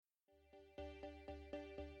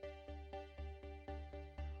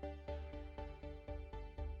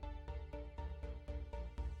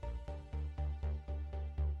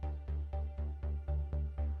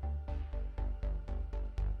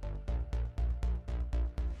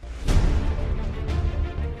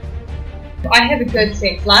I have a good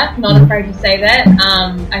sex life, not afraid to say that.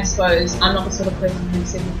 I suppose I'm not the sort of person who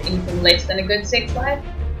settles for anything less than a good sex life.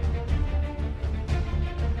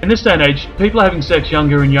 In this day and age, people are having sex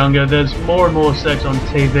younger and younger. There's more and more sex on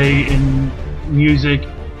TV, in music.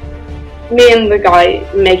 Me and the guy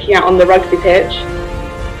making out on the rugby pitch.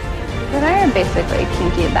 But I am basically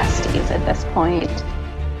kinky besties at this point.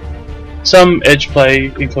 Some edge play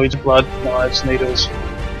includes blood, knives, needles,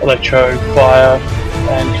 electro, fire,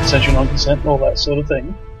 and consensual non-consent, all that sort of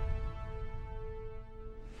thing.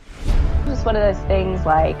 Just one of those things,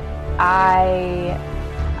 like, I'm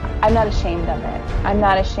not ashamed of it. I'm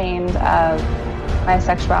not ashamed of my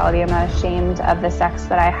sexuality. I'm not ashamed of the sex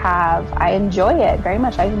that I have. I enjoy it very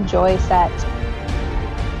much. I enjoy sex.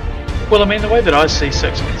 Well, I mean, the way that I see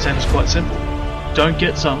sex and consent is quite simple. Don't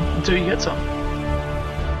get some until you get some.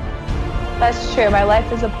 That's true. My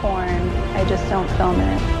life is a porn. I just don't film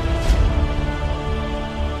it.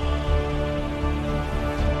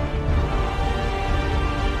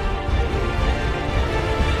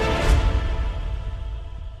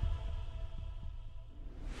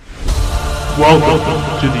 Welcome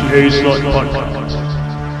to the A-Slut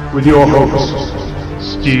Podcast with your host,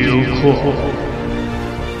 Steel Claw.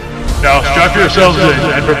 Now strap yourselves in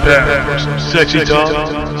and prepare for some sexy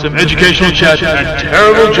talk, some educational chat, and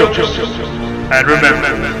terrible jokes. And remember,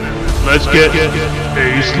 let's get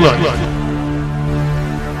A-Slut.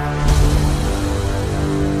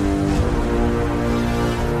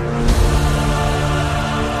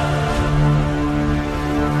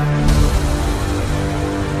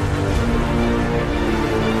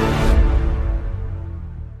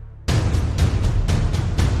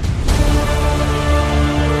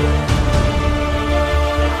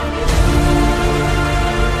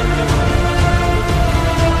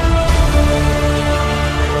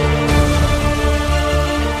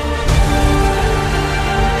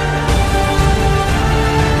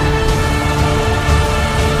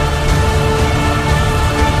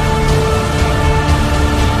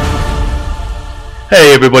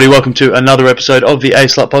 Hey everybody, welcome to another episode of the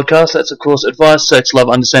A-Slut Podcast. That's of course advice, sex, love,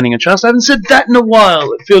 understanding and trust. I haven't said that in a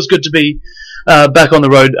while. It feels good to be back on the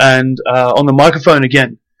road and on the microphone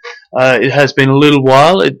again. It has been a little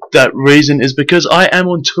while. That reason is because I am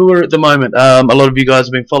on tour at the moment. A lot of you guys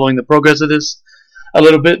have been following the progress of this a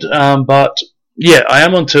little bit, but yeah, I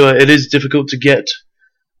am on tour. It is difficult to get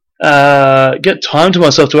time to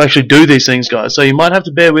myself to actually do these things, guys. So you might have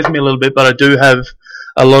to bear with me a little bit, but I do have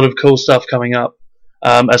a lot of cool stuff coming up.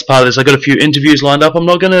 As part of this, I got a few interviews lined up. I'm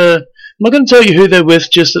not gonna tell you who they're with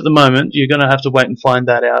just at the moment. You're gonna have to wait and find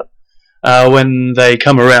that out when they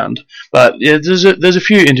come around. But yeah, there's a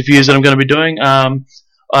few interviews that I'm going to be doing.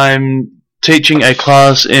 I'm teaching a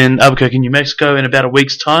class in Albuquerque, New Mexico, in about a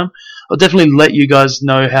week's time. I'll definitely let you guys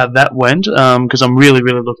know how that went because I'm really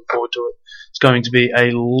looking forward to it. It's going to be a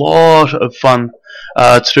lot of fun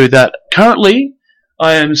to do that. Currently,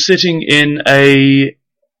 I am sitting in a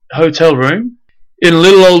hotel room in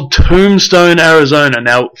little old Tombstone, Arizona.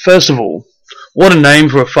 Now, first of all, what a name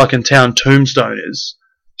for a fucking town Tombstone is,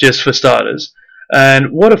 just for starters.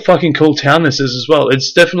 And what a fucking cool town this is as well.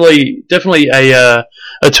 It's definitely a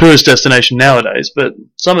tourist destination nowadays, but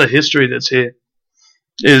some of the history that's here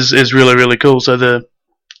is really cool. So they've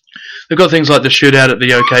got things like the shootout at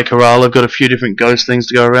the OK Corral. They've got a few different ghost things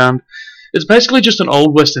to go around. It's basically just an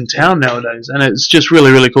old western town nowadays, and it's just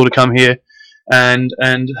really cool to come here and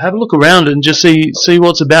have a look around and just see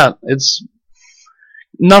what's about. It's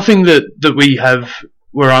nothing that we have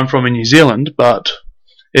where I'm from in New Zealand, but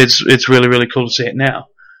it's really cool to see it now.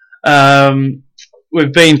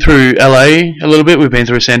 We've been through LA a little bit. We've been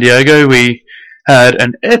through San Diego. We had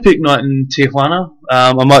an epic night in Tijuana.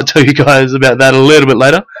 I might tell you guys about that a little bit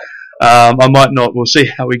later. I might not. We'll see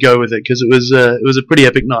how we go with it because it was a pretty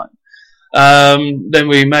epic night. Then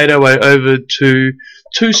we made our way over to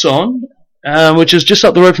Tucson, which is just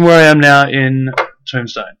up the road from where I am now in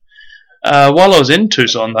Tombstone. While I was in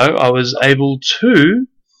Tucson, though, I was able to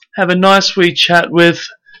have a nice wee chat with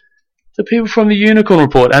the people from the Unicorn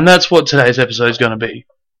Report, and that's what today's episode is going to be,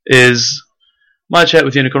 is my chat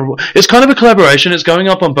with Unicorn Report. It's kind of a collaboration. It's going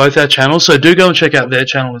up on both our channels, so do go and check out their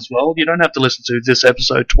channel as well. You don't have to listen to this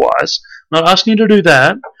episode twice. I'm not asking you to do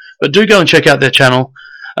that, but do go and check out their channel.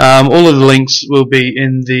 All of the links will be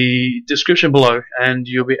in the description below, and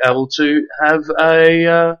you'll be able to have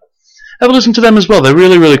a listen to them as well. They're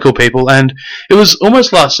really cool people, and it was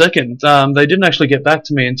almost last second. They didn't actually get back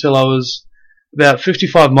to me until I was about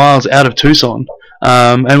 55 miles out of Tucson,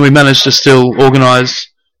 and we managed to still organize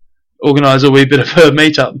a wee bit of a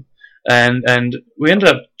meetup, and we ended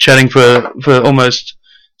up chatting for almost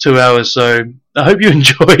 2 hours. So I hope you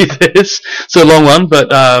enjoy this. It's a long one, but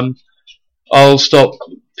I'll stop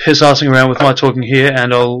piss-assing around with my talking here,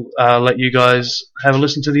 and I'll let you guys have a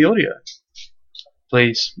listen to the audio.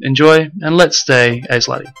 Please enjoy, and let's stay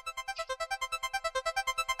A-Slutty.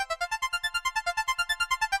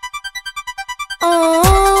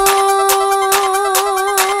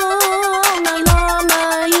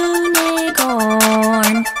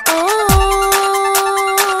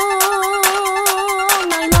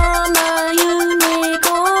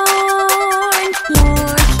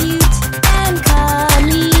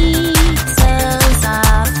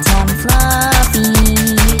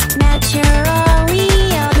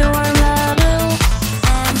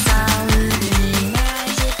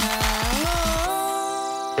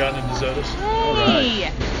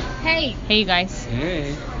 Hey you guys.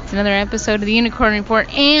 Hey. It's another episode of the Unicorn Report,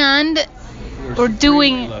 and we're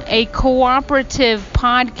doing a cooperative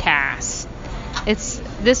podcast.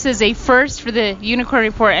 This is a first for the Unicorn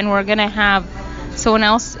Report, and we're gonna have someone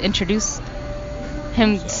else introduce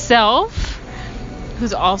himself,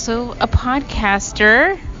 who's also a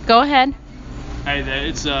podcaster. Go ahead. Hey there,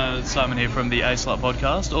 it's Simon here from the A-Slut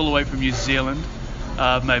podcast, all the way from New Zealand.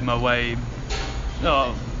 I've made my way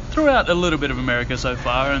throughout a little bit of America so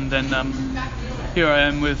far, and then here I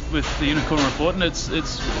am with the Unicorn Report, and it's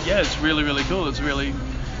really, really cool. It's really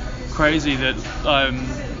crazy that I'm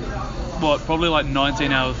probably like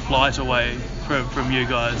 19 hours flight away from you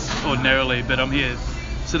guys ordinarily, but I'm here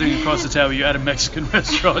sitting across the table you at a Mexican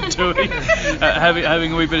restaurant doing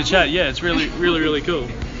having a wee bit of chat. Yeah, it's really, really, really cool.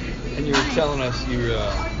 And you were telling us you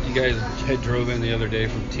guys had drove in the other day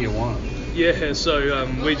from Tijuana. Yeah, so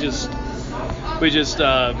we just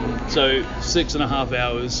so 6.5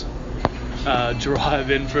 hours drive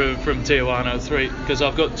in from Tijuana, 3, because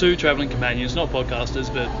I've got 2 traveling companions, not podcasters,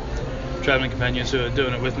 but traveling companions who are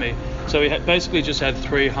doing it with me. So we basically just had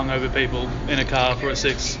 3 hungover people in a car for a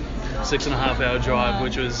 6.5 hour drive,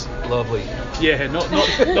 which was lovely. Yeah, not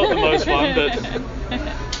the most fun,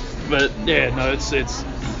 but yeah, no,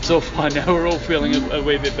 it's all fine now. We're all feeling a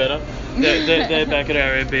wee bit better. They're back at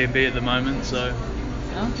our Airbnb at the moment, so.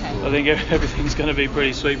 Okay. I think everything's going to be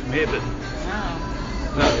pretty sweet from here, but...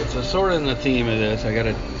 Wow. No, it's a sort of in the theme of this. I got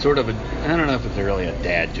a sort of I don't know if it's really a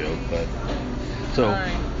dad joke, but... So,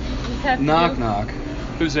 knock knock.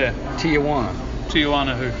 Who's there? Tijuana.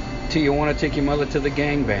 Tijuana who? Tijuana, take your mother to the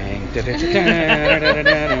gangbang.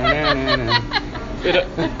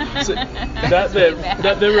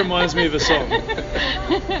 That there reminds me of a song.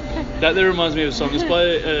 It's by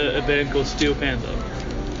a band called Steel Panther,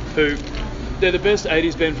 who... They're the best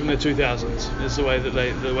 80s band from the 2000s. Is the way that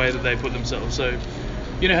they put themselves. So,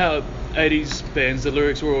 you know how 80s bands, the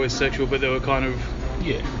lyrics were always sexual, but they were kind of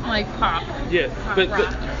like pop. Yeah, pop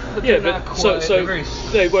but so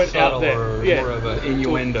they weren't out there. Yeah, more of an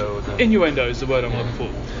innuendo. Innuendo is the word I'm looking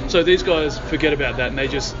for. So these guys forget about that and they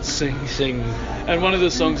just sing. And one of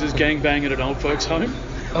the songs is "Gang Bang at an Old Folks Home."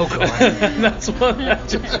 Oh God. And that's what that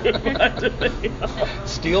just reminded me of.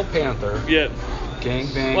 Steel Panther. Yeah.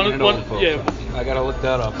 Gangbang and old folks. Yeah. I gotta look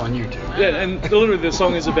that up on YouTube. Yeah, and literally the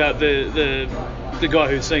song is about the guy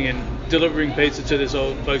who's singing delivering pizza to this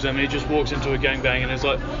old folks home, and he just walks into a gangbang and is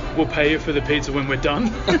like, "We'll pay you for the pizza when we're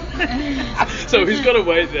done." So he's got to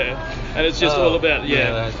wait there, and it's just all about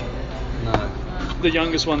The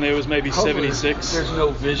youngest one there was maybe 76. There's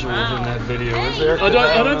no visuals in that video, is there? I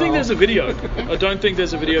don't think there's a video. I don't think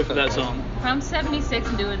there's a video for that song. From 76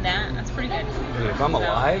 and doing that's pretty good. If I'm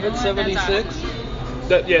alive at 76.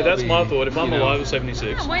 That's my thought. If I'm alive at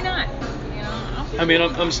 76. Yeah, why not? I mean,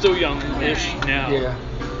 I'm still young-ish now. Yeah.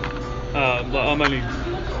 I'm only...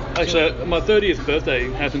 Actually, my 30th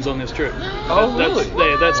birthday happens on this trip. Oh,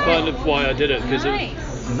 really? That's kind of why I did it, because it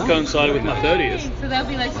coincided with my 30th. So that'll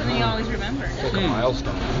be like something you always remember. It's like a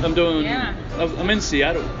milestone. I'm in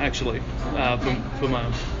Seattle, actually, for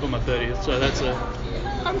my 30th. So that's a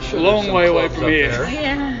long way away from here.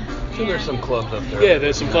 Yeah. I'm sure there's some clubs up there. Yeah,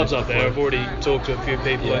 there's some clubs up there. I've already talked to a few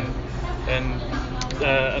people, and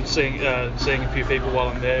I'm seeing a few people while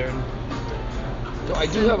I'm there. And so I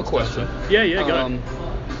do have a question. Yeah, go.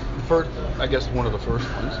 First, I guess one of the first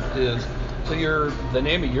ones is, so the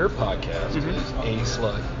name of your podcast is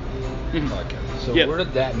A-Slut Podcast. So where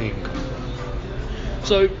did that name come from?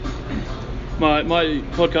 So my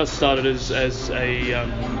podcast started as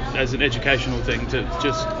an educational thing to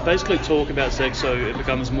just basically talk about sex so it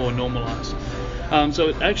becomes more normalized. So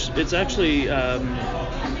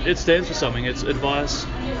it stands for something. It's advice,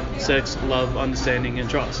 sex, love, understanding, and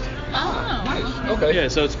trust. Oh, nice. Okay. Yeah,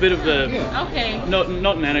 so it's a bit of the okay. Not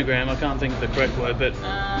an anagram. I can't think of the correct word, but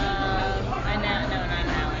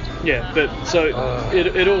yeah. But so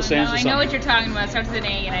it all stands for something. I know what you're talking about. It starts with an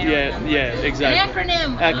A, and I don't know. Yeah, exactly. An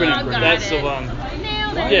acronym. Acronym. Oh, That's the one. I nailed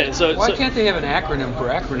that. Yeah, so Why can't they have an acronym for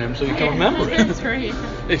acronym so you can remember it? That's right.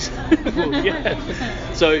 Well, yeah.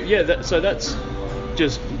 So that's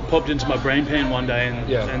just popped into my brain pan one day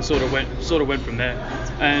and sort of went from there.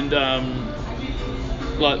 And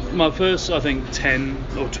like my first, I think 10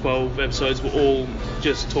 or 12 episodes were all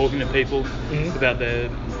just talking to people about their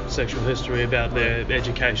sexual history, about their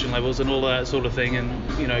education levels, and all that sort of thing, and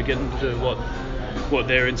getting to what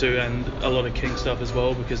they're into, and a lot of kink stuff as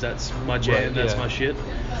well, because that's my jam, that's my shit.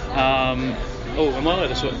 Am I allowed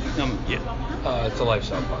to swear? Yeah. It's a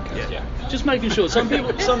lifestyle podcast. Yeah. Just making sure. Some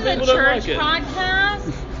people don't like it.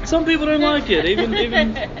 Podcast. Some people don't like it. Even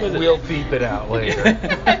we'll beep it out later.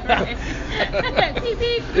 Beep,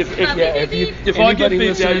 beep. If I get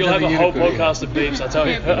beeped out, you'll have a whole podcast of beeps. I tell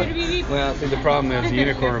you. Well, see, the problem is the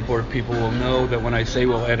Unicorn Report people will know that when I say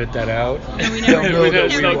we'll edit that out, no, we never they'll know that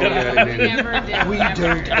we never won't did. edit it. Never did. We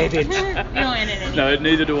don't edit. We don't edit anything. No,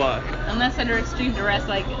 neither do I. Unless under extreme duress,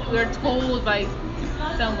 like we're told by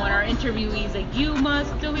someone, our interviewees, like, you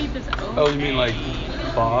must delete this. Oh, you mean like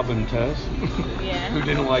Bob and Tess? Yeah. Who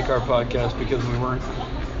didn't like our podcast because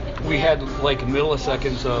we had like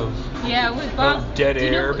milliseconds of dead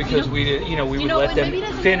air because we did, we would let them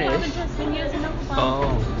finish. Bob and Tess, maybe he doesn't know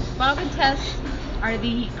Bob. Bob and Tess are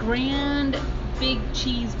the grand big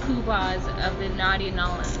cheese poobahs of the Nadia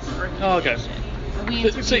Nolans organization. Oh, okay. We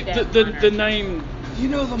interviewed See, them the name.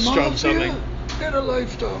 The strong something. They're a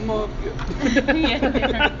lifestyle mafia.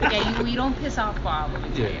 We don't piss off Bob, let me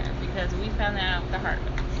tell you, because we found that out the hard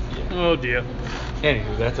way. Oh dear.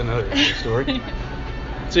 Anywho, that's another story.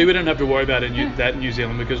 See, we don't have to worry about that in New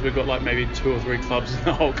Zealand, because we've got like maybe 2 or 3 clubs in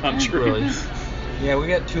the whole country. Really? Yeah, we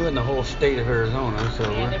got 2 in the whole state of Arizona, so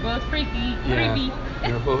they're both freaky. Creepy.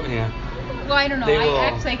 They're both, Well, I don't know.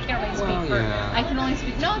 I can't really speak for. yeah. I can only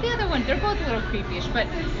speak. No, the other one. They're both a little creepyish, but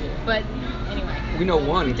anyway. We know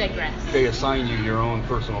one. We digress. They assign you your own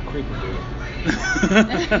personal creeper dude.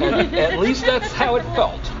 At least that's how it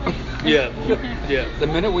felt. Yeah. The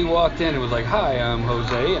minute we walked in, it was like, "Hi, I'm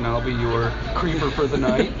Jose, and I'll be your creeper for the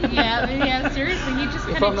night." Yeah. Seriously, he just kind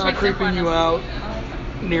of. If I'm not creeping you out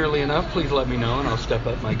nearly enough, please let me know, and I'll step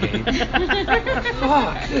up my game. Fuck.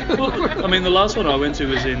 I mean, the last one I went to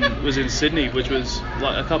was in Sydney, which was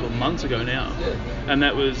like a couple of months ago now, and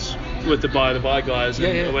that was with the By the By guys.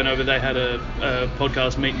 And I went over. They had a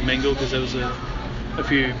podcast meet and mingle, because there was a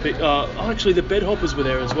few. Actually, the Bed Hoppers were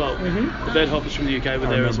there as well. Mm-hmm. The Bed Hoppers from the UK were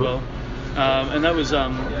there as well, and that was. I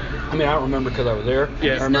mean, I don't remember because I was there.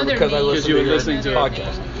 Yeah, I remember because I listened to your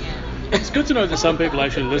podcast. It's good to know that some people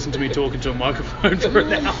actually listen to me talking to a microphone for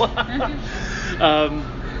an hour.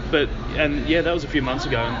 That was a few months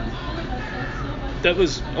ago. And that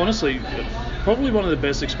was honestly probably one of the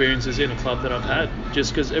best experiences in a club that I've had,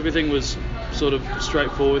 just because everything was sort of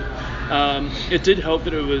straightforward. It did help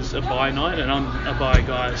that it was a bi night, and I'm a bi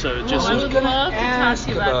guy, so it just. I would love to talk to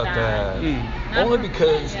you about that. Only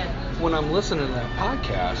because when I'm listening to that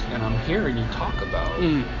podcast and I'm hearing you talk about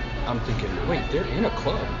it, I'm thinking, wait, they're in a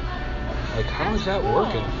club. Like, how is that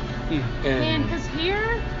working? Man, because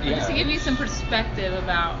here, just to give you some perspective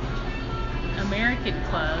about American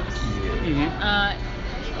clubs,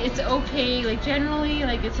 it's okay, like generally,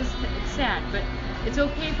 like it's sad, but it's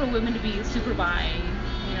okay for women to be super bi,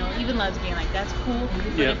 even lesbian, like that's cool.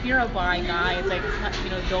 But if you're a bi guy, it's like,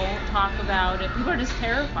 don't talk about it. People are just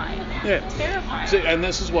terrified. Yeah. Terrified. See, and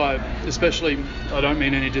this is why, especially, I don't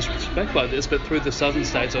mean any disrespect by this, but through the southern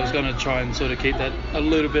states, I was going to try and sort of keep that a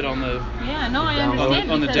little bit on the I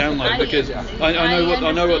understand on the download, because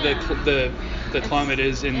I know what the climate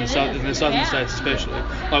is in the southern states, especially.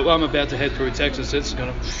 Like, I'm about to head through Texas. It's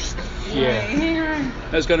gonna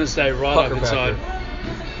it's gonna stay right up inside.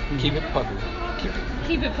 Keep it puckered.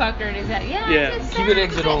 Keep it puckered, is that? Keep it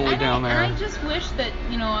exit only down there. I just wish that,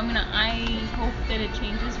 I hope that it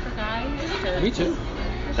changes for guys. Me too.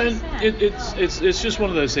 And it's just one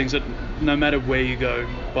of those things that no matter where you go,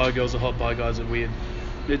 bi girls are hot, bi guys are weird.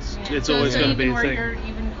 It's always going to be a thing.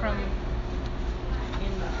 Even from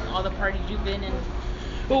all the parties you've been in.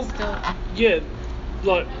 Well,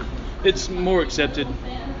 like it's more accepted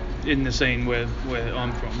in the scene where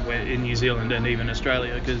I'm from, where in New Zealand and even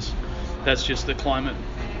Australia, because that's just the climate,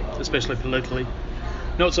 especially politically.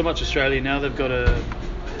 Not so much Australia now. They've got an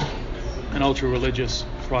ultra-religious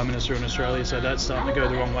prime minister in Australia, so that's starting to go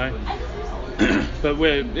the wrong way. But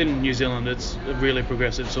we're in New Zealand. It's a really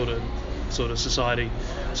progressive sort of society,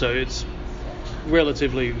 so it's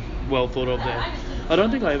relatively well thought of there. I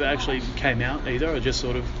don't think I ever actually came out either. I just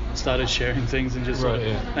sort of started sharing things and just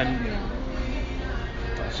and.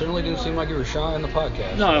 Certainly didn't seem like you were shy in the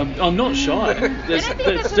podcast. No, I'm not shy. There's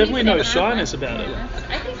definitely no shyness about it.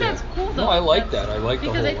 I think that's cool though. I like that. I like the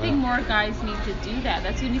whole. Because I think more guys need to do that.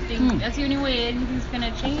 That's the only thing. That's the only way anything's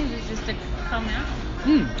gonna change is just to come out.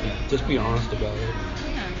 Yeah, just be honest about it.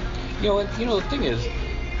 Yeah. The thing is,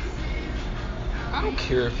 I don't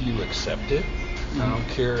care if you accept it. I don't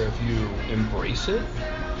care if you embrace it,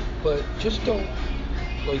 but just don't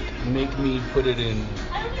make me put it in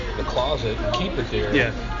the closet and keep it there.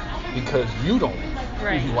 Yeah. Because you don't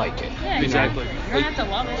like it. Yeah, exactly. You don't have to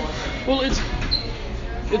love it. Well,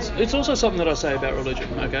 it's also something that I say about religion,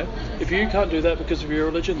 okay? If you can't do that because of your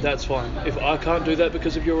religion, that's fine. If I can't do that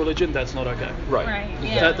because of your religion, that's not okay. Right.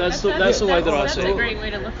 Yeah. That's the way that I see it. That's a great way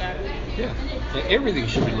to look at it. Yeah. And everything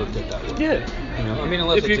should be looked at that way. Yeah.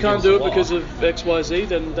 Unless if you can't do it because of X, Y, Z,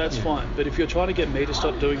 then that's fine. But if you're trying to get me to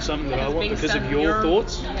stop doing something that I want because of your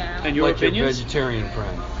thoughts and your opinions, your vegetarian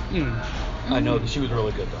friend. I know that she was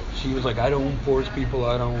really good though. She was like, I don't force people.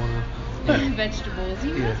 I don't want to. Vegetables.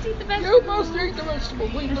 You must eat the vegetables. You must eat the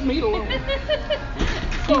vegetables. Leave the meat alone.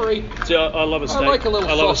 Sorry. See, I love a steak. I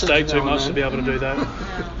love a steak too much to be able to do that.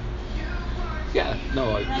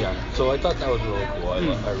 So I thought that was really cool.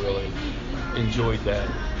 I really enjoyed that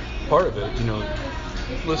part of it.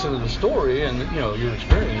 Listen to the story and your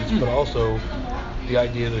experience, but also the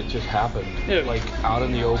idea that it just happened, out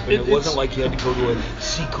in the open. It wasn't like you had to go to a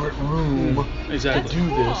secret room to do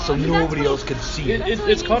this, so nobody else could see it.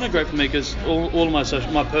 It's kind of great for me because all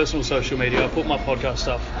of my personal social media, I put my podcast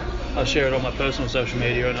stuff, I share it on my personal social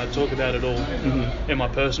media, and I talk about it all in my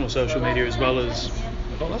personal social media as well as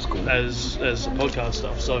that's cool. as the podcast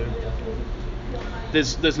stuff. So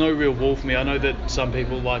there's no real wall for me. I know that some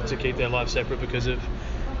people like to keep their life separate because of,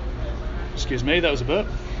 excuse me, that was a burp.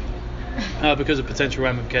 Because of potential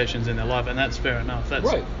ramifications in their life, and that's fair enough. That's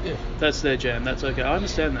right. Yeah. That's their jam. That's okay. I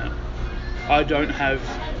understand that. I don't have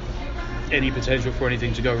any potential for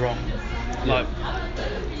anything to go wrong. Like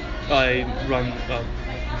I run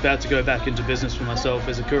about to go back into business for myself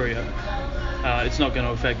as a courier. It's not going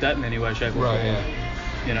to affect that in any way, shape, or form.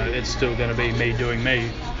 Yeah. It's still going to be me doing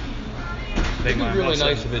me. It'd be really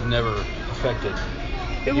nice if it never affected.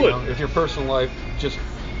 It would. If your personal life just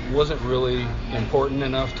wasn't really important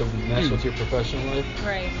enough to mess with your professional life.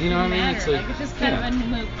 Right. You know what I mean? It's just kind of a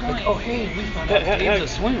moot point. Like, oh, hey, we found out Dave's a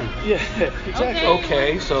swinger. Yeah, exactly.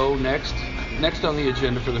 Okay, so next on the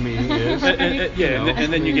agenda for the meeting is...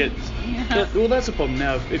 and then you get... Well, that's the problem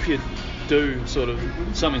now. If you do sort of...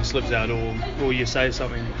 Something slips out or you say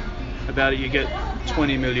something about it, you get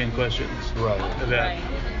 20 million questions. Right. About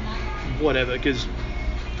whatever, because...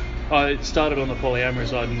 I started on the polyamory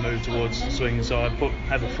side and moved towards swinging, so I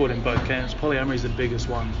have a foot in both camps. Polyamory is the biggest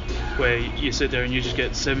one, where you sit there and you just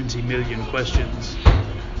get 70 million questions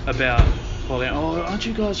about polyamory. Oh, aren't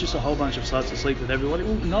you guys just a whole bunch of sluts that sleep with everybody?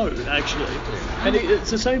 Well, no, actually. And it's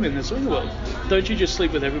the same in the swinger world. Don't you just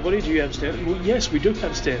sleep with everybody? Do you have standards? Well, yes, we do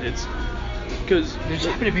have standards. Because they just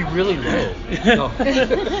happen to be really low.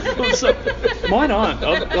 Mine aren't.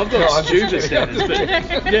 I've got stupid standards, but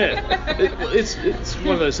it's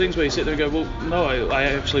one of those things where you sit there and go, well, no, I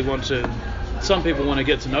actually want to. Some people want to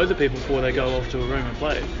get to know the people before they go off to a room and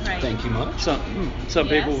play. Right. Thank you much. Some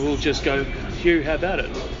people will just go, Hugh, how about it?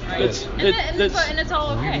 Right. And it's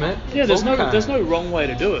all okay. Yeah, there's no wrong way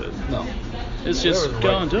to do it. No. It's just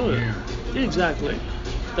go and do it. Exactly.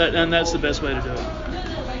 And that's the best way to do it.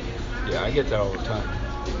 Yeah, I get that all the time.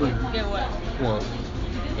 Get what? Well,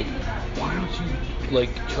 why don't you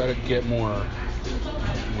try to get more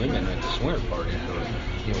women at the swinger party? Or,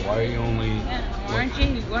 why are you only? Yeah, aren't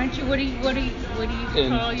you? What do you call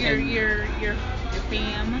your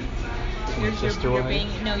fam? Your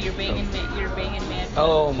banging man.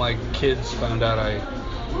 Oh, my kids found out I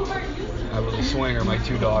was a swinger. My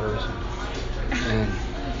two daughters, and.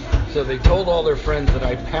 So they told all their friends that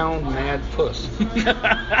I pound mad puss.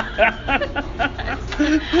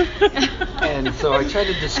 And so I tried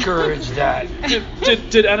to discourage that.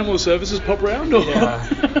 Did Animal Services pop around? Or? Yeah.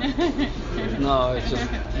 No, it's just,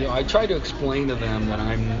 I try to explain to them that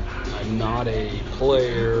I'm not a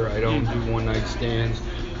player. I don't do one night stands.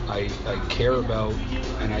 I care about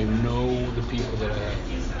and I know the people that I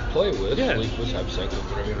play with, sleep with, have sex with,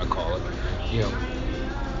 whatever you want to call it.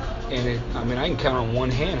 And I can count on one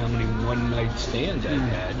hand how many one-night stands I've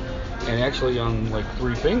had. And actually on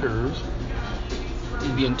 3 fingers,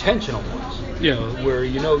 the intentional ones. Where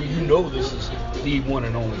this is the one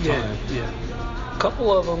and only time. A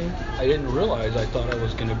couple of them, I didn't realize. I thought I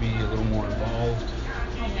was going to be a little more involved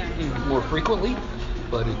more frequently.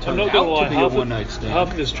 But it turned out to be a one-night stand.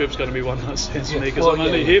 Half of this trip's going to to be one-night stands for me because I'm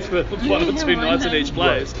only here for 1 or 2 nights in each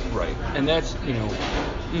place. Right. And that's,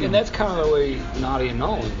 and that's kind of the way Naughty and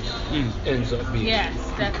Nollins ends up being. Yes,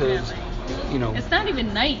 definitely. Because you know. It's not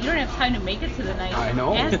even night. You don't have time to make it to the night. I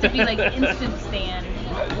know. It has to be like instant stand.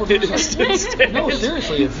 No,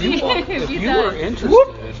 seriously, if you are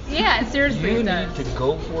interested, yeah, seriously, you it does. need to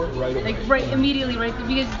go for it right away. Like right immediately, right?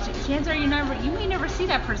 Because chances are you may never see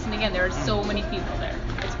that person again. There are so many people there.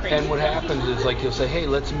 It's crazy. And what happens is, like, you'll say, hey,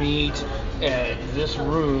 let's meet at this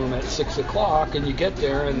room at 6 o'clock, and you get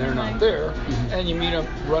there and they're not there, and you meet them,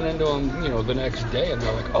 run into them, you know, the next day, and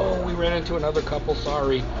they're like, oh, we ran into another couple,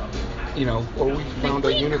 sorry, you know, or we found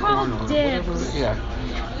a unicorn or whatever. Yeah.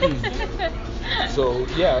 So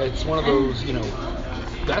yeah, it's one of those, you know,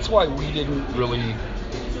 that's why we didn't really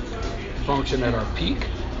function at our peak.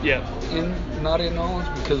 Yeah. In Naughty and Nolans,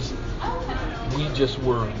 because we just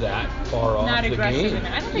were that far off Not the aggressive game.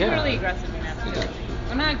 enough. I don't think we're really aggressive enough. Yeah.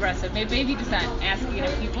 We're not aggressive. Maybe just not asking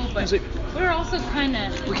enough people, but we're also kind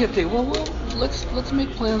of. We kept thinking, well, let's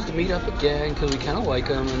make plans to meet up again because we kind of like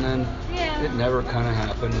them, and then it never kind of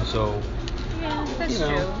happened. So. Yeah, that's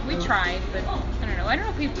true. We tried, but I don't know. I don't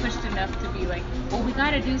know if we pushed enough to be like, well, we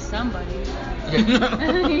got to do somebody.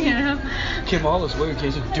 Yeah. You know. Came all this way in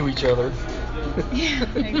case we do each other. Yeah,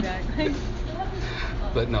 exactly.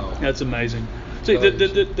 But no. That's amazing. See, the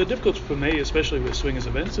difficulty for me, especially with swingers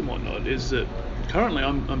events and whatnot, is that currently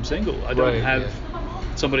I'm single. I don't have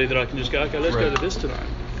somebody that I can just go, okay, let's go to this tonight.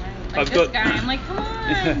 Like this guy, I'm like, come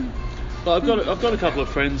on. Well, I've got a couple of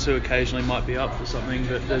friends who occasionally might be up for something,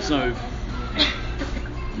 but there's no,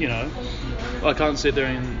 you know, I can't sit there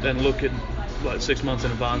and look at like 6 months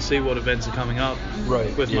in advance, see what events are coming up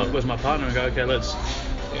with my partner and go, okay, let's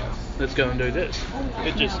go and do this.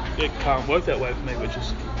 It can't work that way for me, which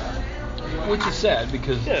is sad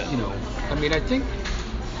because you know, I mean, I think,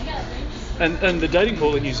 and the dating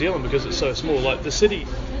pool in New Zealand, because it's so small, like the city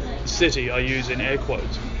I use in air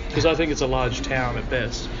quotes because I think it's a large town at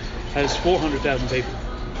best, has 400,000 people.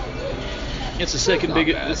 It's the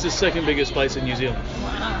second biggest place in New Zealand.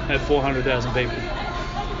 Have 400,000 people.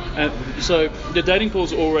 And so the dating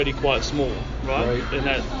pool's already quite small, right? And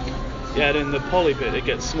that you add in the poly bit, it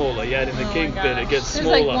gets smaller. You add in the kink bit, it gets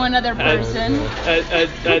smaller. There's like one other person.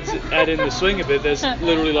 Add in the swinger bit, there's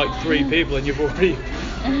literally like 3 people, and you've already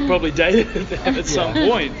probably dated them at some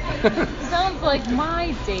point. Sounds like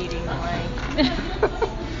my dating life.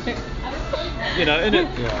 You know,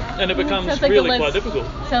 and it becomes really quite difficult.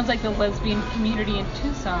 Sounds like the lesbian community in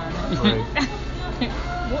Tucson. Right.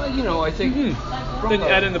 Well, you know, I think. Then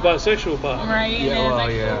add in the bisexual part. Right.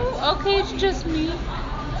 Yeah, okay, it's just me.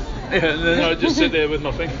 Yeah, and then I just sit there with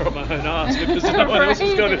my finger on my own ass because no one else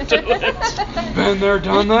is going to do it. Been there,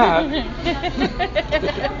 done that.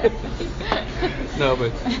 No,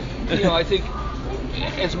 but you know, I think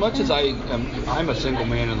as much as I'm a single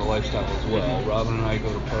man in the lifestyle as well. Robin and I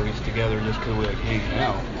go to parties together just because we like hanging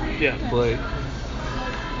out. Yeah. But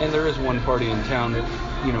and there is one party in town that,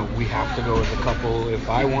 you know, we have to go as a couple. If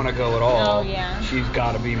I want to go at all, she's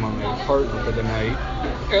got to be my partner for the night,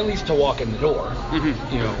 at least to walk in the door.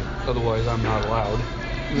 You know, otherwise I'm not allowed.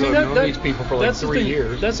 I've known these people for like 3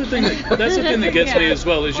 years. That's the thing that gets me as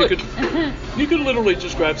well. Is you could literally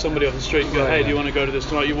just grab somebody off the street and go, hey, do you want to go to this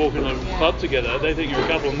tonight? You walk in a club together. They think you're a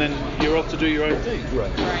couple, and then you're off to do your own thing.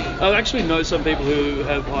 Right. I actually know some people who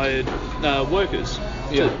have hired workers,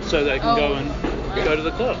 so they can go and go to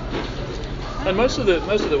the club. And most of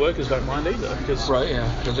the workers don't mind either, because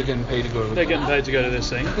because they're getting paid to go to they're getting paid to go to this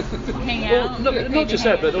thing. Hang out. Well, not just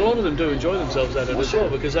that, but a lot of them do enjoy themselves at it as well,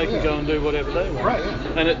 because they can go and do whatever they want. Right.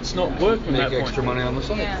 And it's not work from that point. Make extra money on the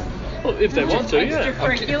side. Yeah. Well, if they want to,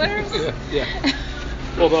 Extracurriculars? Yeah.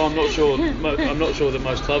 Although I'm not sure that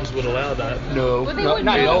most clubs would allow that. No, well,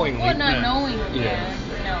 not knowingly. Well, not knowingly. Yeah.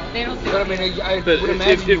 No, they don't. But I mean, I would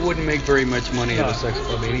imagine you wouldn't make very much money at a sex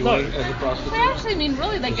club anyway, as a prostitute. But actually, I mean,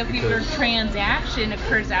 really, like if your transaction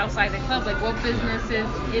occurs outside the club, like what business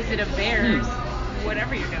is it of theirs?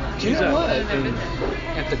 Whatever you're doing. Do you know what?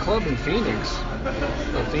 At the club in Phoenix,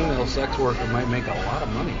 a female sex worker might make a lot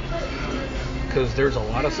of money. Because there's a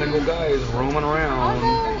lot of single guys roaming around.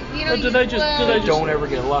 Do they don't ever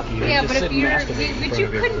get lucky. They just but sit if you're, and masturbate but you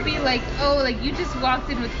couldn't be like, you just walked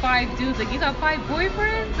in with 5 dudes, like you got 5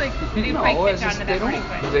 boyfriends, like they might catch on to that pretty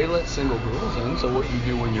quick. They let single girls in. So what you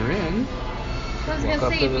do when you're in? I was gonna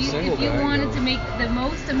say, if you wanted to make the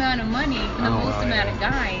most amount of money from the most amount of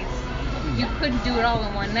guys, you couldn't do it all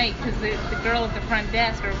in one night because the girl at the front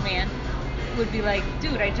desk or man would be like,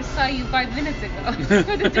 dude, I just saw you 5 minutes ago with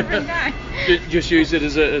a different guy. Just use it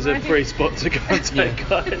as a free spot to go and take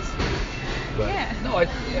guys. But, no, I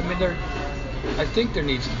mean, I think there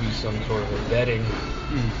needs to be some sort of a vetting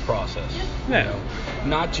process. Yeah. You know?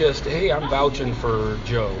 Not just, hey, I'm vouching for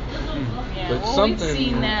Joe, but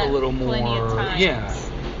something a little more.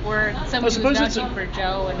 where somebody suppose was it's vouching for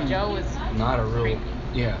Joe, and Joe was Not a real.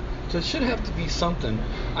 Yeah. So it should have to be something.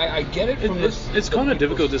 I get it from this. It's kind of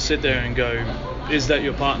difficult to sit there and go, is that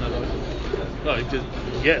your partner though? Like,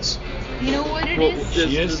 yes. You know what it Well, is?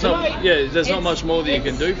 there's not, yeah, there's not It's- much more that you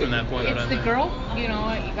can it's- do from that point. I It's don't the think. girl, you know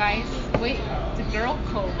what, you guys, wait, the girl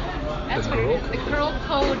code. That's The what girl it is. The girl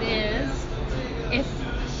code is,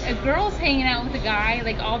 if a girl's hanging out with a guy,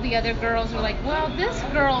 like all the other girls are like, well, this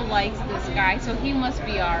girl likes this guy, so he must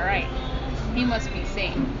be alright. He must be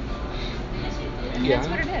sane. And Yeah. that's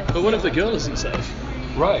what it is. But what if the girl isn't safe?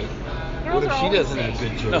 Right. Girls What if are she always doesn't have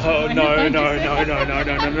safe. good No, judgment? no, no, no, no, no,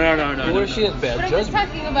 no, no, no, no. What if she has bad But I'm just judgment?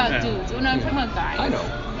 talking about Yeah. dudes. When I'm Yeah. talking about guys. I know.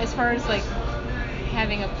 As far as like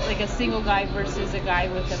having a single guy versus a guy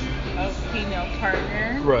with a female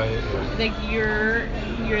partner. Right. Like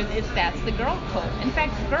that's the girl code. In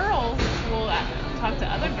fact, girls will talk to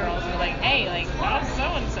other girls and be like, hey, like, oh, so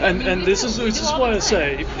and so. And this is why I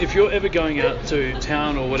say, if you're ever going out to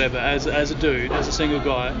town or whatever, as a dude, as a single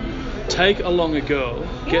guy, take along a girl,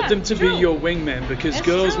 Yeah, get them to true. be your wingman, because That's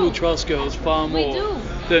girls true. will trust girls far We more do.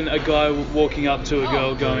 than a guy walking up to a Oh.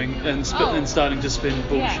 girl going and Oh. and starting to spin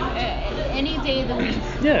bullshit. Yeah, any day of the week.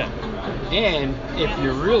 Yeah. And if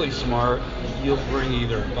you're really smart, you'll bring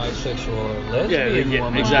either a bisexual or lesbian yeah,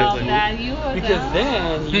 woman. exactly. with Well, you. that you Because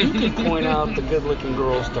then you can point out the good-looking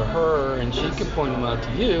girls to her, and she can point them out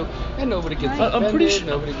to you, and nobody gets Right. offended. I'm pretty sure.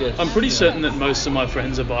 Nobody gets. I'm pretty you know. certain that most of my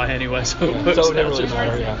friends are bi anyway, so it works So it out never really just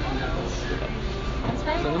matters. fine. Yeah. That's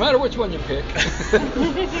right. So no matter which one you pick.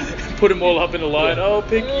 Put them all up in a line. Yeah. I'll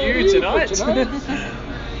pick Yeah, you you for tonight. tonight.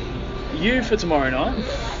 You for tomorrow night.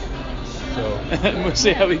 So. And we'll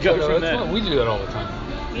see how we go No, from it's there. fun. We do that all the time.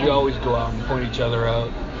 Yeah. We always go out and point each other out.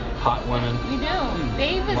 Hot women. You do.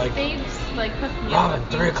 Dave's like hooked me up. Robin,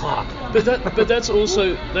 3 o'clock. But that's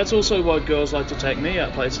also why girls like to take me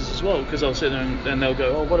out places as well, because I'll sit there and they'll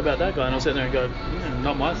go, oh, what about that guy? And I'll sit there and go,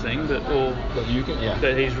 not my thing, or But you can, yeah.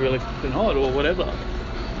 that he's really fucking hot or whatever.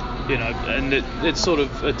 You know, and it's sort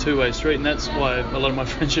of a two-way street, and that's why a lot of my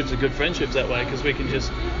friendships are good friendships that way, because we can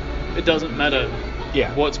just, it doesn't matter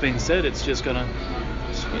Yeah. what's been said, it's just gonna,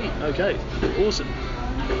 sweet, okay, awesome.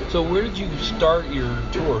 So where did you start your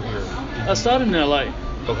tour here? I started in LA.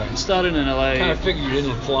 Okay. Started in LA. Kind of figured you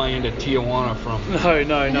didn't fly into Tijuana from No.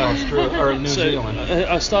 Australia or New So, Zealand.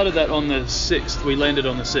 I started that on the 6th. We landed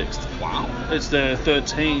on the 6th. Wow. It's the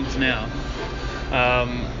 13th now.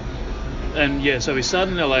 And yeah, so we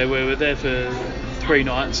started in LA. We were there for 3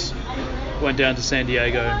 nights. Went down to San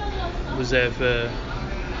Diego. Was there for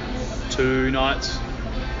 2 nights.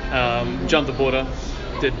 Jumped the border.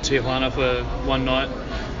 Did Tijuana for 1 night.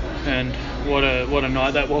 And what a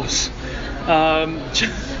night that was.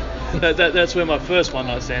 That's where my first one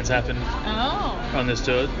night stands happened Oh. on this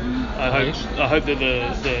tour. I hope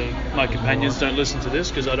that my companions don't listen to this,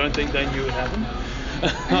 because I don't think they knew it happened.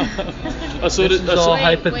 This is all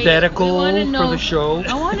hypothetical we wanna for know- the show.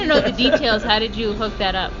 I want to know the details. How did you hook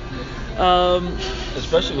that up?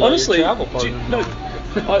 Especially with Honestly, your travel partner.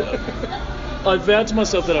 I vowed to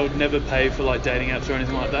myself that I would never pay for like dating apps or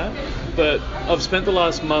anything like that. But I've spent the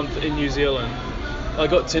last month in New Zealand. I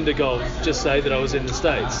got Tinder Gold, just say that I was in the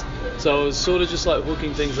States. So I was sort of just like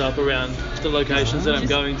hooking things up around the locations that I'm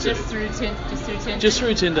going to. Just through Tinder. Just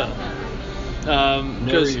through Tinder. Never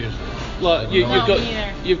Because used. like No, me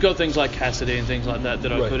neither. you've got things like Cassidy and things like that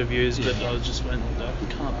I Right. could have used, Yeah. but I just went, I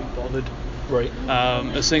can't be bothered. Right.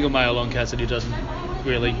 A single male on Cassidy doesn't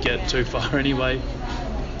really get too far anyway.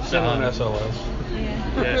 Send on SLS.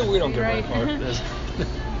 Yeah. We don't get Right. that far. There's-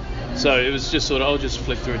 So it was just sort of, I'll just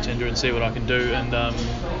flick through Tinder and see what I can do. And I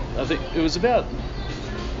think it was about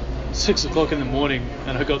 6 o'clock in the morning,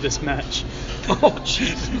 and I got this match. Oh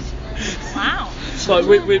Jesus. Wow. So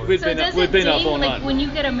we'd So been does we'd it been up ding, all like night. when you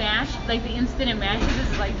get a match, like the instant it matches,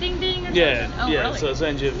 it's like ding ding or Yeah, something? Oh, yeah. really? So it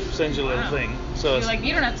sends you a little Wow. thing. So You're it's, like,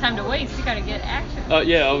 you don't have time to waste. You got to get action.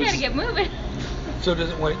 yeah, I You was. got to get moving. So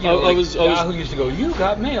does it when I was- Yahoo used to go, you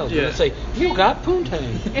got mail. Yeah. Does it say, you got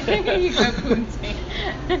poontang? You got poontang.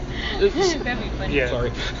 That'd be funny. Yeah.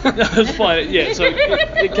 Sorry. That's fine. Yeah, so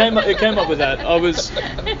it came up with that.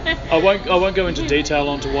 I won't go into detail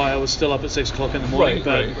onto why I was still up at 6 o'clock in the morning,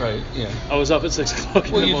 Right, but right, yeah. I was up at 6 o'clock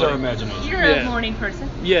in We'll the use our morning. imagination. You're Yeah. a morning person.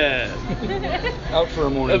 Yeah, Out for a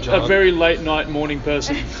morning a jog. very late night morning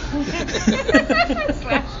person.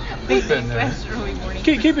 Slash We've been there. slash early morning.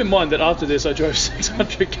 Keep in mind that after this I drove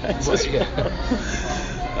 600 k's as Right,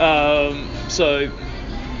 well. So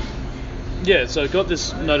yeah, so I got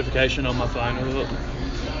this notification on my phone,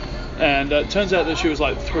 and it turns out that she was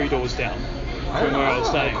like 3 doors down from where I was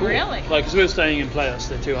staying. cool. Really? Like, because we were staying in Playas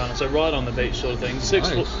de Tijuana, so right on the beach sort of thing.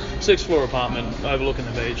 Nice. Sixth floor apartment overlooking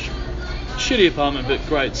the beach. shitty apartment, but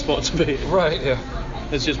great spot to be in. Right. Yeah.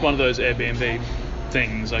 It's just one of those Airbnb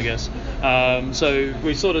things, I guess. So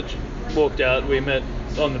we sort of walked out. We met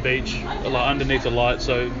on the beach, like underneath the light,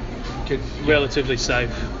 so relatively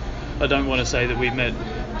safe. I don't want to say that we met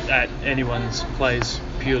at anyone's place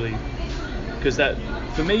purely, because that,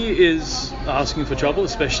 for me, is asking for trouble,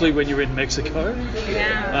 especially when you're in Mexico.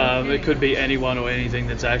 Yeah. It could be anyone or anything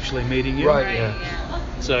that's actually meeting you. Right. Yeah.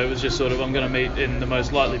 So it was just sort of, I'm going to meet in the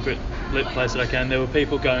most lightly lit place that I can. There were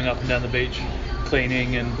people going up and down the beach,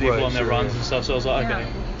 cleaning, and people on their runs and stuff. So I was like, okay.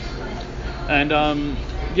 And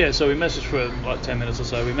so we messaged for like 10 minutes or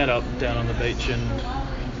so. We met up down on the beach and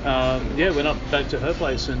went up back to her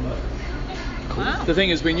place. And Wow. the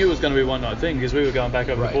thing is, we knew it was going to be a one night thing because we were going back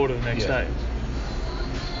over the border the next day.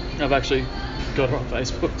 I've actually got her on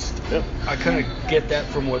Facebook still. I kind of get that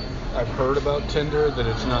from what I've heard about Tinder, that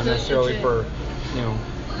it's not necessarily for,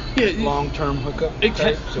 long-term hookup. It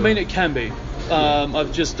can, I mean, it can be.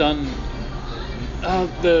 I've just done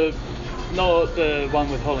the one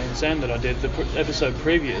with Holly and Sam that I did. The episode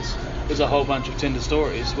previous was a whole bunch of Tinder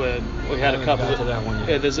stories where we had a couple of that one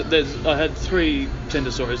yet. I had 3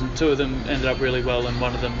 Tinder stories, and 2 of them ended up really well, and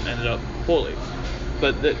 1 of them ended up poorly.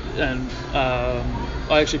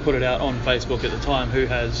 I actually put it out on Facebook at the time. Who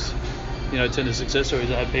has, Tinder success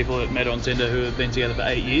stories? I had people that met on Tinder who have been together for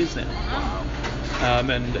 8 years now,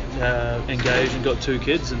 and engaged and got 2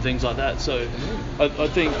 kids and things like that. So I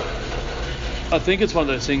think it's one of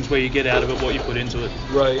those things where you get out of it what you put into it.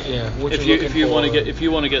 Right. Yeah. If you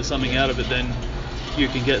want to get something out of it, then you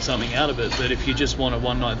can get something out of it. But if you just want a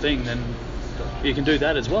one night thing, then you can do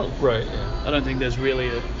that as well. Right. Yeah. I don't think there's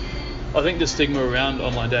really I think the stigma around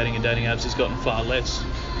online dating and dating apps has gotten far less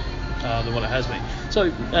than what it has been. So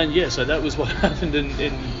that was what happened in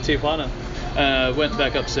Tijuana. Went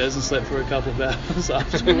back upstairs and slept for a couple of hours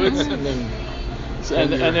afterwards, and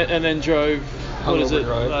then drove. What is it?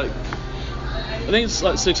 Like, I think it's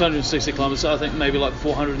like 660 kilometers. I think maybe like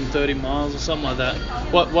 430 miles or something like that.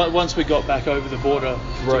 Once we got back over the border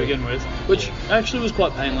to begin with, which actually was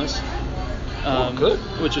quite painless. Good.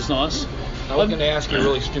 Which is nice. I was going to ask you a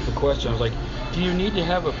really stupid question. I was like, do you need to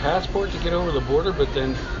have a passport to get over the border? But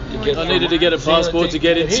then I needed to get a passport to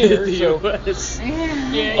get into the US.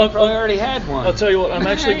 Yeah, you probably already had one. I'll tell you what, I'm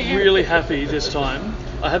actually really happy this time.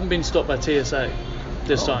 I haven't been stopped by TSA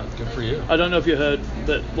this time. Good for you. I don't know if you heard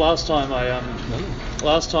that last time I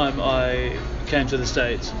came to the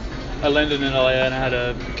States, I landed in LA and I had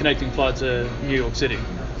a connecting flight to New York City.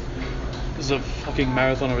 It was a fucking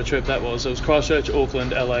marathon of a trip that was. It was Christchurch,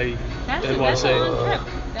 Auckland, LA, That's NYC. a long trip.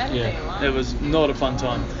 That is a long. It was not a fun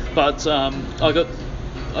time, but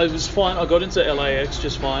it was fine. I got into LAX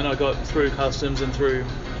just fine. I got through customs and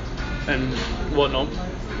whatnot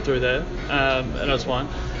through there, and it was fine.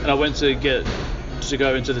 And I went to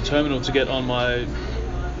go into the terminal to get on my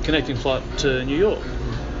connecting flight to New York,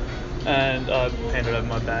 and I handed over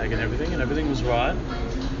my bag and everything was right.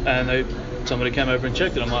 And somebody came over and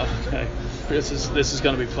checked it. I'm like, okay, this is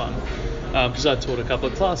going to be fun, because I taught a couple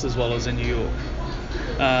of classes while I was in New York.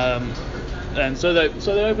 And so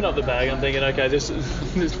they open up the bag. I'm thinking, okay, this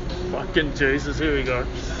fucking Jesus, here we go.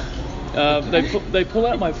 They pull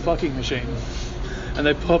out my fucking machine and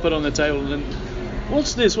they pop it on the table, and then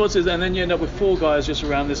what's this? And then you end up with 4 guys just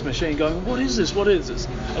around this machine going, what is this?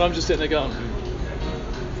 And I'm just sitting there going,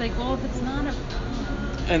 it's like, well, if it's not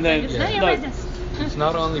and then it's not your business. It's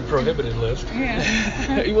not on the prohibited list.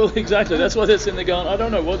 Yeah. Well, exactly. That's why they're sitting there going, I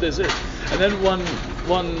don't know what this is. And then one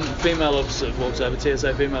female officer walks over,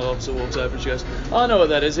 TSA female officer walks over, and she goes, I know what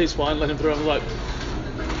that is. He's fine. Let him through. I'm like,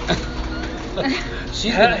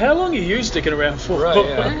 how long are you sticking around for? Right.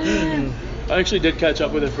 Yeah. I actually did catch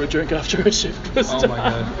up with her for a drink after her shift was done. Oh my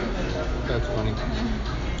god, that's funny.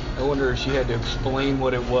 I wonder if she had to explain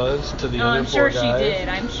what it was to the other 4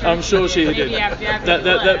 guys. I'm sure she did. Maybe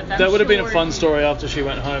that would have been a fun story after she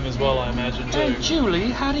went home as well, I imagine, too. Hey,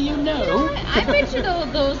 Julie, how do you know? I bet you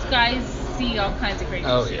those guys see all kinds of crazy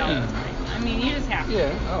shit all the time. I mean, you just have to.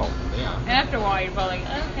 Yeah. Oh, yeah. And after a while, you're probably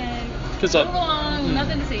like, okay, move along,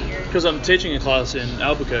 nothing to see here. Because I'm teaching a class in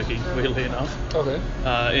Albuquerque, weirdly enough. Okay.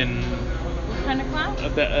 What kind of class?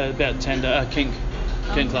 About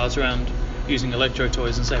kink class around using electro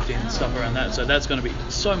toys and safety and stuff around that. So that's going to be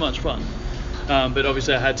so much fun. But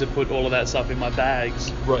obviously I had to put all of that stuff in my bags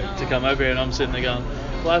to come over here, and I'm sitting there going,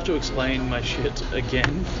 well, I have to explain my shit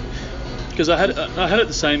again. Because I had it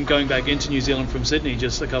the same going back into New Zealand from Sydney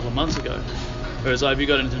just a couple of months ago. Whereas I've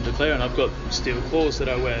got into declare, and I've got steel claws that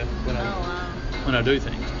I wear when I do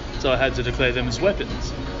things. So I had to declare them as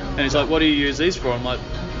weapons. And he's like, what do you use these for? I'm like,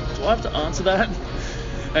 do I have to answer that?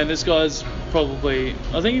 And this guy's probably,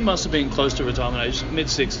 I think he must have been close to retirement age,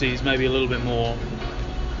 mid-60s, maybe a little bit more.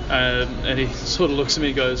 And he sort of looks at me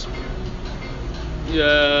and goes,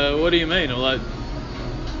 "Yeah, what do you mean?" I'm like,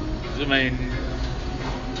 "I mean,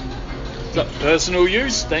 personal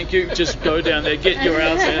use, thank you. Just go down there, get your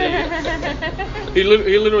ass out of here." He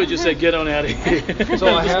literally just said, "Get on out of here." So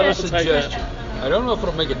I have a suggestion. I don't know if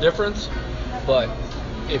it'll make a difference, but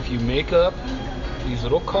if you make up these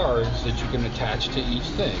little cards that you can attach to each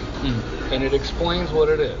thing, and it explains what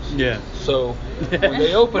it is. Yeah. So when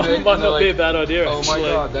they open it, might not like, be a bad idea. Oh my actually.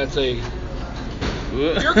 God, that's a.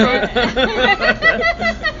 You're good.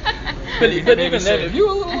 but Maybe even save then, you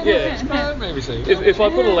a little yeah. bit. Maybe save you. If I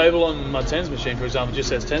put a label on my tens machine, for example, just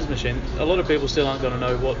says tens machine, a lot of people still aren't going to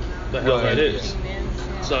know what the hell that is.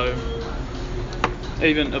 Yeah. So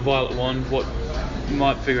even a violet wand, what you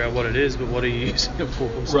might figure out what it is, but what are you using it for?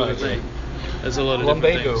 Sort of thing. There's a lot of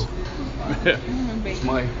Lumbago. different things.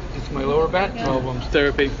 It's my lower back problems.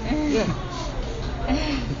 Therapy. Yeah.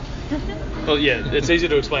 Well, yeah, it's easy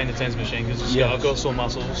to explain the tens machine because Yes. I've got sore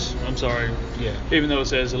muscles. I'm sorry. Yeah. Even though it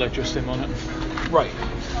says electrostim on it. Right.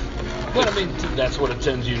 But I mean, that's what a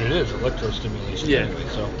TENS unit is, electrostimulation. Yeah. Anyway,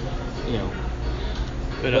 so, you know.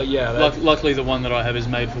 But yeah, luckily the one that I have is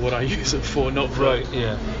made for what I use it for, not for Right,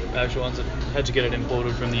 yeah. actual ones. I had to get it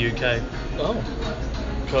imported from the UK. Oh.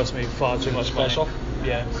 Cost me far too much Special? money.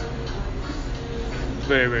 Yeah.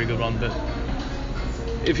 Very, very good one, but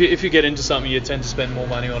if you get into something, you tend to spend more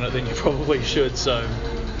money on it than you probably should. So,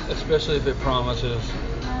 Especially if it promises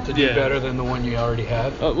to do Yeah. better than the one you already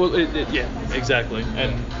have. well, yeah, exactly.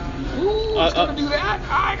 And Ooh, it's gonna do that.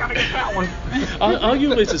 I gotta get that one.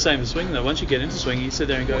 arguably it's the same as swing though. Once you get into swing, you sit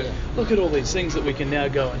there and go, look at all these things that we can now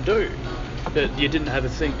go and do that you didn't have a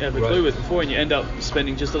clue Right. with before, and you end up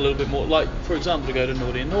spending just a little bit more. Like, for example, to go to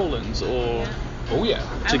Naughty and Norlands, or Oh yeah.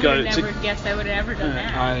 I would have never guessed I would have ever done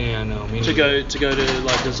that. I know. Me to neither. go to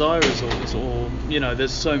like Desire Resorts, or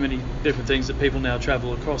there's so many different things that people now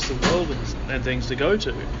travel across the world and things to go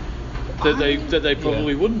to that they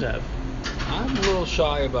probably wouldn't have. I'm a little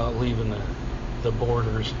shy about leaving the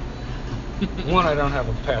borders. One, I don't have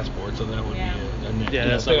a passport, so that would be a net. Yeah,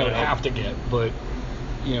 that's thing not I would gonna have to get. But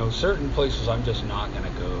certain places I'm just not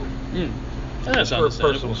gonna go. And that's for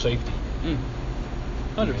understandable. personal safety.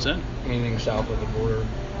 100%. Anything south of the border.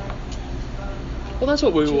 Well, that's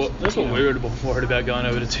what we were worried about going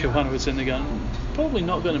over to Tijuana with Syndergun. Probably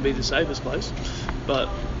not going to be the safest place, but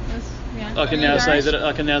I can now say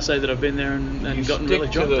that I've been there and gotten really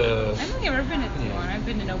drunk. I don't think I've ever been to Tijuana. I've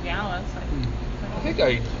been to Nogales. I think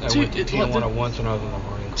I went to Tijuana once when I was in the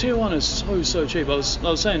Marine Corps. Tijuana is so cheap. I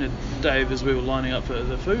was saying to Dave as we were lining up for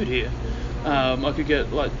the food here, I could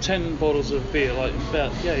get like 10 bottles of beer, like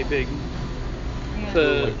about yay big.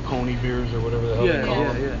 For like pony beers or whatever the hell they call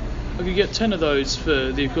them. Yeah. I could get 10 of those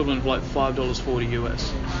for the equivalent of like $5.40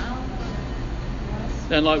 US.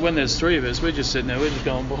 And like when there's 3 of us, we're just sitting there, we're just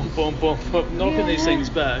going boom, boom, boom, boom, knocking these things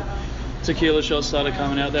back. Tequila shots started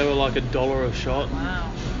coming out. They were like $1 a shot.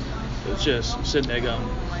 Wow. It was just sitting there going.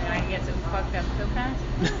 Oh my God, I guess it fucked up so fast.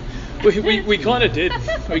 we kind of did.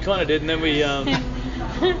 We kind of did, and then we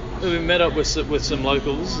met up with some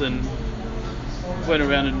locals and went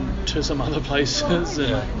around to some other places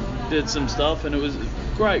and did some stuff, and it was a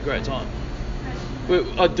great time.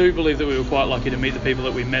 I do believe that we were quite lucky to meet the people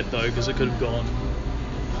that we met though, because it could have gone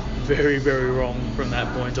very, very wrong from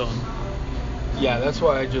that point on. Yeah, that's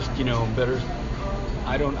why I just better.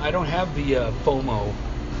 I don't have the FOMO.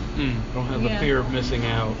 I don't have the fear of missing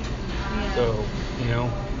out. Yeah. So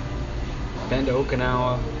been to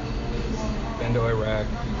Okinawa, been to Iraq,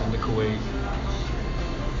 been to Kuwait.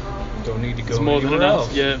 Don't need to go It's more than anywhere enough.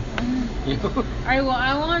 else. Yeah. All right. Well,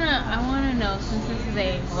 I wanna know, since this is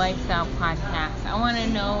a lifestyle podcast, I wanna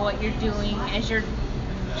know what you're doing as you're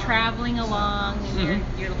traveling along and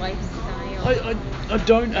your lifestyle. I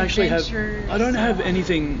don't actually have. adventures. I don't have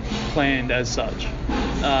anything planned as such.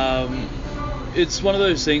 It's one of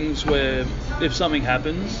those things where if something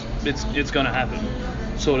happens, it's going to happen.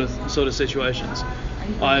 Sort of situations.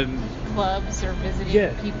 Are you clubs or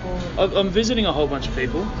visiting people? I'm visiting a whole bunch of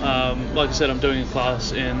people. Like I said, I'm doing a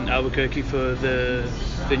class in Albuquerque for the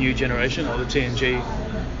new generation, or the TNG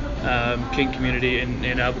King community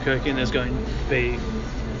in Albuquerque, and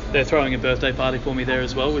they're throwing a birthday party for me there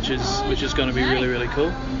as well, which is going to be really, really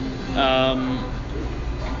cool.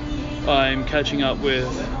 I'm catching up with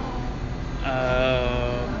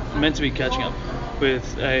meant to be catching up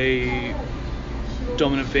with a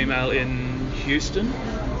dominant female in Houston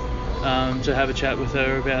to have a chat with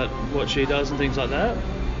her about what she does and things like that,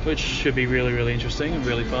 which should be really, really interesting and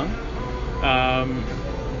really fun.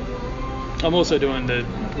 I'm also doing the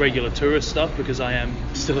regular tourist stuff because I am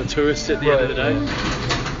still a tourist at the end of the day.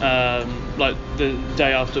 Like the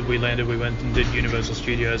day after we landed, we went and did Universal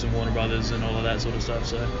Studios and Warner Brothers and all of that sort of stuff.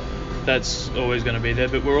 So that's always going to be there.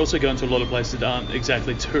 But we're also going to a lot of places that aren't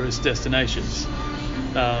exactly tourist destinations,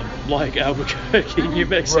 like Albuquerque, New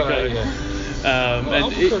Mexico. Right, yeah. And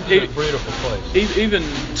Albuquerque is a beautiful place. Even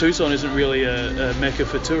Tucson isn't really a mecca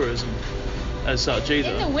for tourism as such either.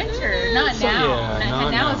 In the winter, not now. Yeah,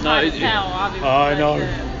 now it's hot as hell, obviously. I know.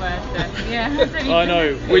 Yeah. I know.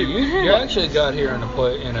 You actually got here in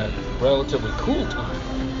a relatively cool time.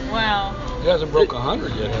 Well. It hasn't broke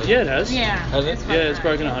 100 yet, has it? Yeah, it has. Yeah. Has it? Yeah, it's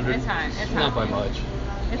broken 100. It's hot. It's Not hot. by much.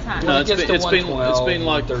 It's hot. No, It gets to it's been 112,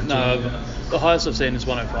 like 113. the highest I've seen is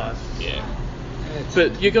 105. Yeah.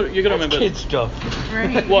 But you got to remember, kid stuff.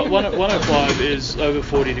 Right. 105 is over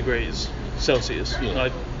 40 degrees Celsius. Yeah.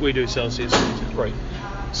 Like we do Celsius. Right.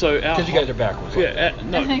 So Because you guys are backwards. Yeah,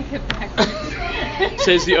 no.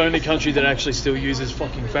 Says the only country that actually still uses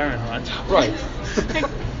fucking Fahrenheit. Right.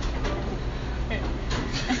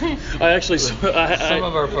 I actually saw, Some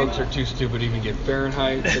of our folks are too stupid to even get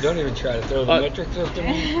Fahrenheit. They don't even try to throw the metric system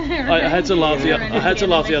in. I had to laugh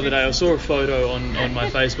the other day. I saw a photo on my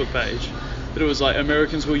Facebook page, but it was like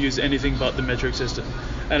Americans will use anything but the metric system,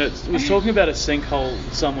 and it was talking about a sinkhole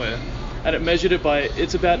somewhere, and it measured it by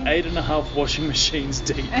it's about 8.5 washing machines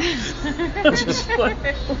deep. I'm just like,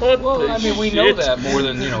 what? Well, the I mean, we shit? know that more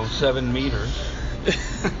than 7 meters.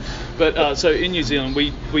 But so in New Zealand,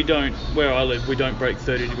 we don't, where I live, we don't break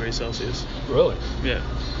 30 degrees Celsius. Really? Yeah,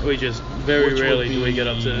 we just very Which rarely would do we get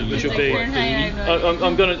up to, which would Like be. Fahrenheit, I have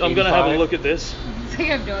no idea. I'm gonna have a look at this. I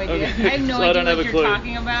have no idea. Okay. I have no So I idea don't have what a you're clue.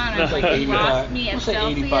 talking about. No. I'm like, you lost me at I'll say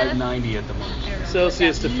Celsius. 85, 90 at the most. I don't know what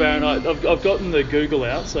Celsius that to Fahrenheit. I've gotten the Google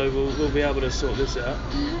out, so we'll be able to sort this out.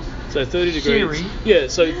 So 30 degrees. Siri. Yeah,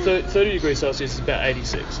 so 30 degrees Celsius is about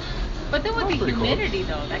 86. But then with the pretty close. humidity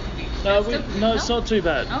though, that could be. No, that's still- no, it's not too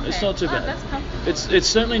bad. Okay. It's not too Oh, bad. that's comfortable. It's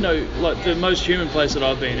certainly no, like the most humid place that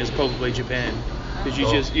I've been is probably Japan, because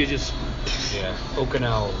you just Yeah.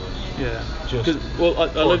 Okinawa was. yeah. Just 'Cause, well,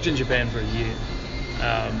 I lived in Japan for a year,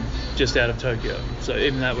 just out of Tokyo. So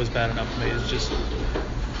even that was bad enough for me. It's just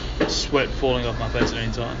sweat falling off my face at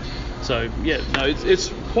any time. So yeah, no,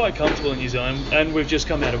 it's quite comfortable in New Zealand, and we've just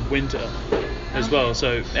come out of winter as well.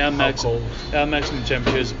 So our cold? our maximum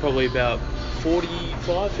temperature is probably about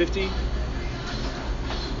 45, 50.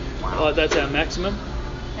 Wow. That's our maximum.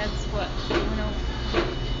 That's what.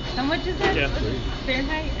 How much is that? Yeah. What's it,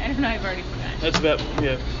 Fahrenheit? I don't know. I've already forgotten. That's about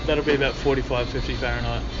that'll be about 45, 50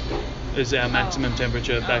 Fahrenheit is our maximum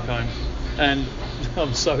temperature back home, and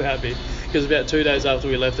I'm so happy because about 2 days after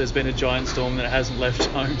we left, there's been a giant storm that hasn't left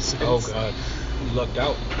home since. Oh God, you lucked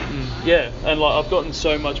out. Yeah, and like I've gotten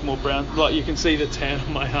so much more brown. Like you can see the tan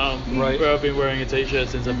on my arm Right. where I've been wearing a t-shirt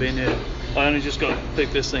since I've been here. I only just got to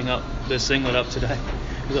pick this singlet up today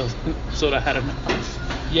because I sort of had enough.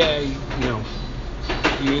 Yeah,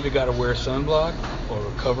 you either got to wear sunblock or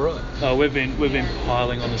cover up. Oh, we've been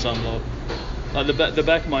piling on the sunblock. Like the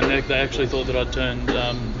back of my neck, they actually thought that I'd turned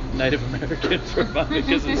Native American for a moment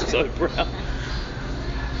because it's so brown.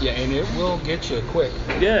 Yeah, and it will get you quick.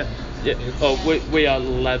 Yeah. Oh, we are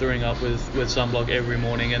lathering up with sunblock every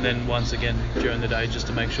morning, and then once again during the day just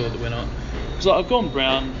to make sure that we're not. So I've gone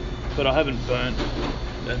brown, but I haven't burnt.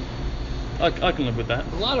 And I can live with that.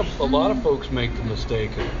 A lot of folks make the mistake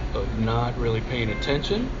of not really paying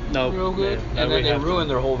attention real good, Yeah, and then they ruin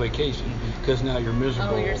their whole vacation because now you're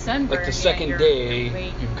miserable. Oh, you're sunburned. Like the second you're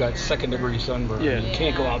day, you've got second-degree sunburn. Yeah. You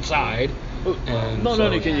can't go outside. And Not so,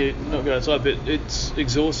 only can you not go outside, but it's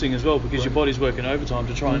exhausting as well because your body's working overtime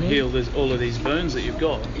to try and heal all of these burns that you've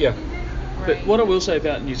got. Yeah. But what I will say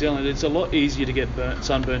about New Zealand, it's a lot easier to get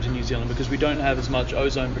sunburnt in New Zealand because we don't have as much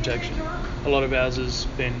ozone protection. A lot of ours has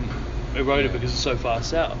been eroded because it's so far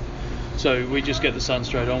south. So we just get the sun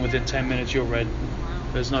straight on. Within 10 minutes, you're red.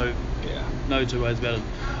 There's no two ways about it.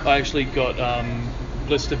 I actually got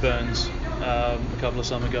blister burns a couple of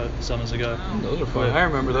summers ago. Those are fun. I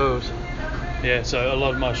remember those. Yeah, so a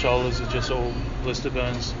lot of my shoulders are just all blister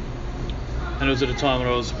burns. And it was at a time when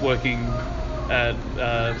I was working at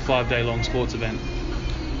a 5-day long sports event.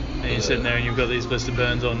 And you're sitting there and you've got these blister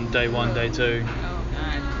burns on day 1, day 2. Oh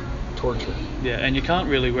God. Torture. Yeah, and you can't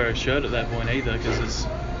really wear a shirt at that point either because it's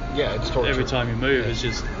torture. every time you move it's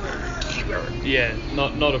just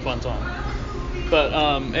not a fun time. But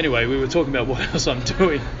anyway, we were talking about what else I'm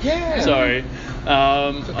doing. Yeah. Sorry.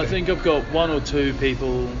 Okay. I think I've got 1 or 2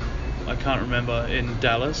 people I can't remember in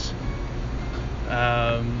Dallas.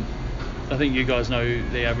 I think you guys know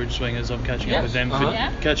the Average Swingers. I'm catching up with them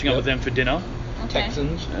Yeah. for dinner. Okay.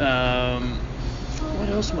 Texans. What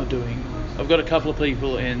else am I doing? I've got a couple of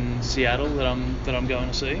people in Seattle that I'm going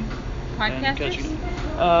to see. Podcasters?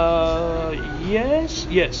 Yes.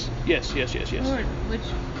 Lord, which?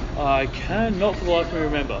 I cannot for the life of me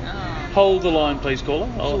remember. Oh. Hold the line, please, caller.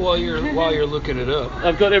 So while you're looking it up,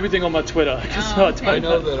 I've got everything on my Twitter. Oh, okay. I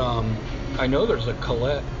know that I know there's a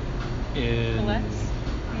Colette in Colette's?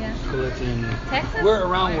 Yeah. Colette's in Texas?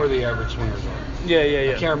 where the average swingers are.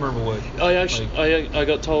 Yeah. I can't remember what. I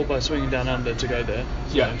got told by Swinging Down Under to go there.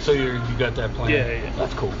 Yeah, so you got that plan. Yeah.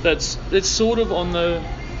 That's cool. It's sort of on the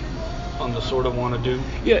sort of want to do.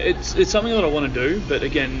 Yeah, it's something that I want to do, but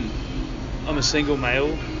again, I'm a single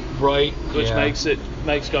male, right? Which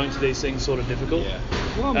makes going to these things sort of difficult. Yeah.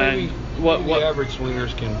 Well, maybe the average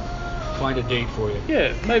swingers can find a date for you.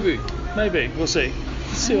 Yeah, maybe we'll see.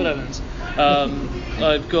 See what happens.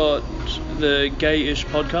 I've got the Gay-ish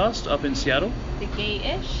podcast up in Seattle. The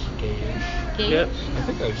Gay-ish? Gay-ish. Yep. I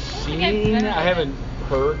think I've seen. I haven't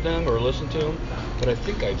heard them or listened to them, but I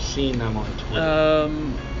think I've seen them on Twitter.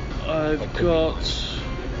 I've got.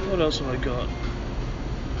 What else have I got?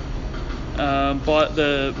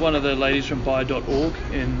 One of the ladies from Buy.org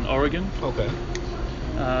in Oregon. Okay.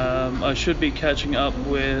 I should be catching up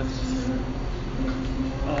with.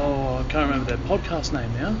 Oh, I can't remember their podcast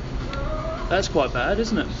name now. That's quite bad,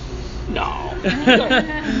 isn't it? No.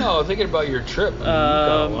 No, thinking about your trip, you've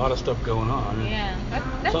got a lot of stuff going on. Yeah, that's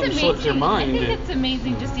something amazing. slips your mind. I think it's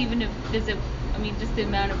amazing just even to visit. I mean, just the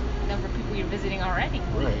number of people you're visiting already.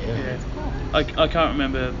 Right. Yeah. That's cool. I can't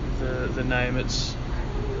remember the name. It's.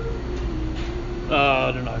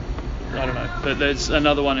 I don't know. But there's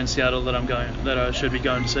another one in Seattle that I should be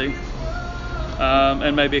going to see.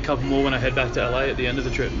 And maybe a couple more when I head back to LA at the end of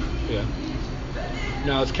the trip. Yeah.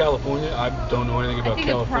 Now it's California. I don't know anything about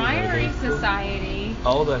California. I think the Priory Society.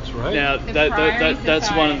 Oh, that's right. Now that's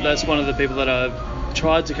one of the people that I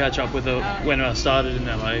tried to catch up with when I started in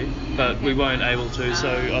LA, but we weren't able to. So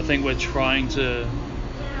I think we're trying to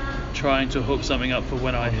hook something up for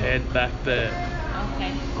when I head back there.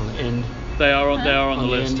 Okay. On the end. They are on the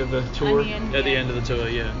list. End of the tour. At the end of the tour,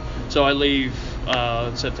 yeah. So I leave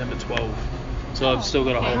September 12th. So I've still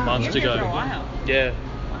got a whole month to go. For a while. Yeah.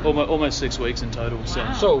 Almost 6 weeks in total. So.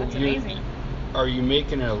 Wow, So that's amazing. Are you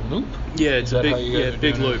making a loop? Yeah, it's a big loop.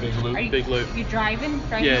 Big loop. Big loop. You driving?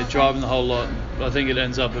 Yeah, driving the whole lot. I think it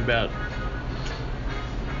ends up about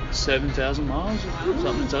 7,000 miles or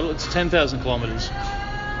something in total. It's 10,000 kilometers.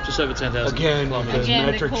 Just over 10,000 kilometers. Again,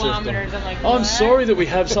 metric the kilometers. system. I'm like, I'm sorry that we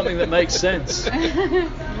have something that makes sense.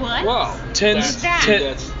 What? Wow.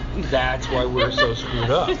 That's why we're so screwed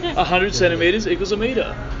up. 100 centimeters equals a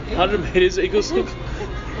meter. 100 meters equals...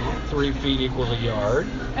 3 feet equals a yard.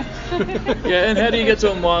 Yeah, and how do you get to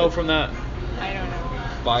a mile from that? I don't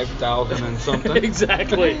know. 5,000 and something.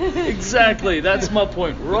 Exactly. That's my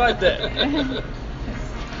point right there.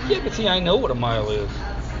 Yeah, but see, I know what a mile is.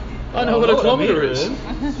 I know what a kilometer is.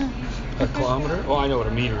 A kilometer? Well, I know what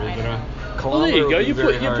a meter is, but a kilometer. Well, there you go. You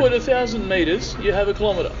put 1,000 meters, you have a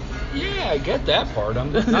kilometer. Yeah, I get that part.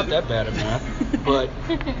 I'm not that bad at math, but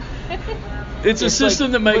it's a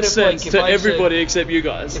system that makes sense to everybody except you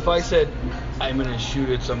guys. If I said I'm going to shoot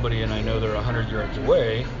at somebody and I know they're 100 yards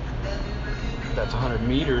away, that's 100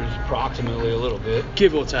 meters approximately, a little bit,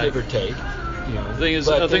 give or take. You know, I think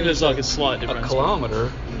there's like a slight difference. A kilometer,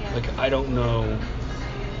 like I don't know,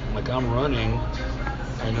 like I'm running.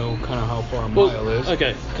 I know kind of how far a mile is.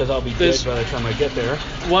 Okay. Because I'll be dead by the time I get there.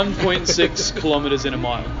 1.6 kilometers in a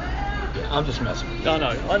mile. Yeah, I'm just messing with you. I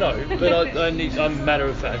know, but I'm matter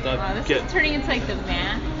of fact. This is turning into like the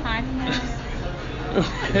math podcast.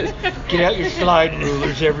 Get out your slide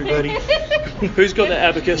rulers, everybody. Who's got the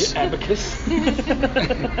abacus? Yeah, abacus.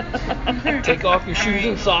 Take off your shoes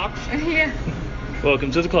and socks. Yeah.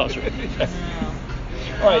 Welcome to the classroom.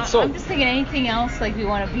 All right, so I'm just thinking anything else like we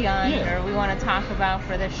want to be on or we want to talk about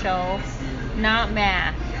for the show. Not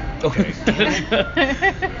math. Okay.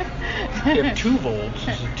 You have 2 volts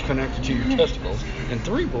is connected to your testicles, and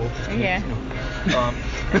 3 volts is connected. Yeah.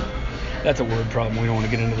 That's a word problem. We don't want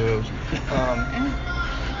to get into those.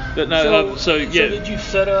 But no. So did you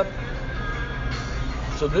set up?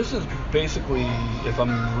 So this is basically, if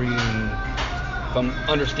I'm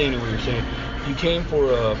understanding what you're saying, you came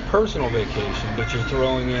for a personal vacation, but you're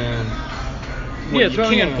throwing in.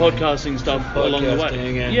 Throwing in podcasting stuff along the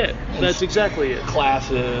way. That's exactly it.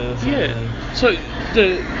 Classes. Yeah. So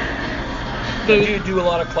do you do a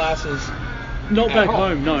lot of classes? Not back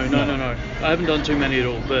home. No. I haven't done too many at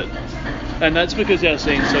all. And that's because our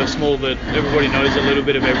scene's so small that everybody knows a little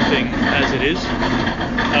bit of everything as it is.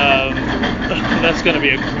 That's going to be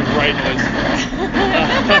a great noise.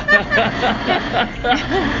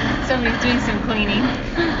 Somebody's doing some cleaning.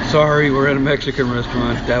 Sorry, we're at a Mexican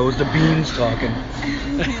restaurant. That was the beans talking.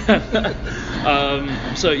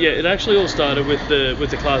 So yeah, it actually all started with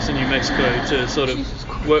the class in New Mexico to sort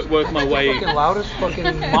of work my way. The fucking loudest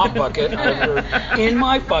fucking mop bucket I've ever in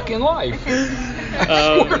my fucking life.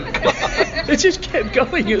 It just kept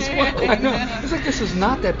going as well. I know. It's like, this is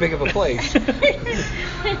not that big of a place.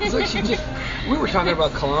 It's like we were talking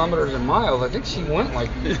about kilometers and miles. I think she went like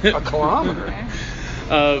a kilometer.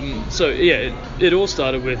 So yeah, it all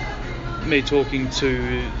started with me talking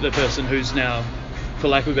to the person who's now, for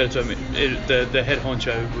lack of a better term, the head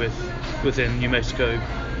honcho within New Mexico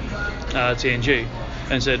TNG,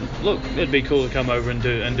 and said, look, it'd be cool to come over and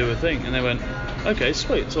do a thing. And they went, okay,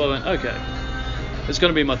 sweet. So I went, okay. It's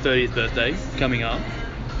going to be my 30th birthday coming up.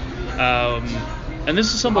 And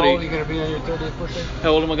this is somebody... How old are you going to be on your 30th birthday?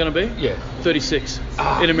 How old am I going to be? Yeah. 36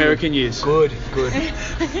 in American years. Good.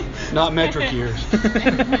 Not metric years.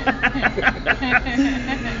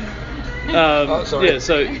 Sorry. Yeah,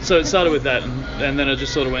 so it started with that, and then I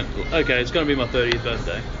just sort of went, okay, it's going to be my 30th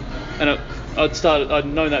birthday. And I'd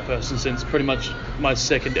known that person since pretty much my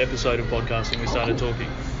second episode of podcasting. We started talking.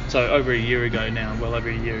 So over a year ago now, well over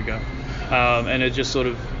a year ago. And it just sort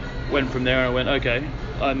of went from there, and I went, okay,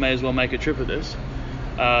 I may as well make a trip of this.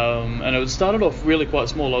 And it started off really quite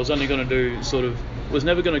small. I was only going to do was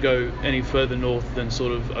never going to go any further north than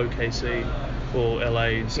sort of OKC or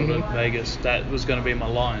LA, sort of Vegas. That was going to be my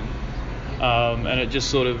line. And it just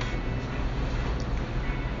sort of,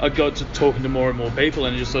 I got to talking to more and more people,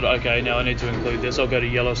 and just sort of, okay, now I need to include this. I'll go to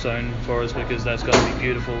Yellowstone Forest because that's going to be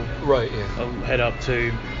beautiful. Right, yeah. I'll head up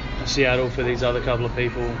to Seattle for these other couple of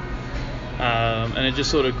people. And it just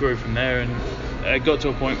sort of grew from there, and it got to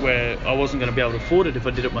a point where I wasn't going to be able to afford it if I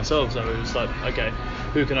did it myself. So it was like, okay,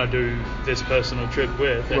 who can I do this personal trip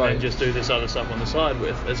with, and then just do this other stuff on the side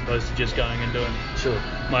with, as opposed to just going and doing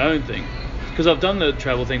my own thing. Because I've done the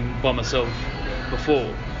travel thing by myself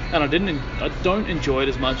before, and I don't enjoy it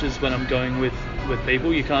as much as when I'm going with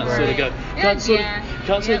people. You can't sort of go, can't sort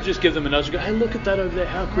of just give them a nudge and go, hey, look at that over there,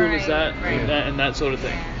 how cool is that? And that sort of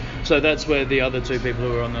thing. So that's where the other two people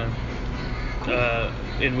who are on the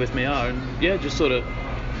in with me are, and yeah, just sort of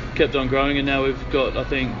kept on growing, and now we've got, I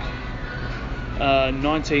think,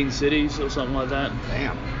 19 cities or something like that.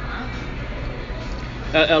 Damn.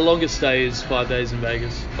 Our longest stay is 5 days in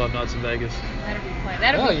Vegas, 5 nights in Vegas. That'll be fun.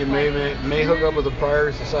 That'll be you fun. may hook up with the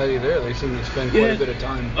Prior Society there. They seem to spend quite a bit of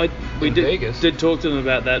time in Vegas. Did talk to them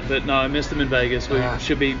about that, but no, I missed them in Vegas. We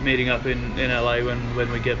should be meeting up in LA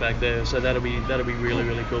when we get back there, so that'll be really,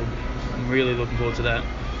 really cool. I'm really looking forward to that.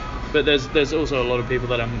 But there's also a lot of people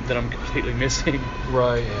that I'm completely missing.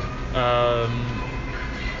 Right.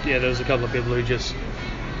 Yeah. There was a couple of people who just,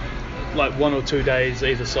 like, 1 or 2 days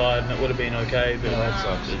either side, and it would have been okay. But that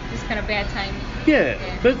sucks. It's kind of bad timing. Yeah.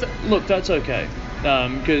 But look, that's okay,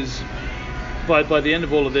 because by the end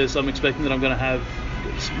of all of this, I'm expecting that I'm going to have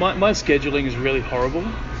my scheduling is really horrible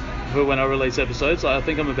for when I release episodes. I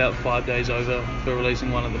think I'm about 5 days over for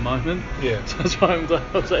releasing one at the moment. Yeah. So that's why I'm glad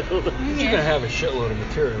I was able to. You're going to have a shitload of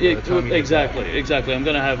material by the time you exactly. get back. Exactly. I'm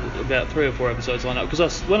going to have about 3 or 4 episodes lined up,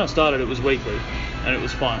 because when I started it was weekly, and it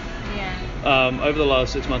was fine. Yeah. Over the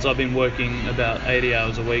last 6 months, I've been working about 80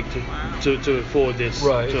 hours a week to afford this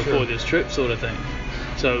afford this trip sort of thing.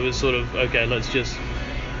 So it was sort of, okay, let's just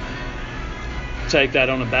take that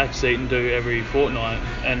on a back seat and do every fortnight,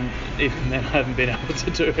 and even then I haven't been able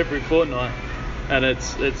to do every fortnight, and it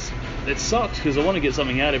sucks because I want to get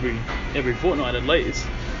something out every fortnight at least,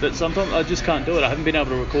 but sometimes I just can't do it. I haven't been able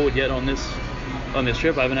to record yet on this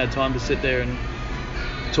trip. I haven't had time to sit there and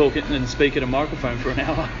talk it and speak at a microphone for an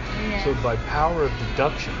hour. Yeah. So by power of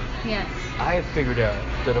deduction, Yes. I have figured out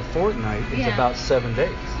that a fortnight is about 7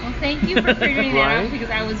 days. Well, thank you for figuring that Right? out, because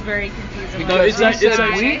I was very confused. Because it's he said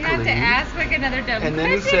actually- I have weekly, to ask like another dumb and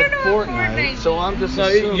then he question. I said don't know what fortnight, so I'm just No,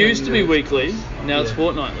 assuming it used to be that- weekly. Now it's Yeah.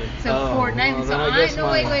 fortnightly. So Oh, fortnight. well, So then I guess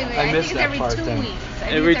no, wait. I I think missed it's that every part 2 then. weeks. I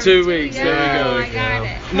think Every it's 2 weeks, there we Oh, go. I got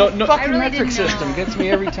it. Not Fucking really metric didn't know. system gets me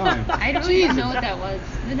every time. I don't even know what that was.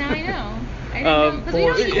 But now I know. I didn't know,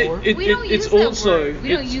 'cause we don't use it's that also word. We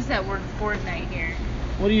don't use that word fortnight here.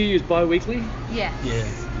 What do you use, bi-weekly? Yes.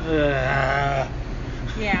 Yeah.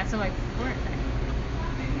 Yeah, so like fortnight.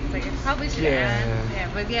 It's like, I probably should add. Yeah,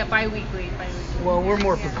 but yeah, bi-weekly. Well, we're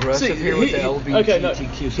more progressive See, here with the he- LGBTQ, okay, no,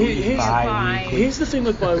 so we here's- bi-weekly. Here's the thing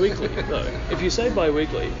with bi-weekly, though. If you say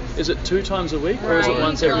bi-weekly, is it 2 times a week, or is it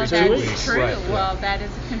once every 2 that's weeks? True. Right. Well, that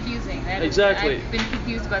is confusing. That is- Exactly. I've been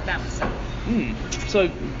confused about that myself. So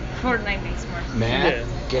Fortnight makes more sense. Math Yeah.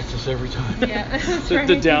 gets us every time. Yeah, that's the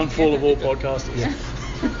right. downfall of all podcasters. Yeah.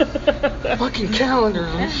 Fucking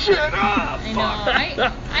calendars and shit up. I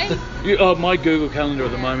know. My Google Calendar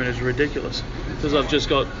at the moment is ridiculous because I've just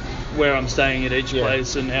got where I'm staying at each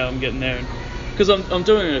place and how I'm getting there. Because I'm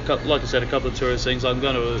doing like I said, a couple of tourist things. I'm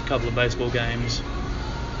going to a couple of baseball games.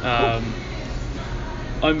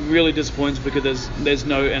 I'm really disappointed because there's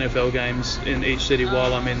no NFL games in each city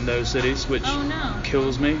while I'm in those cities, which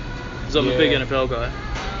kills me. Because I'm a big NFL guy,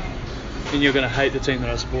 and you're going to hate the team that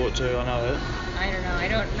I support too. I know it. I don't know. I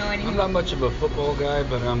don't know anything. I'm not much of a football guy,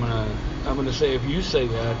 but I'm gonna say if you say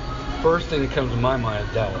that, first thing that comes to my mind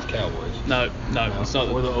is Dallas Cowboys. No, it's not.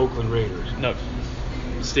 Or the Oakland Raiders. No,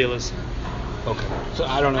 Steelers. Okay, so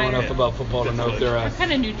I don't know enough about football to know if they're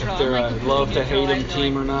kind of neutral. if they're a love to hate them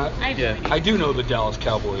team or not. Yeah. I do know the Dallas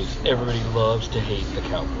Cowboys. Everybody loves to hate the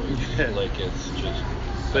Cowboys. Like it's just.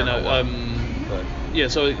 But no, yeah.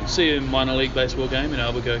 So I see a minor league baseball game in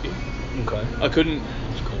Albuquerque. Okay.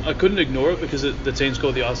 I couldn't ignore it because the team's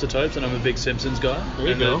called the Isotopes, and I'm a big Simpsons guy. There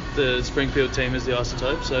you go. The Springfield team is the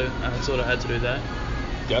Isotopes, so I sort of had to do that.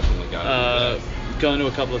 Definitely got to do that. Going to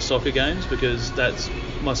a couple of soccer games because that's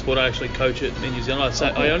my sport. I actually coach it in New Zealand.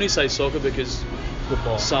 I only say soccer because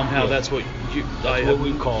Football. somehow that's what what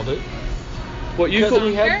we called it. What you Because call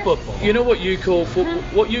we had football. You know what you call football?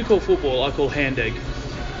 What you call football, I call hand egg.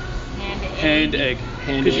 Hand egg.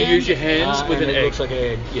 Because you use your hands with and an it egg. looks like an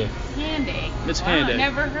egg. Yeah. Hand egg. It's hand egg.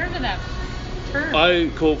 Never heard of that term. I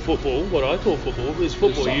call football. What I call football is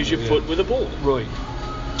football. You use your foot with a ball. Right.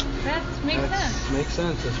 That makes sense. Makes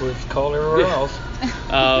sense. That's what it's called everywhere else.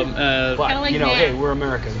 But Kinda like you know, math. hey, we're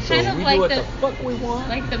Americans, so Kind of we like do what the- the fuck we want.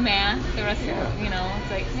 Like the math, the rest of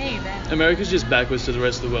it's like, hey, that. America's just backwards to the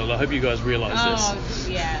rest of the world. I hope you guys realize Oh, this.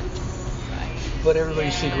 yes. But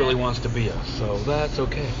everybody secretly wants to be us, so that's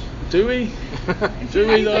okay. Do we? Do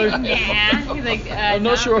we though? Yeah. He's like, I'm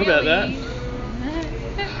not sure about that.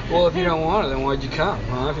 Well, if you don't want it, then why'd you come?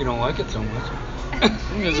 Huh? If you don't like it so much.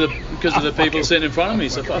 Because of the people sitting in front of me,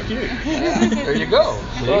 so fuck you. There you go.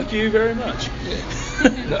 See? Fuck you very much.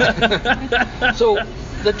 So,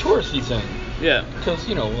 the touristy thing. Yeah. Because,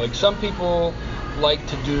 like some people like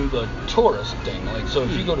to do the tourist thing. Like, so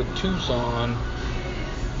if you go to Tucson,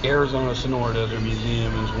 Arizona Sonora Desert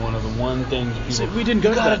Museum is one of the things people. See, we didn't go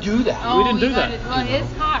to gotta that. do that. Oh, We didn't do you that. gotta- Well,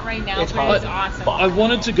 it's hot right now, It's but hot. it's awesome. I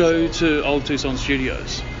wanted to go to Old Tucson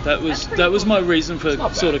Studios. That was pretty my reason for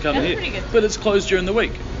not sort bad. of coming That's here. pretty good. But it's closed during the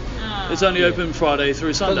week. Oh. It's only open Friday through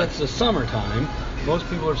Because Sunday. it's the summertime. Most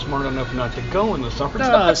people are smart enough not to go in the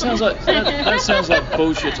summertime. No, it sounds like that sounds like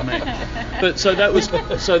bullshit to me. But so that was No,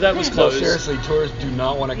 closed. seriously, tourists do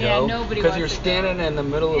not want to Yeah, go nobody because wants you're to go. standing in the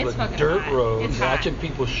middle It's of a fucking dirt hot. road It's hot. watching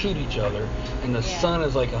people shoot each other, and the Yeah. sun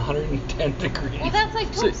is like 110 degrees. Well, that's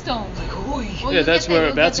like Tombstone. Holy. Well, Yeah, you that's get where that-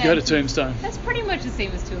 we're about to you'll go get to that- Tombstone. That's pretty much the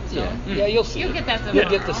same as Tombstone. Yeah, you'll see. You'll it. get that You'll tomorrow.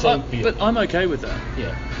 get the same feel. But I'm okay with that.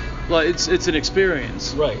 Yeah. Like it's an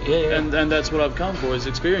experience. Right. Yeah. And that's what I've come for is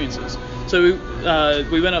experiences. So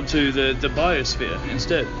we went up to the biosphere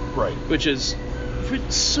instead, right. which is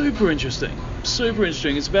super interesting. Super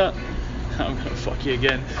interesting. It's about I'm gonna fuck you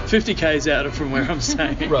again. 50 k's out of from where I'm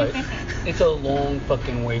staying. Right. It's a long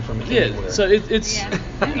fucking way from anywhere. Yeah. So it's. Yeah.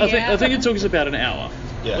 I think it took us about an hour.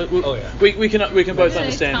 Yeah. We, Oh, yeah. We can both It's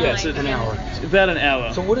understand. time. Yes, an hour. about an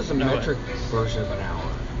hour. So what is the No way. metric version of an hour?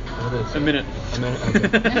 What is A it? minute. A minute.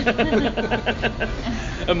 Okay.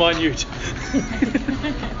 A minute.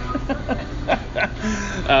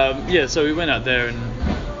 Yeah, so we went out there and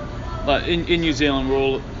like in New Zealand we're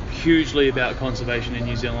all hugely about conservation in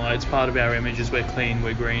New Zealand. Like, it's part of our image is we're clean,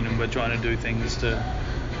 we're green, and we're trying to do things to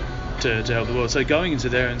help the world. So going into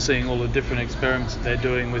there and seeing all the different experiments that they're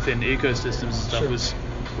doing within ecosystems and stuff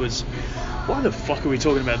was why the fuck are we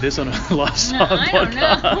talking about this on a lifestyle I don't know.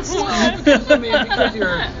 podcast? I mean, because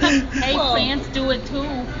you're. Hey, well, plants do it too.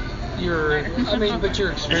 But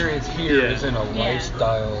your experience here Yeah. is in a Yeah.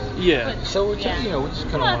 lifestyle. Yeah. So it's, Yeah. we just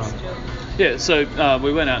kind Well, of that's want to. true. Yeah, so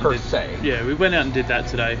we went out Per and did, se. Yeah, we went out and did that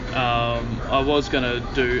today. I was going to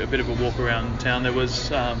do a bit of a walk around town. There was,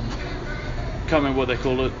 can't remember what they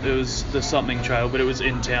called it. It was the something trail, but it was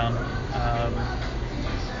in town.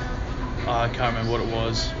 I can't remember what it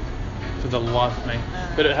was for the life of me.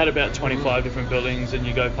 But it had about 25 different buildings, and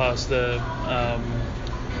you go past the,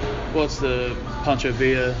 what's the Pancho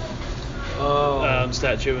Villa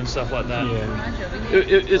statue and stuff like that. Yeah.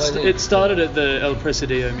 It started at the El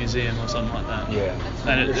Presidio Museum or something like that. Yeah.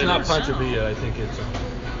 And It's not Pancho Villa. I think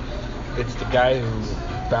it's the guy who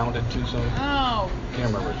founded Tucson. Oh, Can't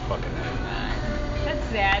remember his fucking name. that's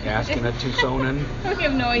sad. Asking a Tucsonan. We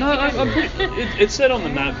have no idea. No, I'm pretty, it said on the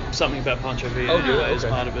map something about Pancho Villa Oh, good, as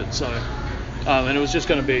okay. part of it. So, and it was just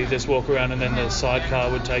going to be this walk around, and then the sidecar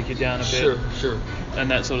would take you down a bit, Sure. and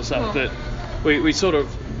that sort of stuff. Cool. But we sort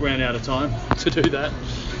of ran out of time to do that.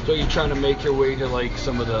 So you're trying to make your way to like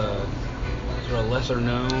some of the sort of lesser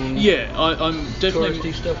known Yeah, I'm definitely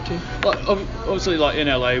touristy stuff too? like obviously like in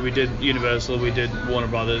LA we did Universal, we did Warner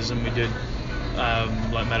Brothers, and we did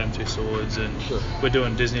like Madame Tussauds, and Sure. we're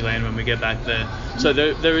doing Disneyland when we get back there. So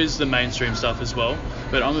there is the mainstream stuff as well,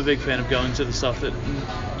 but I'm a big fan of going to the stuff that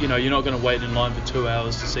you're not going to wait in line for 2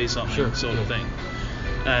 hours to see something sort of thing.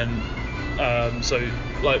 And so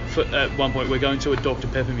like at one point we're going to a Dr.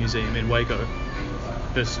 Pepper museum in Waco,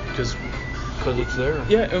 because it's there.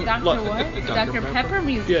 yeah, Dr. like, what? Dr. Dr. Pepper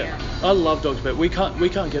Museum. yeah, I love Dr. Pepper. We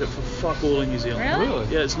can't get it for fuck all in New Zealand. Really?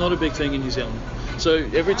 Yeah, it's not a big thing in New Zealand. So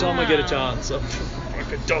every time I get a Wow. chance, I'm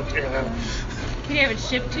fucking Dr. Can you have it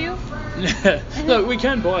shipped to you? No, we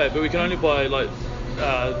can buy it, but we can only buy like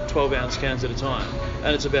 12-ounce cans at a time,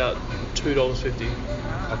 and it's about $2.50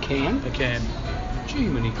 A can? a can. Gee,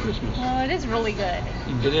 many Christmas. Well, it is really good.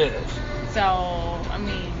 It is. So, I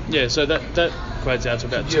mean, Yeah, so that equates out to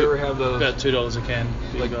about Did you ever have those- about $2 a can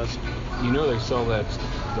for you Like, guys. they sell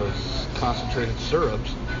those concentrated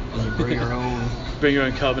syrups, and you bring your own. Bring your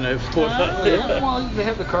own carbonated water. Well, they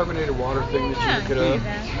have the carbonated water thing that Yeah, you could do have.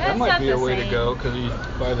 that. That That's might not be the a way to same. go, because you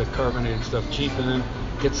buy the carbonated stuff cheap and then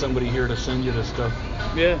get somebody here to send you the stuff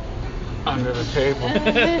Yeah. under the table.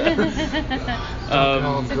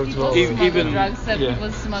 so people even- smuggle drugs, so yeah.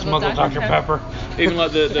 people smuggle Dr. Dr. Pepper. Even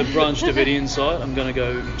like the Branch Davidian site, I'm gonna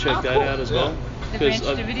go check that cool. out as well. The 'Cause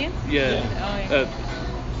Branch Davidians? Yeah. Oh, yeah.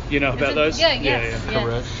 You know about it- those? yeah, yes. Yeah.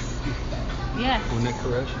 Koresh. Yes. Wasn't it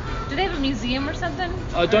Koresh? Do they have a museum or something?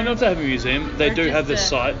 I don't know if they have a museum. They Or do just have this a-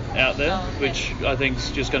 site out there, Oh, okay. which I think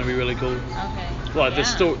is just going to be really cool. Okay. Like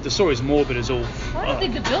Yeah. the story's morbid as all. I don't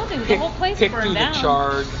think the building, the whole place Pick burned through down. the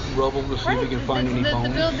charred rubble to see if you can find any the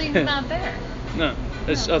bones. building's not there. No,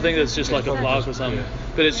 I think it's just like a plaque or something. Yeah.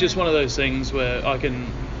 But it's just one of those things where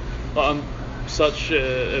I'm such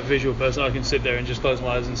a visual person. I can sit there and just close my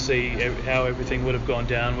eyes and see how everything would have gone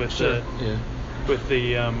down with Yeah. with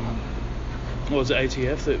the what was it,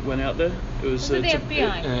 ATF that went out there? It was Was it the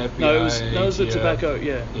FBI? FBI, No, it was the ATF. tobacco.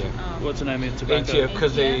 Yeah. Yeah. Oh. What's the name of the tobacco? ATF,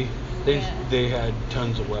 because Yeah. they had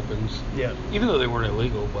tons of weapons. Yeah. Even though they weren't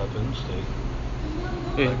illegal weapons,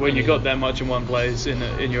 they. Yeah, when you got that much in one place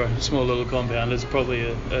in your small little compound, it's probably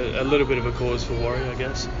a little bit of a cause for worry, I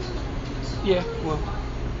guess. Yeah, well,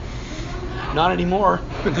 not anymore.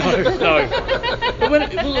 No. It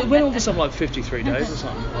went on for something like 53 days or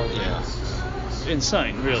something. Yeah.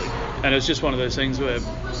 Insane, really. And it's just one of those things where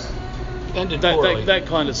Ended poorly. that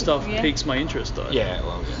kind of stuff Yeah. piques my interest, though. Yeah,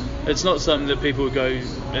 well, yeah. It's not something that people would go,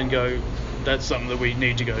 that's something that we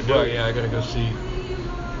need to go do. Right, yeah, I gotta go see.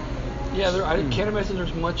 Yeah, I can't imagine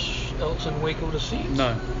there's much else in Waco to see.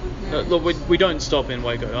 No. Look, we don't stop in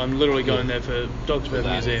Waco. I'm literally going there for Dr. Pepper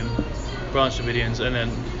that. Museum, Branch Davidians, and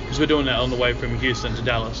then, because we're doing that on the way from Houston to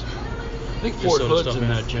Dallas. I think Just Fort sort of Hood's stuff in in.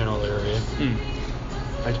 that general area. Hmm.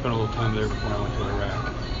 I spent a little time there before I went to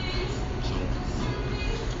Iraq.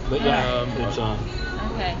 So. But yeah, it's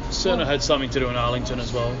Okay. Certainly had something to do in Arlington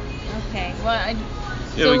as well. Okay. Well,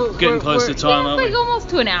 Yeah, we're getting close to time, aren't like we? almost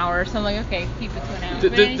to an hour, so I'm like, okay, keep it to an hour.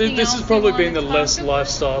 Th- But th- anything this else has you probably wanna been the talk less about?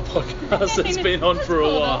 lifestyle podcast that's been on It's for a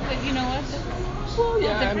cool, while. though, but you know what? well,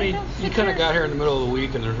 yeah. I mean, you It's kind of different. got here in the middle of the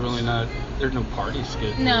week, and there's no party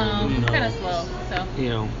schedule. No, you know, kind of slow. So You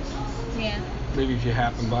know, yeah, maybe if you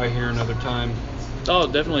happen by here another time. Oh,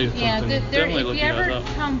 definitely. yeah. Definitely If you looking us ever up.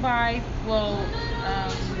 come by, well,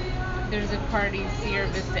 there's a party, Sierra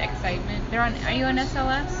Vista Excitement. They're on. Are you on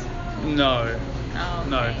SLS? No, Oh,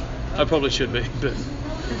 no. okay. I probably should be, but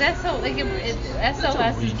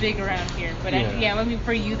SLS is big around here, but Yeah. I mean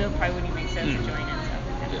for you though probably wouldn't make sense to join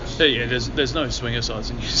it. So. yeah, there's no swinger sites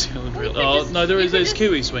in New Zealand Well, you really. could Oh just- no, you could there's just-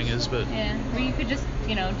 Kiwi swingers, but Yeah, or you could just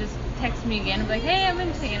text me again and be like, hey, I'm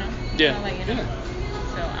into Yeah. I'll let you know.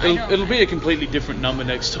 So I it'll, don't. it'll be a completely different number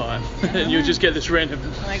next time, and you'll just get this random.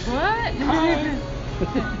 Like what?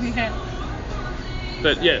 Yeah.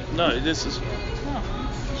 But yeah, no, this is.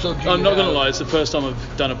 Oh. So do I'm you not gonna have- lie, it's the first time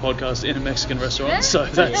I've done a podcast in a Mexican restaurant, Yeah. so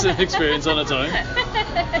that's an experience on its own. I'm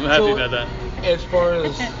happy So, about that. As far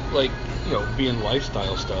as like being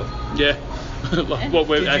lifestyle stuff. Yeah, like what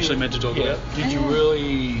we're Did actually you- meant to talk yeah, about. Did you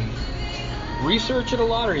really research it a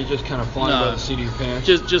lot, or are you just kind of flying No. by the seat of your pants?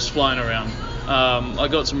 Just flying around. I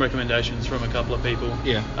got some recommendations from a couple of people.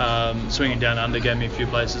 Yeah. Swinging Down Under gave me a few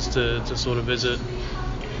places to sort of visit.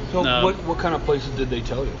 So no. what kind of places did they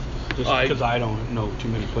tell you? Just because I don't know too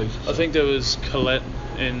many places. I think there was Colette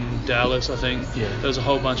in Dallas, I think. Yeah. There was a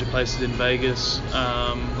whole bunch of places in Vegas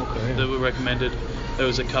Okay. that were recommended. There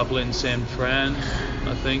was a couple in San Fran,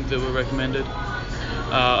 I think, that were recommended.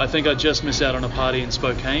 I think I just missed out on a party in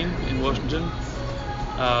Spokane, in Washington.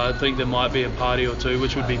 I think there might be a party or two,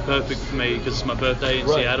 which would be perfect for me because it's my birthday in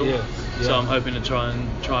Right, Seattle. yeah. So I'm hoping to try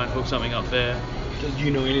and hook something up there. Do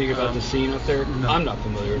you know anything about the scene up there? No. I'm not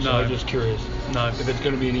familiar, so No. I'm just curious. No. If it's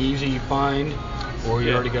going to be an easy find, or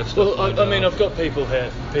you already got stuff. Well, I mean, I've got people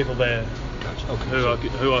there Gotcha. Okay.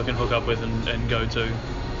 who I can hook up with and go to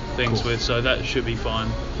things Cool. with, so that should be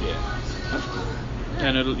fine. Yeah. That's cool.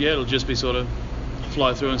 And it'll just be sort of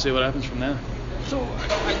fly through and see what happens from there. So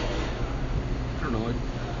I don't know.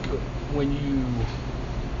 When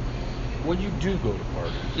you do go to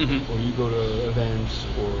parties, or you go to events,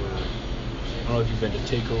 or I don't know if you've been to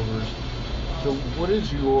takeovers. So what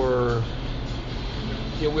is your?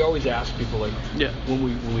 Yeah, we always ask people like when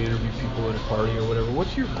we interview people at a party or whatever.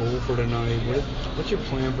 What's your goal for tonight? What's your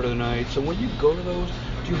plan for the night? So when you go to those,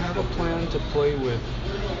 do you have a plan to play with?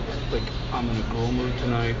 Like, I'm in a girl mood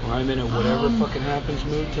tonight, or I'm in a whatever fucking happens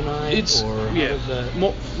mood tonight. It's or how does that?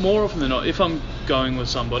 More often than not, if I'm going with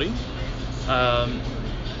somebody,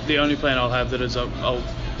 the only plan I'll have that is I'll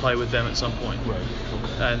play with them at some point. Right.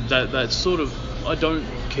 Okay. And that's sort of, I don't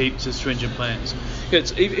keep to stringent plans.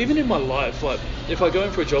 It's even in my life, like if I go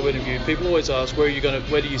in for a job interview, people always ask where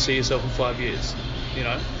do you see yourself in 5 years, you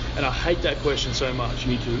know? And I hate that question so much.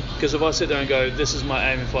 Me too. Because if I sit there and go, this is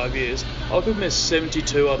my aim in 5 years, I could miss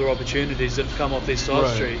 72 other opportunities that have come off these side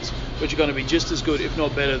streets, which are going to be just as good, if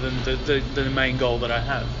not better, than the main goal that I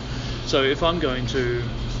have. So if I'm going to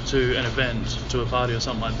an event, to a party or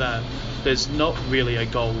something like that, there's not really a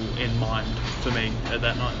goal in mind for me at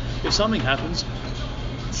that night. If something happens,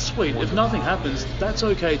 sweet. If nothing happens, that's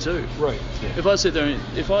okay too. Right. Yeah. If I sit there and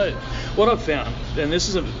what I've found, and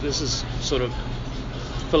this is sort of,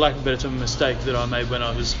 for lack of a better term, a mistake that I made when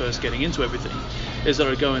I was first getting into everything, is that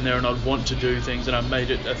I'd go in there and I'd want to do things, and I made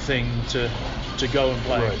it a thing to go and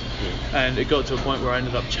play. Right. Yeah. And it got to a point where I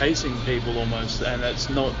ended up chasing people almost, and that's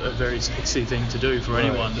not a very sexy thing to do for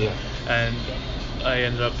anyone. Yeah. And I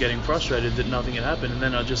ended up getting frustrated that nothing had happened, and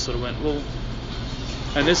then I just sort of went, well,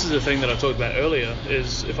 and this is the thing that I talked about earlier,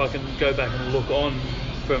 is if I can go back and look on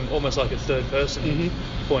from almost like a third person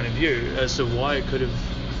point of view as to why it could have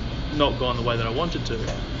not gone the way that I wanted to.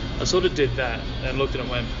 I sort of did that and looked at it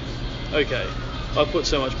and went, okay, I've put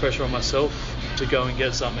so much pressure on myself to go and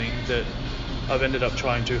get something that I've ended up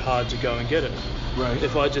trying too hard to go and get it. Right.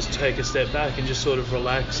 If I just take a step back and just sort of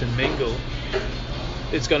relax and mingle,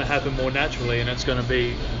 it's going to happen more naturally, and it's going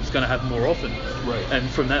to happen more often. Right. And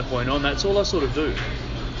from that point on, that's all I sort of do.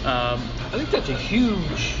 I think that's a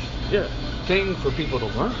huge thing for people to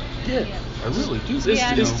learn. Yeah. I really do.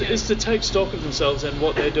 Is to take stock of themselves and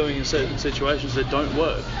what they're doing in certain situations that don't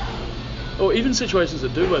work, or even situations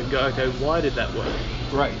that do work, and go, okay, why did that work?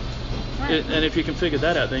 Right. And if you can figure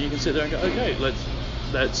that out, then you can sit there and go, okay,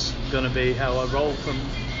 that's going to be how I roll from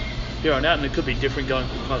here on out. And it could be different going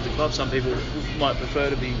from club to club. Some people might prefer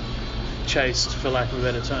to be chased, for lack of a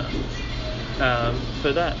better term,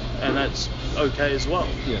 for that, and that's okay as well.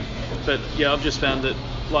 Yeah. But yeah, I've just found that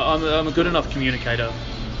I'm a good enough communicator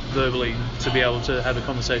verbally to be able to have a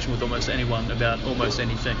conversation with almost anyone about almost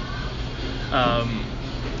anything,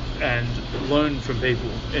 and learn from people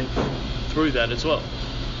through that as well.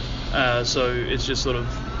 So it's just sort of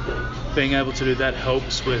being able to do that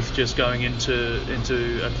helps with just going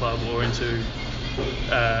into a club or into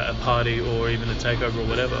a party or even a takeover or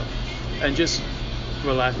whatever, and just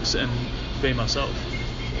relax and be myself.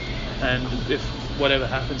 And if whatever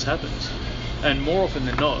happens, happens. And more often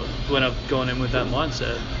than not, when I've gone in with that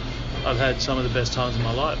mindset, I've had some of the best times in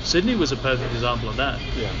my life. Sydney was a perfect example of that.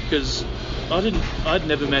 Yeah. Because I'd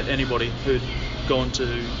never met anybody who'd gone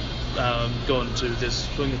to this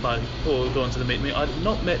swinger party or gone to the meet me. I'd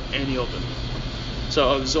not met any of them. So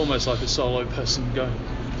I was almost like a solo person going.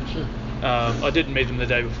 I didn't meet them the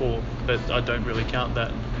day before, but I don't really count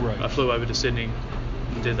that. Right. I flew over to Sydney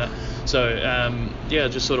and did that. So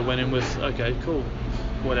just sort of went in with, okay, cool.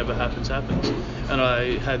 Whatever happens, happens. And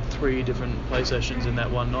I had 3 different play sessions in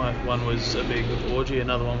that one night. One was a big orgy,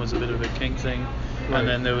 another one was a bit of a kink thing, and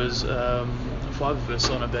then there was 5 of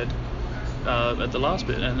us on a bed at the last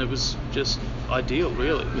bit, and it was just ideal,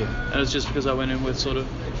 really. Yeah. And it's just because I went in with sort of,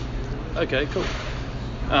 okay, cool.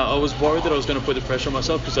 I was worried that I was going to put the pressure on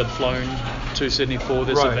myself because I'd flown to Sydney for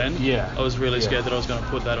this event. Yeah. I was really scared that I was going to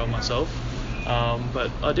put that on myself,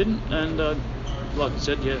 but I didn't, and like I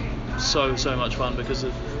said, so much fun because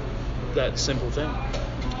of that simple thing.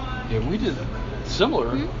 Yeah, we did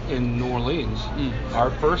similar in New Orleans. Our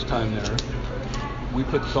first time there, we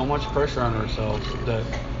put so much pressure on ourselves that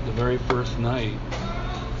the very first night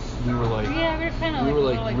we were like, we were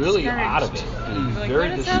like really out of it and very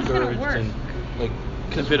discouraged and like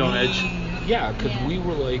a bit on edge. Yeah, because we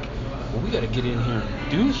were like, well, we got to get in here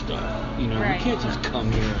and do stuff. You know, Right. we can't just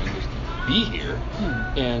come here and just be here.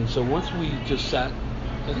 And so once we just sat,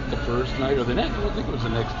 I think the first night or the next, I think it was the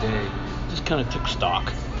next day, just kind of took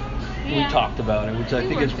stock. Yeah. We talked about it, which I We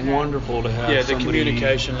think is worked it out. wonderful to have Yeah, the somebody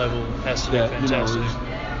communication level has to be that, you know,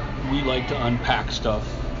 fantastic. we like to unpack stuff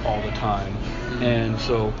all the time, and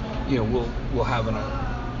so, you know, we'll have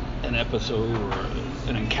an episode or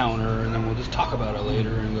an encounter, and then we'll just talk about it later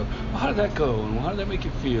and go, well, how did that go, and how did that make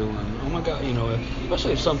you feel, and oh my God, you know,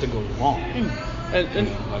 especially if something goes wrong, And you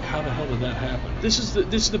know, like how the hell did that happen? this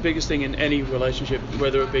is the biggest thing in any relationship,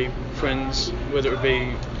 whether it be friends, whether it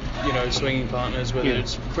be, you know, swinging partners, whether Yeah.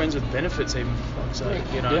 it's friends with benefits, even, for fuck's sake,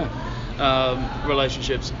 you know, Yeah.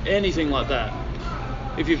 relationships, anything like that.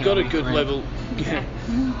 If you've got a good level,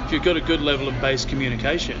 if you've got a good level of base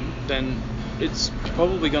communication, then it's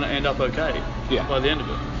probably going to end up okay Yeah. by the end of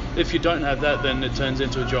it. If you don't have that, then it turns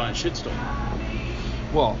into a giant shitstorm.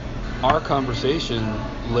 Well, our conversation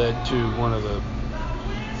led to one of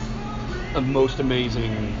the most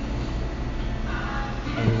amazing,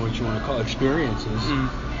 I don't know what you want to call it, experiences.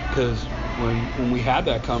 Because when we had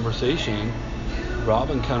that conversation,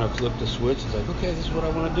 Robin kind of flipped the switch. It's like, okay, this is what I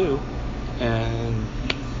want to do. And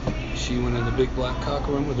she went in the big black cock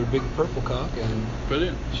room with her big purple cock, and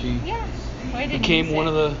Brilliant. she Yeah. Why didn't became you one say-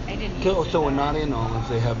 of the. I didn't So in Nadia Nolans,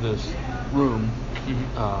 they have this room,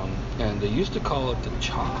 Mm-hmm. and they used to call it the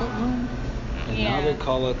chocolate room, and now Yeah. they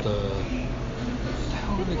call it the.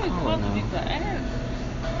 How do they call it now? I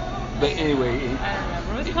don't. But anyway, I don't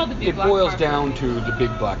remember. It was called the Big it Black boils Cock down Room. to the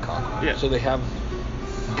big black cock room. Yeah. So they have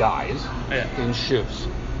guys Yeah. in shifts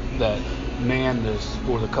that man this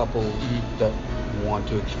for the couples that want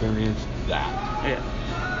to experience that. Yeah.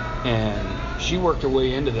 And she worked her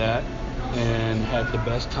way into that and had the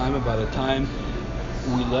best time. And by the time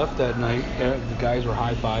we left that night, the guys were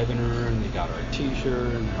high-fiving her, and they got her a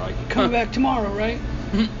T-shirt, and they're like, "You're coming back tomorrow, right?"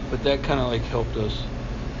 But that kind of like helped us,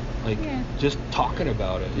 like just talking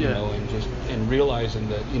about it, you Yeah. know, and realizing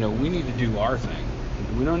that, you know, we need to do our thing.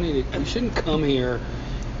 We don't need to. We shouldn't come here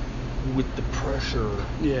with the pressure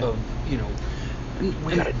Yeah. of, you know,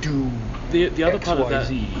 we got to do The other part of that,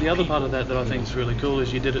 XYZ the other part of people, that I think is really cool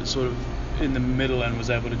is you did it sort of in the middle and was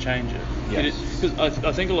able to change it. Yes. Because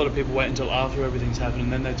I think a lot of people wait until after everything's happened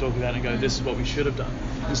and then they talk about it and go, this is what we should have done.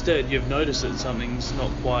 Instead, you've noticed that something's not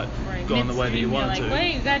quite Right. gone the way that you Midstream, want it you're to. like,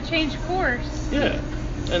 wait, you got to change course. Yeah.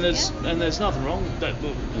 And there's nothing wrong with that.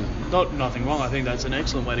 Well, not nothing wrong. I think that's an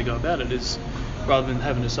excellent way to go about it. Is rather than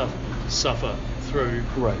having to suffer through,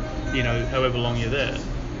 right. you know, however long you're there,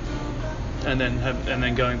 and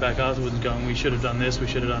then going back afterwards and going, we should have done this, we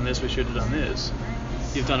should have done this, we should have done this.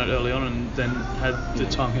 You've done it early on and then had the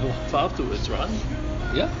time of your life afterwards, right?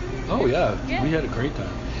 Yeah. Oh yeah. Yeah. We had a great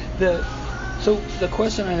time. So the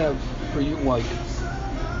question I have for you, like,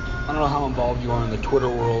 I don't know how involved you are in the Twitter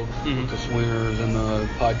world with the swingers and the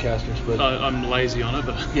podcasters, but I'm lazy on it,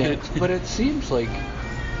 but yeah. But it seems like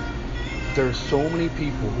there's so many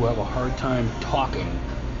people who have a hard time talking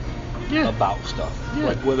about stuff. Yeah.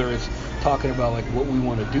 Like whether it's talking about like what we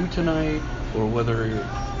want to do tonight, or whether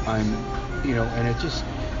I'm, you know, and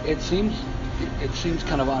it seems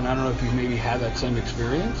kind of on. I don't know if you've maybe had that same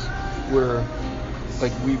experience where,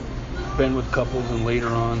 like, we've been with couples and later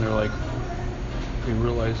on they're like, they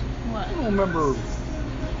realize, What? I don't remember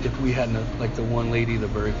if we had like the one lady the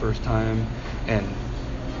very first time, and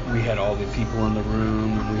we had all the people in the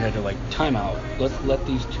room, and we had to like time out. Let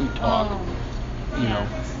these two talk. You know,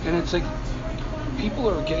 and it's like people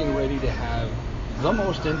are getting ready to have the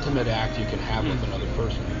most intimate act you can have with another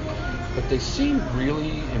person, but they seem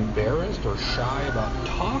really embarrassed or shy about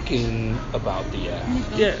talking about the act.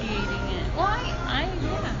 Negotiating it. Well, I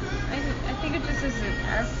think it just is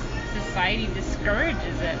our society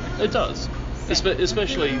discourages it. it does,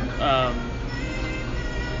 especially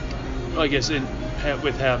I guess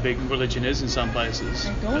with how big religion is in some places.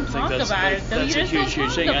 And don't I think talk that's, about it, though. That's You a just don't huge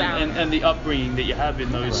talk thing, about it. and the upbringing that you have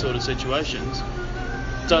in those sort of situations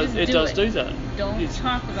does do that. Don't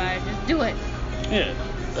talk about it. Just do it. Yeah,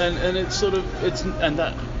 and it's sort of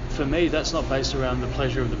that for me that's not based around the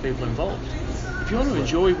pleasure of the people involved. If you want to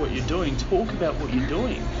enjoy what you're doing, talk about what you're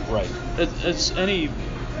doing. Right. As any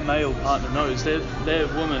male partner knows, their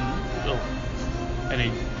woman, or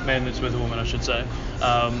any man that's with a woman, I should say,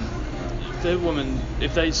 their woman,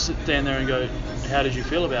 if they stand there and go, how did you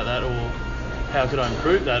feel about that, or how could I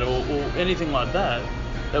improve that, or anything like that,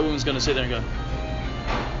 that woman's going to sit there and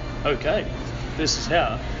go, okay, this is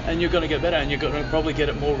how, and you're going to get better, and you're going to probably get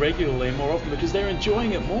it more regularly and more often because they're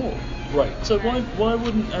enjoying it more. Right. So why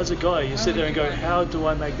wouldn't, as a guy, you sit there and go, how do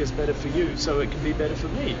I make this better for you so it can be better for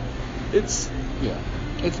me? It's Yeah.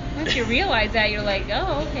 Once you realize that, you're like,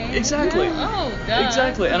 oh, okay. Exactly. Oh, duh.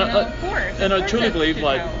 Exactly. And of course. And I truly that believe, should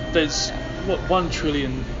like, help. there's, 1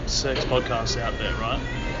 trillion sex podcasts out there, right?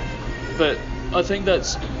 But I think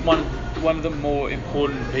that's one of the more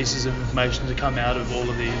important pieces of information to come out of all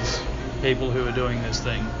of these people who are doing this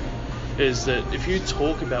thing, is that if you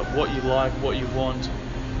talk about what you like, what you want,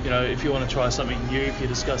 if you want to try something new, if you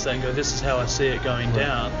discuss that and go, this is how I see it going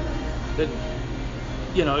down, then,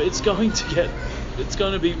 it's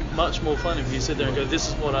going to be much more fun if you sit there and go, this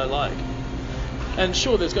is what I like. And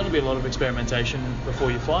sure, there's going to be a lot of experimentation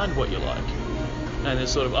before you find what you like. And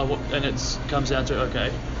it's sort of, it comes down to,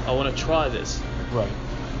 okay, I want to try this. Right.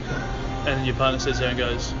 And your partner sits there and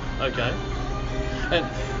goes, okay.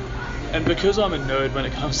 And because I'm a nerd when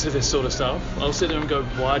it comes to this sort of stuff, I'll sit there and go,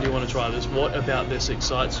 why do you want to try this? What about this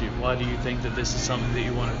excites you? Why do you think that this is something that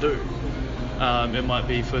you want to do? It might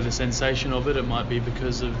be for the sensation of it. It might be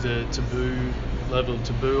because of the level of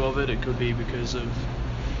taboo of it. It could be because of,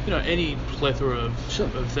 any plethora of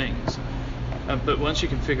things. But once you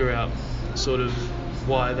can figure out sort of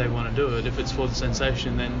why they want to do it, if it's for the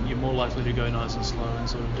sensation, then you're more likely to go nice and slow and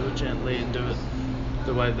sort of do it gently and do it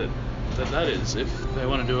the way that is. If they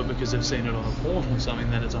want to do it because they've seen it on a porn or something,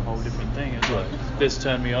 then it's a whole different thing. It's like, this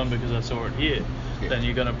turned me on because I saw it here. Yeah. Then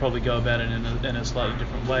you're going to probably go about it in a slightly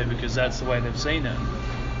different way because that's the way they've seen it.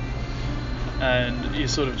 And you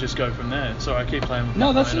sort of just go from there. Sorry, I keep playing with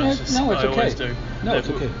no, my that's phone. no, it's okay. I always do. No, it's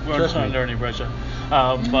okay. We're not under any pressure.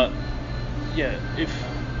 But yeah, if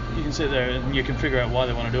you can sit there and you can figure out why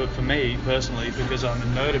they want to do it. For me personally, because I'm a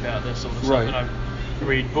nerd about this sort of stuff, and I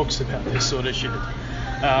read books about this sort of shit.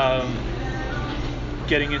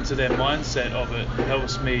 Getting into their mindset of it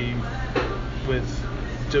helps me with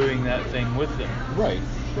doing that thing with them. Right.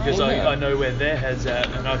 Because I know where their head's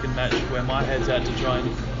at, and I can match where my head's at to try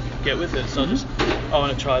and get with it. So I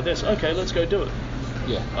want to try this. Okay, let's go do it.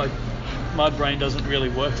 Yeah. My brain doesn't really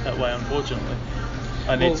work that way, unfortunately.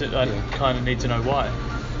 I kind of need to know why.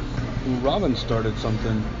 Robin started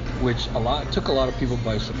something which took a lot of people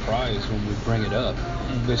by surprise when we bring it up,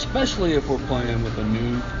 especially if we're playing with a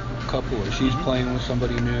new couple or she's playing with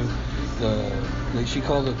somebody new. She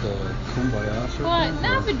called it the Kumbaya circle. Well,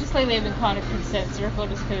 now but just lately I've been calling it consent circle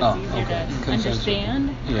just because it's easier to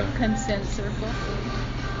understand. Circle. Yeah. Consent circle.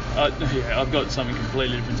 I've got something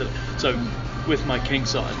completely different. So with my king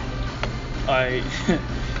side,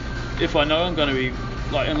 if I know I'm going to be,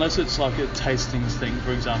 like, unless it's like a tastings thing,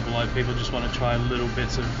 for example, like people just want to try little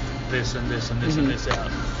bits of this and this and this and this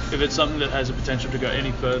out. If it's something that has a potential to go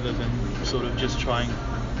any further than sort of just trying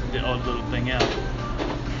the odd little thing out,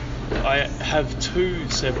 I have 2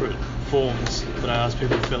 separate forms that I ask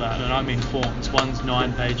people to fill out, and I mean forms. One's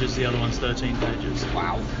 9 pages, the other one's 13 pages.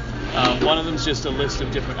 Wow. One of them's just a list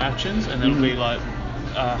of different actions, and it'll be like,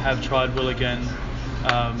 have tried, will again,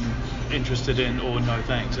 interested in, or no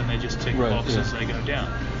thanks, and they just tick boxes as they go down.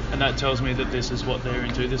 And that tells me that this is what they're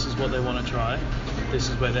into, this is what they want to try, this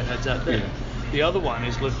is where their head's at there. Yeah. The other one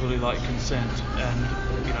is literally like consent,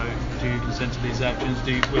 and do you consent to these actions?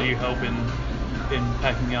 Will you help in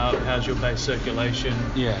packing up? How's your base circulation?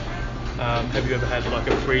 Yeah. Have you ever had like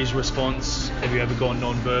a freeze response? Have you ever gone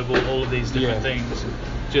non-verbal? All of these different things,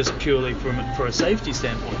 just purely for a safety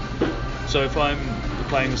standpoint. So if I'm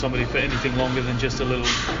playing with somebody for anything longer than just a little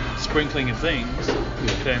sprinkling of things,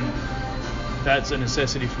 then that's a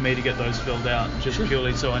necessity for me to get those filled out, just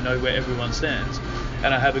purely so I know where everyone stands,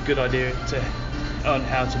 and I have a good idea on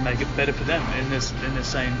how to make it better for them in this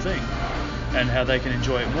same thing, and how they can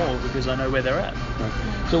enjoy it more because I know where they're at.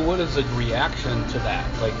 Right. So what is the reaction to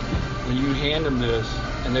that? Like when you hand them this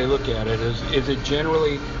and they look at it, is it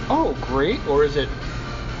generally, oh great, or is it,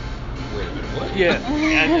 wait a minute, what? Yeah,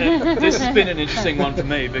 and this has been an interesting one for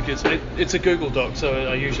me because it's a Google Doc, so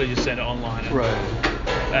I usually just send it online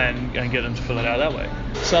and get them to fill it out that way.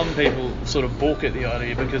 Some people sort of balk at the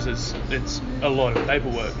idea because it's a lot of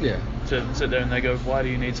paperwork to sit there, and they go, why do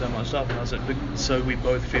you need so much stuff? And I said, so we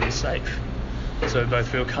both feel safe, so we both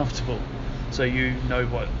feel comfortable, so you know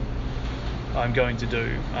what I'm going to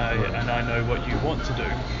do, and I know what you want to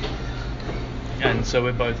do, and so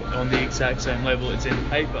we're both on the exact same level. It's in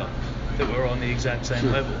paper that we're on the exact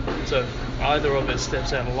same level, so if either of us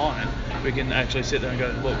steps out of line, we can actually sit there and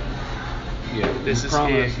go, look, this is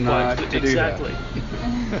here. Not to exactly.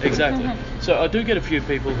 Exactly. So I do get a few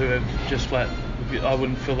people who have just flat, I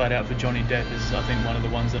wouldn't fill that out for Johnny Depp, is I think one of the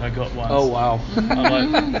ones that I got once. Oh wow.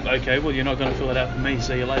 I'm like, okay, well you're not going to fill it out for me,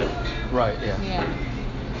 see you later. Right, yeah.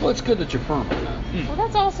 Well, it's good that you're firm on that. Well,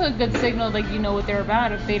 that's also a good signal, like you know what they're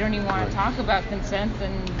about. If they don't even want to talk about consent,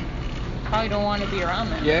 then probably don't want to be around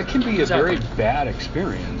them. Yeah, it can be a very bad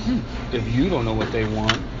experience if you don't know what they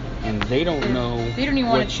want and they don't know They don't even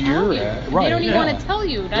want what to tell you're you. at. Right, They don't even yeah. want to tell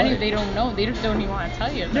you. Not Right. even they don't know. They just don't even want to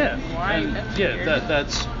tell you. Yeah. Why? And That's yeah, weird.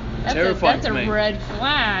 that's terrifying that's to a me. red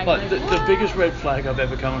flag. But Like, the what? biggest red flag I've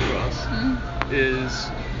ever come across is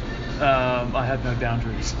I have no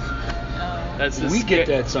boundaries. That's the We get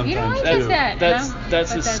that sometimes You know, I too. get that. That's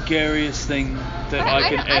but the scariest thing that I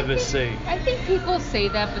can ever see. I think people say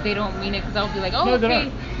that, but they don't mean it because I'll be like, oh, No, they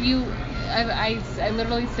okay, don't. you. I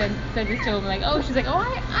literally said this to him like, oh, she's like,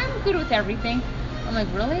 oh, I'm good with everything. I'm like,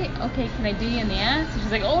 really? Okay, can I do you in the ass? And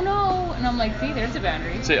she's like, oh no, and I'm like, see, there's a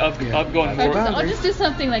boundary. See, I've gone So more. I'll just do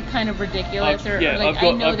something like kind of ridiculous or like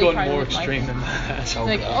I know I've they gone probably more wouldn't like extreme it. than that. It's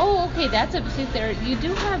like, oh, okay, that's a there. You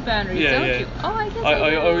do have boundaries, Yeah, don't yeah. you? Oh, I guess I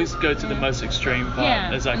do. always go to the most extreme part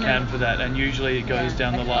Yeah, as I and can then- for that, and usually it goes Yeah,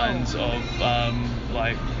 down the like, lines of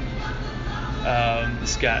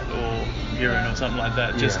scat or urine or something like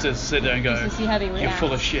that, just Yeah. to sit there and go, Just to see how they you're react.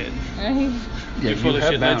 full of shit. Right? You're full of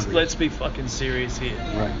have shit. boundaries. Let's be fucking serious here.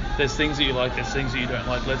 Right. There's things that you like, there's things that you don't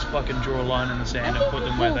like. Let's fucking draw a line in the sand I and think put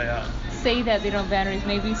them where people they are. say that they don't have boundaries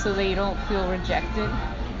maybe so they don't feel rejected.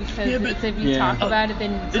 Because Yeah, but- if you Yeah. talk about it,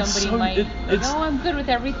 then It's somebody so- might it- like, it's- oh, I'm good with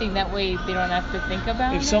everything. That way they don't have to think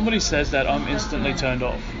about it. If somebody says that, I'm instantly Yeah. turned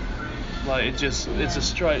off. Like it's a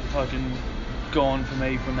straight fucking gone for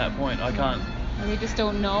me from that point. I can't. Or they just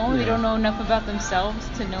don't know. They Yeah. don't know enough about themselves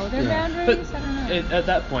to know their Yeah. boundaries. But I don't know. at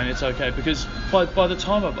that point, it's okay because by the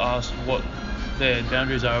time I've asked what their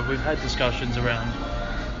boundaries are, we've had discussions around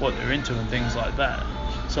what they're into and things like that.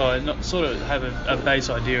 So I sort of have a base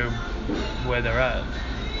idea of where they're at.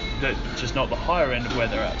 That just not the higher end of where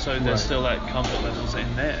they're at. So there's Right. still at comfort levels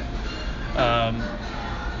in there.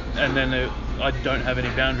 And then I don't have any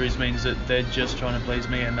boundaries means that they're just trying to please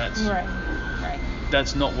me, and that's Right.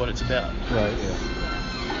 not what it's about. Right.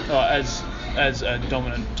 Yeah. As a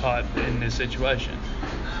dominant type in this situation,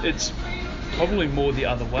 it's probably more the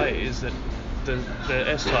other way. Is that the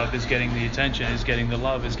S type is getting the attention, is getting the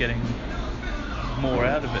love, is getting more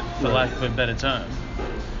out of it, for lack of a better term.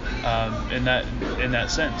 In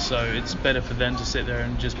that sense, so it's better for them to sit there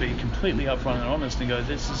and just be completely upfront and honest and go,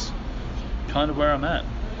 this is kind of where I'm at,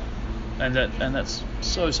 and that's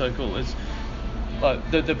so cool. It's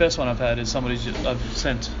like the best one I've had is I've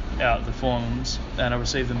sent out the forms and I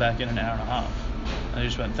received them back in an hour and a half. I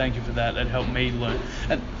just went, thank you for that. It helped me learn,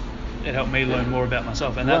 and it helped me learn more about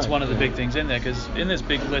myself. And that's Right, one of the yeah. big things in there, because in this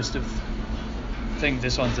big list of things,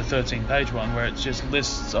 this one's a 13-page one where it just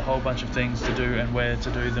lists a whole bunch of things to do and where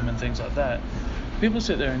to do them and things like that. People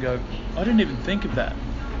sit there and go, I didn't even think of that.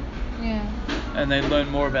 Yeah. And they learn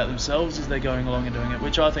more about themselves as they're going along and doing it,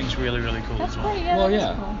 which I think is really, really cool That's as well. pretty. Yeah. Well, that is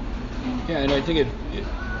yeah. Cool. Yeah, and I think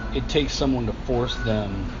it takes someone to force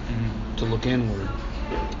them to look inward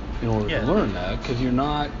in order Yeah. to learn that, because you're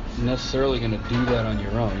not necessarily going to do that on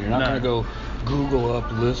your own. You're not No. going to go Google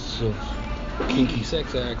up lists of kinky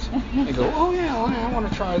sex acts and go, oh yeah, well, I want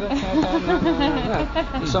to try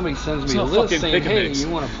that. If somebody sends It's me a not list fucking saying, hey, Pick-a-Mix. you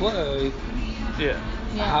want to play? Yeah.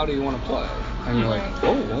 Yeah. How do you want to play? And you're like,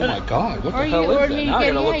 oh my God, what the Or hell you, or is that? you Now I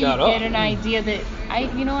get, got to look that you up. get an idea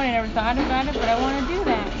that you know what, I never thought about it, but I want to do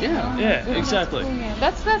that. you Yeah. know? Yeah, That's exactly. cool, yeah.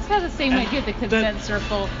 That's kind of the same And idea, the consent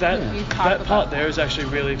circle. That you talk that about part there is actually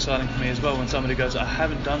really exciting for me as well. When somebody goes, I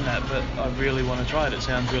haven't done that, but I really want to try it. It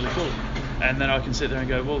sounds really cool. And then I can sit there and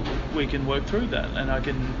go, well, we can work through that, and I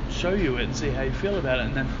can show you it and see how you feel about it.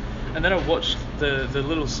 And then I watch the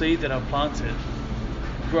little seed that I planted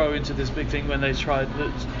grow into this big thing when they tried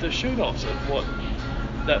the shoot-offs of what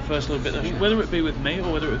that first little bit, whether it be with me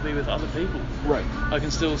or whether it be with other people. Right. I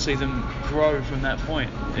can still see them grow from that point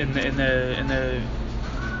in their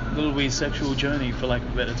little wee sexual journey, for lack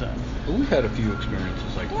of a better term. But we've had a few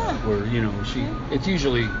experiences like Yeah. that where, it's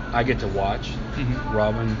usually I get to watch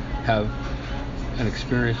Robin have an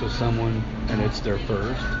experience with someone and it's their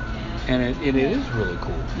first. And it is really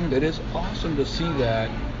cool. It is awesome to see that.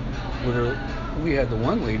 We had the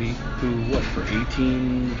one lady who, for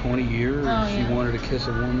 18, 20 years, she wanted to kiss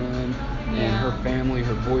a woman, and her family,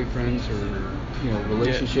 her boyfriends, her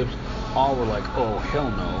relationships, all were like, oh, hell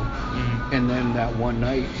no. And then that one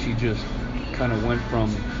night, she just kind of went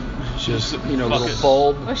from just, little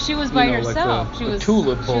bulb. Well, she was by herself. Like she was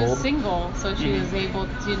tulip bulb. She was single, so she was able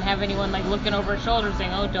to, didn't have anyone like looking over her shoulder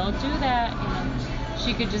saying, "Oh, don't do that."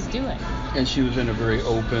 She could just do it. And she was in a very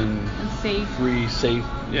open, and safe, free, safe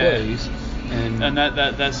place. And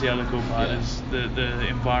that's the other cool part is the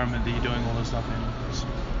environment that you're doing all this stuff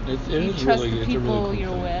in. It you is trust really, the it's a people really cool you're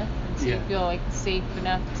thing. with, and so you feel like safe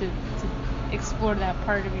enough to explore that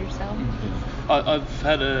part of yourself. I've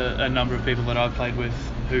had a number of people that I've played with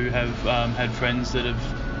who have had friends that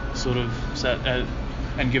have sort of sat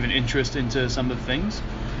and given interest into some of the things,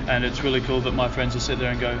 And it's really cool that my friends will sit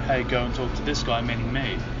there and go, hey, go and talk to this guy, meaning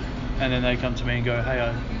me. And then they come to me and go, hey,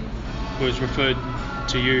 I was referred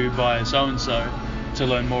to you by so-and-so to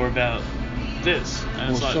learn more about this. And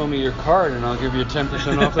Well, it's like, show me your card and I'll give you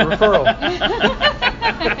 10% off the referral.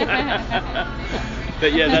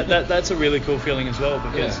 But yeah, that's a really cool feeling as well,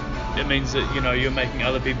 because it means that, you know, you're making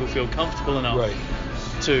other people feel comfortable enough Right.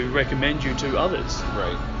 to recommend you to others.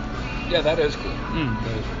 Right. Yeah, that is cool.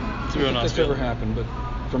 It's a real nice It's never feeling. happened, but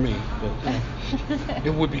for me, but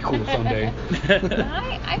it would be cool someday.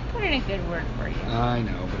 I put in a good word for you. I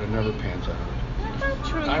know, but it never pans out. That's not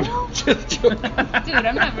true. I'm just joking. Dude,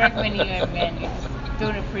 I'm not recommending you a man. You just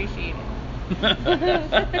don't appreciate it.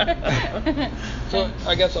 So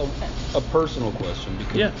I guess a personal question,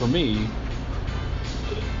 because Yeah. for me,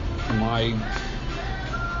 my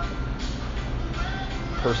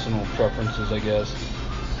personal preferences, I guess,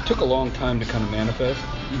 took a long time to kind of manifest.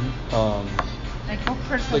 Like what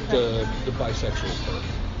personal Like the bisexual part,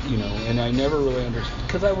 you know, and I never really understood,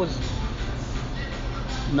 because I was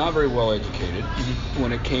not very well educated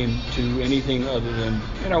when it came to anything other than,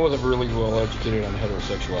 and I wasn't really well educated on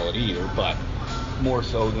heterosexuality either, but more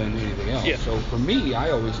so than anything else. Yeah. So for me, I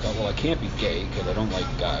always thought, well, I can't be gay because I don't like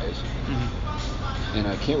guys, and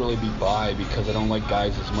I can't really be bi because I don't like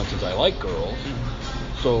guys as much as I like girls.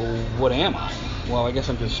 So what am I? Well, I guess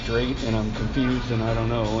I'm just straight, and I'm confused, and I don't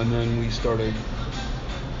know. And then we started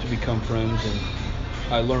to become friends, and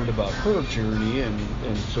I learned about her journey,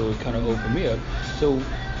 and so it kind of opened me up. So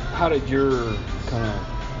how did your kind of,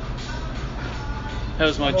 That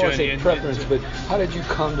was my I don't want to journey say preference, but how did you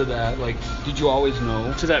come to that? Like, did you always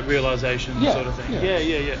know? to that realization sort of thing. Yeah.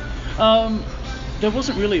 Yeah. There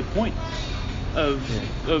wasn't really a point of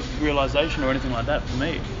realization or anything like that for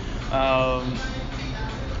me.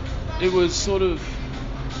 It was sort of,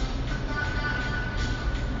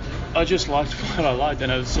 I just liked what I liked,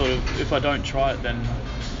 and it was sort of, if I don't try it, then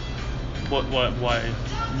why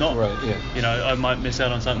not? Right, yeah. You know, I might miss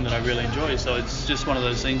out on something that I really enjoy. So it's just one of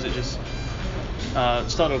those things that just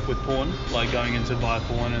started off with porn, like going into bi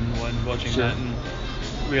porn and watching Sure. that and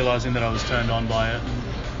realizing that I was turned on by it,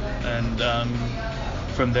 and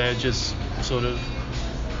from there just sort of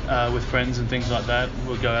with friends and things like that,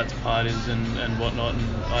 we'd go out to parties and whatnot,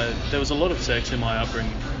 and there was a lot of sex in my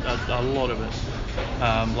upbringing, a lot of it.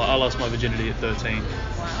 Like I lost my virginity at 13.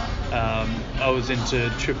 I was into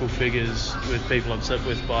triple figures with people I've slept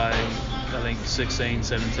with by, I think, 16,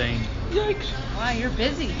 17. Yikes. Wow, you're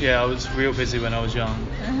busy. Yeah, I was real busy when I was young.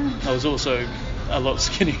 I was also a lot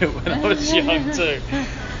skinnier when I was young too.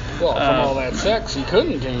 Well, from all that sex, you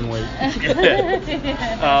couldn't gain weight.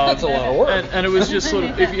 That's a lot of work. And it was just sort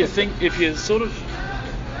of,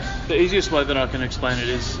 the easiest way that I can explain it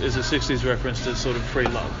is a 60s reference to sort of free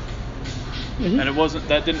love. And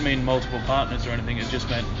that didn't mean multiple partners or anything, it just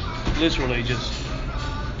meant literally just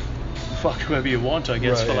fuck whoever you want, I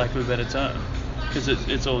guess, for lack of a better term. Because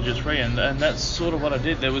it's all just free, and that's sort of what I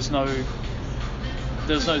did. There was no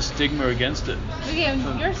stigma against it. Okay,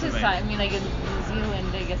 your society, I mean, like in New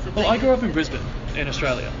Zealand, I guess it's Well, like... I grew up in Brisbane, in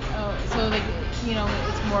Australia. Oh, so like, you know,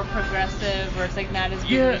 it's more progressive, or it's like not as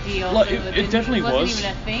big Yeah, of a deal. like, so it definitely wasn't was.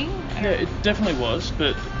 even a thing? Yeah, it definitely was,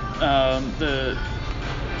 but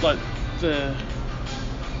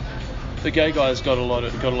the gay guys got a lot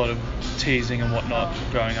of teasing and whatnot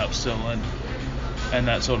growing up still, and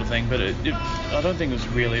that sort of thing. But I don't think it was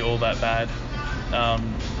really all that bad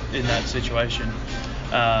in that situation.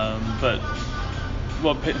 But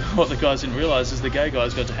what the guys didn't realise is the gay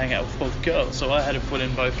guys got to hang out with all the girls, so I had to put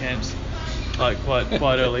in both camps like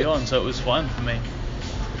quite early on, so it was fun for me.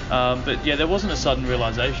 But yeah, there wasn't a sudden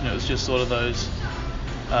realisation. It was just sort of those,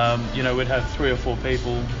 we'd have 3 or 4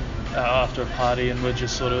 people after a party, and we'd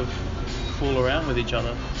just sort of fool around with each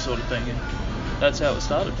other, sort of thing. And that's how it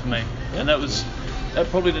started for me. And that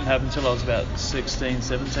probably didn't happen until I was about 16,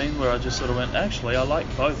 17, where I just sort of went, actually, I like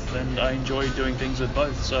both, and I enjoy doing things with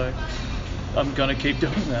both, so I'm gonna keep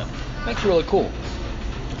doing that. That's really cool.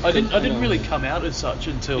 I didn't really come out as such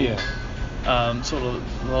until sort of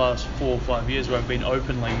the last 4 or 5 years, where I've been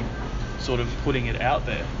openly sort of putting it out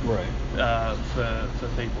there for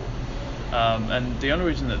people. And the only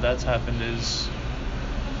reason that's happened is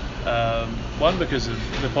one, because of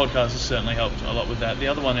the podcast has certainly helped a lot with that. The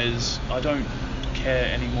other one is I don't care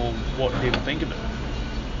anymore what people think of it.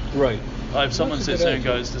 Right. If someone sits there and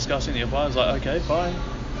goes discussing the abide, I was like, okay, fine.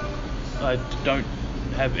 I don't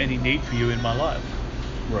have any need for you in my life.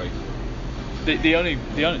 Right.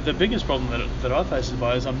 The biggest problem that I face with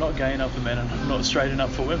is I'm not gay enough for men and I'm not straight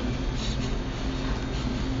enough for women.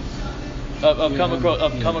 I've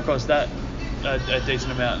come across that a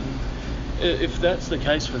decent amount. And if that's the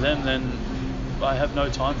case for them, then I have no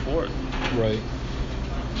time for it. Right.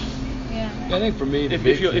 Yeah. I think for me,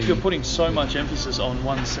 If you're putting so much emphasis on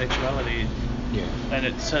one sexuality, yeah, and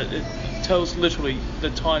it tells literally the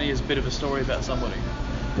tiniest bit of a story about somebody,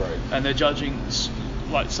 right, and they're judging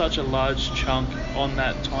like such a large chunk on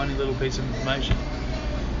that tiny little piece of information,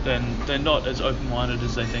 then they're not as open-minded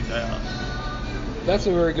as they think they are. That's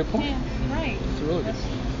a very good point. Yeah, right. That's a really good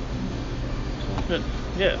point. But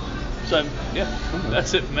yeah, so yeah,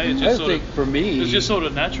 that's it for me. It's I just sort think of, for me, it's just sort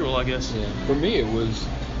of natural, I guess. Yeah, for me it was.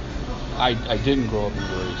 I didn't grow up in a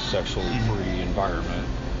very sexually free environment.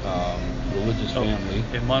 Religious family.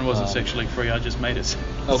 Yeah, mine wasn't sexually free. I just made it.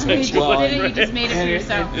 Okay, You just made it for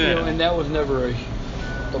yourself. And, you know, and that was never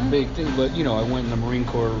a big thing. But you know, I went in the Marine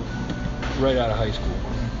Corps right out of high school,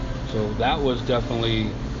 so that was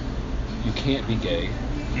definitely you can't be gay.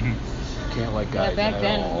 You can't like guys back at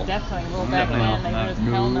then, all. definitely. Well, back then, like, there was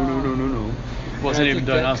hell no. No. Wasn't even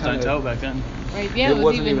Don't Ask, Don't Tell back then. Right, yeah, it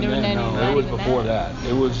wasn't even then. any, No, it was before that.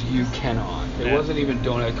 It was you cannot. It wasn't even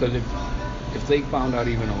don't ask, because if they found out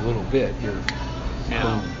even a little bit, you're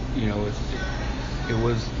boom. You know, it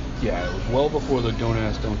was well before the Don't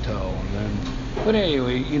Ask, Don't Tell, and then. But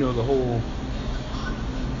anyway, you know, the whole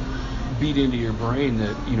beat into your brain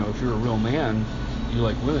that you know if you're a real man, you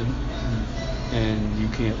like women, and you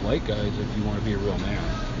can't like guys if you want to be a real man.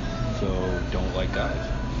 So don't like guys.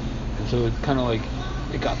 And so it's kind of like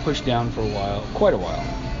it got pushed down for quite a while.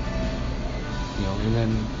 You know, and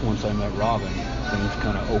then once I met Robin, things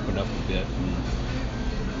kind of opened up a bit, and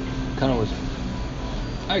kind of was.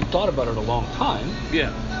 I thought about it a long time.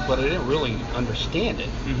 Yeah. But I didn't really understand it.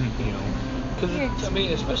 Mm-hmm. You know, because I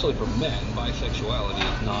mean, especially for men, bisexuality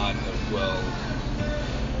is not as well.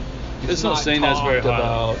 It's not seen as very high.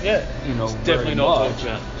 About, you know, it's definitely not talked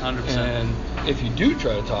about, 100%. And if you do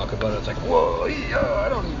try to talk about it, it's like, whoa, yeah, I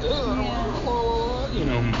don't need this, I don't want, you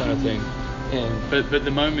know, kind of thing. And but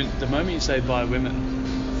the moment you say bi women,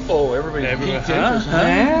 everybody peaks interest.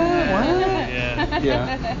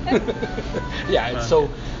 Yeah. So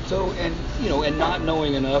and you know, and not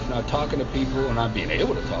knowing enough, not talking to people, and not being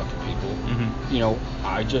able to talk to people, you know,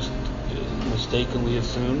 I just mistakenly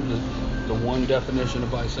assumed that the one definition of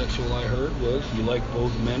bisexual I heard was you like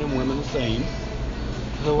both men and women the same.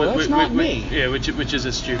 So that's not me. Yeah, which is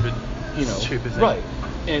a stupid, stupid thing. Right.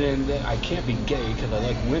 And then I can't be gay because I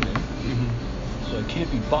like women. So I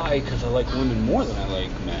can't be bi because I like women more than I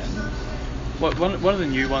like men. One of the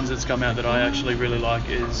new ones that's come out that I actually really like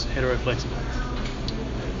is heteroflexible.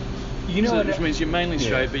 You know, which means you're mainly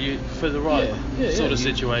straight, but you for the right sort of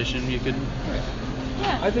situation, you could.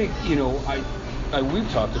 Yeah. I think you know, we've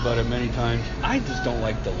talked about it many times. I just don't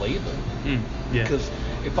like the label because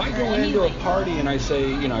if I go into a party and I say,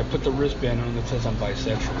 you know, I put the wristband on that says I'm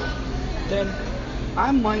bisexual, then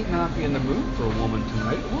I might not be in the mood for a woman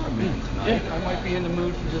tonight or a man tonight. I might be in the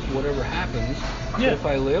mood for just whatever happens. But if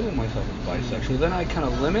I label myself as bisexual, then I kind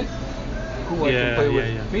of limit who I can play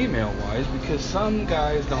with female-wise, because some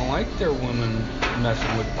guys don't like their women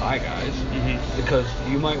messing with bi guys because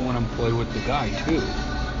you might want to play with the guy too.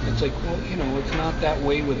 It's like, well, you know, it's not that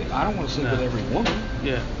way with it. I don't want to sleep with every woman.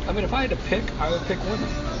 Yeah. I mean, if I had to pick, I would pick women.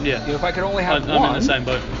 Yeah. You know, if I could only have one, I'm in the same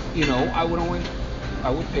boat. You know, I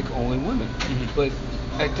would pick only women. But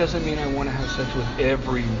that doesn't mean I want to have sex with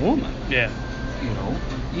every woman. Yeah. You know,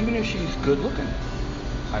 even if she's good looking,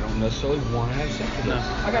 I don't necessarily want to have sex with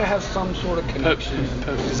her. I gotta have some sort of connection.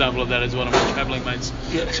 Perfect example of that is one of my traveling mates.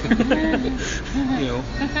 Yeah. You know,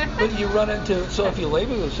 but you run into, so if you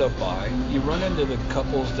label yourself bi, you run into the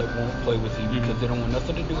couples that won't play with you because they don't want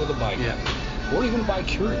nothing to do with a bi guy. Or even a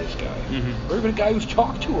bi-curious guy. Or even a guy who's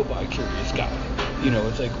talked to a bi-curious guy. You know,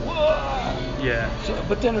 it's like, whoa. Yeah. So,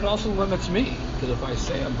 but then it also limits me, because if I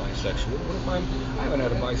say I'm bisexual, what if I haven't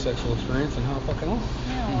had a bisexual experience in how fucking long?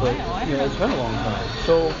 But, you know, it's been a long time.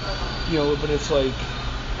 So, you know, but it's like,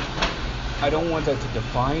 I don't want that to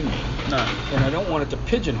define me. No. And I don't want it to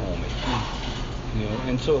pigeonhole me. You know,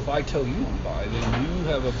 and so if I tell you I'm bi, then you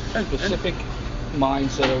have a specific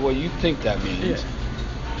mindset of what you think that means.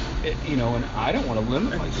 You know, and I don't want to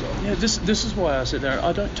limit myself. Yeah, this is why I sit there.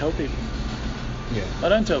 I don't tell people. Yeah. I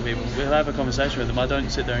don't tell people. We'll have a conversation with them. I don't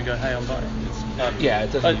sit there and go, hey, I'm bi.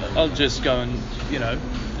 It doesn't. I'll just go and, you know,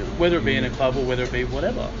 whether it be in a club or whether it be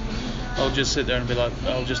whatever, I'll just sit there and be like,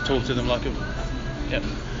 I'll just talk to them like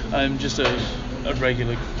I'm just a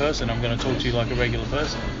regular person. I'm going to talk to you like a regular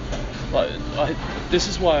person. Like, this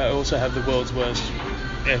is why I also have the world's worst,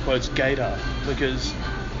 air quotes, gaydar, because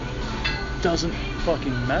it doesn't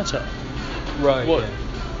fucking matter. Right.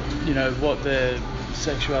 You know, what their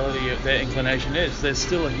sexuality, their inclination is. They're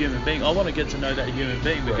still a human being. I want to get to know that human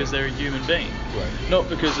being because they're a human being. Right. Not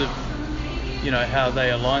because of how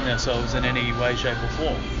they align themselves in any way, shape or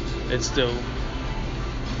form. It's still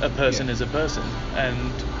a person is a person,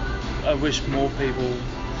 and I wish more people.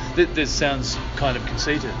 This sounds kind of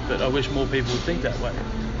conceited, but I wish more people would think that way.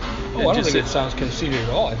 Oh, I don't think it sounds conceited at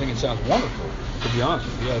all. I think it sounds wonderful, to be honest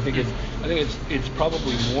with you. I think it's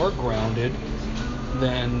probably more grounded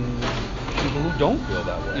than people who don't feel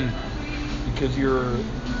that way, because you're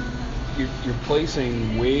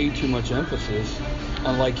placing way too much emphasis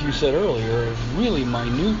on, like you said earlier, a really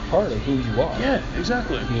minute part of who you are. Yeah,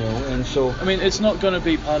 exactly. And so I mean, it's not going to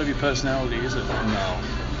be part of your personality, is it?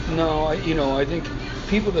 No. I think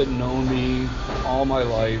people that know me all my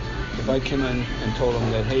life, if I came in and told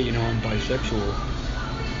them that, hey, I'm bisexual,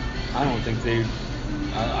 I don't think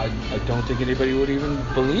I don't think anybody would even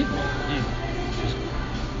believe me.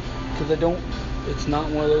 Because it's not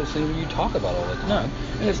one of those things you talk about all the time.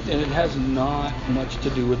 No. And it has not much to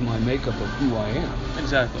do with my makeup of who I am.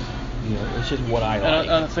 Exactly. It's just what I like.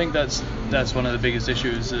 And I think that's one of the biggest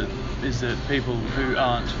issues is that people who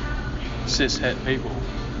aren't cis-het people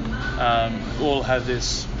all have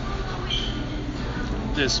this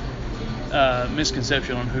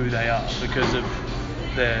misconception on who they are because of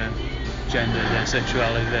their gender, their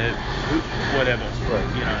sexuality, their whatever.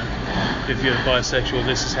 Right. If you're bisexual,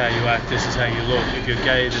 this is how you act, this is how you look. If you're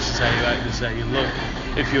gay, this is how you act, this is how you look.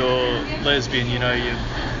 If you're lesbian, you're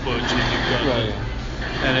butch and you've got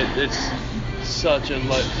and it's such a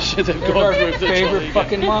shit they've gone through. Favorite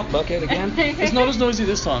fucking mop bucket again. It's not as noisy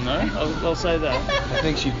this time though. I'll say that. I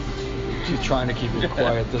think she's trying to keep it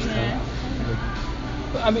quiet this time.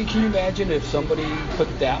 I mean, can you imagine if somebody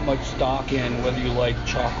put that much stock in whether you like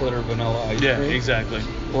chocolate or vanilla ice cream? Yeah, exactly.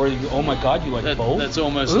 Or oh my God, you like both? That's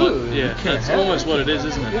almost that's almost what it is,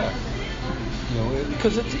 isn't it? Yeah.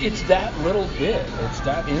 Because it's that little bit. It's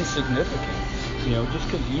that insignificant. Just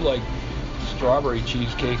because you like strawberry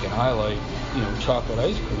cheesecake and I like chocolate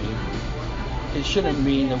ice cream, it shouldn't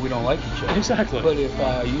mean that we don't like each other. Exactly. But if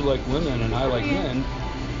you like women and I like men.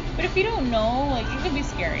 But if you don't know, it can be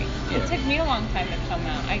scary. Yeah. It took me a long time to come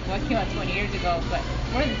out. I came out 20 years ago, but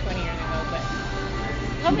more than 20 years ago. But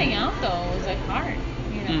coming out though was hard,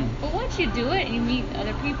 But once you do it and you meet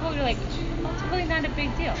other people, you're like, oh, it's really not a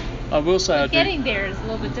big deal. I will say, getting there is a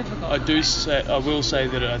little bit difficult. I will say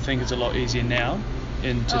that I think it's a lot easier now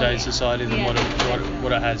in today's society than what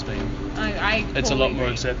it has been. It's a lot more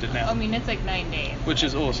accepted now. I mean, it's 9 days. Which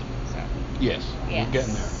is awesome. Yes, we're getting there.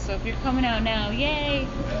 So if you're coming out now, yay!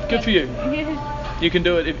 Good for you. You can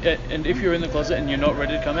do it, and if you're in the closet and you're not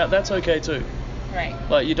ready to come out, that's okay too.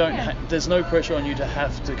 Right. You don't. There's no pressure on you to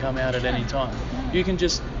have to come out at any time. You can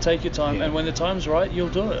just take your time, and when the time's right, you'll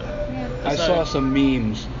do it. Yeah. I saw some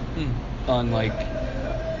memes on it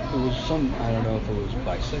was some, I don't know if it was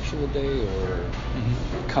bisexual day or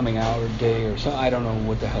coming out day or something. I don't know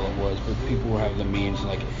what the hell it was, but people were having the memes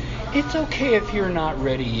it's okay if you're not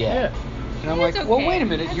ready yet. Yeah. And I'm okay. well, wait a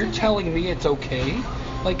minute, you're telling me it's okay?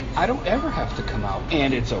 I don't ever have to come out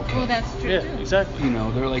and it's okay. Well, that's true. Yeah, exactly.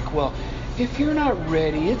 They're well, if you're not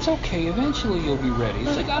ready, it's okay. Eventually you'll be ready.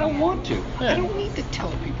 It's I don't want to. Yeah. I don't need to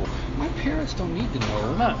tell people. My parents don't need to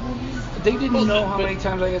know. No. They didn't know how many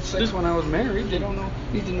times I had sex when I was married. They don't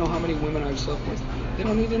need to know how many women I've slept with. They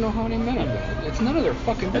don't need to know how many men I've been with. It's none of their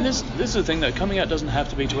fucking business. And this is the thing, though. Coming out doesn't have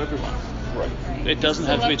to be to everyone. Right. It doesn't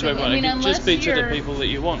have to be to everyone. It can just be to the people that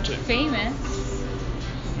you want to. Famous.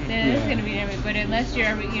 Then it's going to be everybody. But unless you're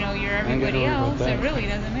everybody else, it really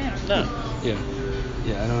doesn't matter. No.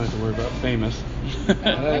 Yeah, I don't have to worry about famous.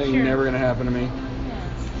 That ain't never going to happen to me.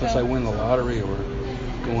 Unless I win the lottery or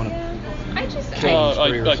go on a I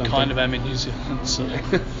kind of am in New Zealand, so.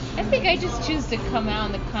 I think I just choose to come out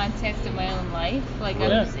in the context of my own life. I'm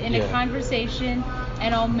just in a conversation,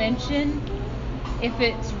 and I'll mention if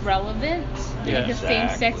it's relevant, like a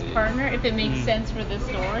same-sex partner, if it makes sense for the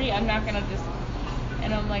story. I'm not gonna just.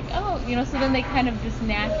 And I'm like, so then they kind of just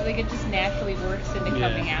naturally, it just naturally works into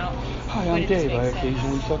coming out. Hi, I'm Dave. I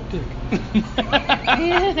occasionally suck dick.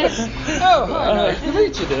 Oh, hi, nice to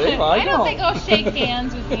meet you, Dave. I don't think I'll shake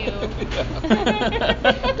hands with you.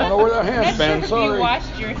 Don't know where that hand's been, sorry. If you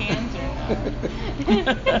washed your hands or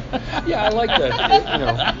not. Yeah, I like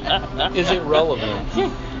that. Is it relevant?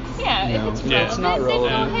 Yeah, if it's relevant, it's not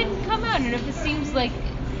relevant. Then go ahead and come out. And if it seems like,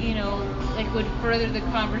 would further the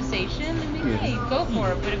conversation, then hey, go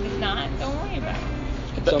for it. But if it's not, don't worry about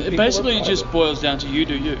it. Basically, it just boils down to you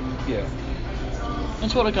do you. Yeah.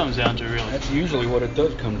 That's what it comes down to, really. That's usually what it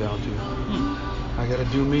does come down to. I gotta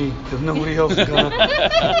do me, because nobody else is gonna.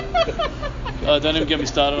 Don't even get me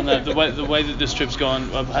started on that. The way that this trip's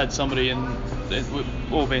gone, I've had somebody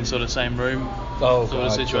we've all been sort of same room. Oh, sort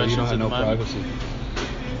of situations so you don't have no privacy.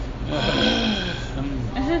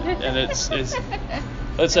 and it's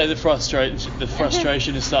let's say the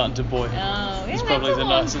frustration is starting to boil. Oh, yeah, It's that's probably a the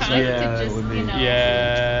long nicest time way. to Yeah, it just, would be. you know,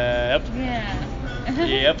 Yep. Yeah.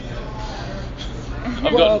 Yep. I've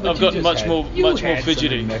But gotten you just much had- more you had some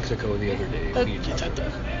fidgety. in Mexico the other day. What are you Yeah, talking that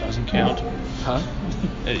about? doesn't count. Huh?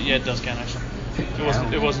 Yeah, it does count actually.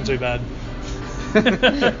 It wasn't too bad. It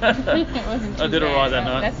wasn't too I did alright bad. that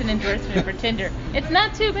night. That's an endorsement for Tinder. It's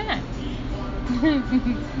not too bad.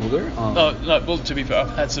 Well, there. Oh no, well to be fair,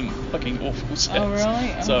 I've had some fucking awful sex. Oh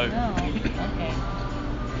really? Oh, So no. Okay.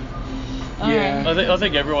 Yeah. Alright. I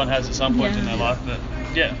think everyone has at some point in Yeah. their life, but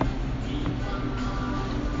yeah.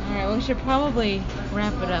 Alright, well, we should probably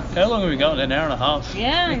wrap it up. How long have we gone? An hour and a half.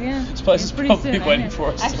 Yeah. This place It's is pretty probably soon, I waiting know. for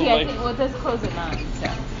us to Actually, I leave. think, well, it does close at 9, so.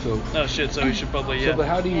 So, Oh shit, so we should probably but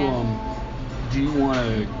how do you do you want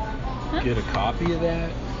to get a copy of that?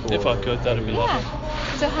 If I could, that'd be lovely.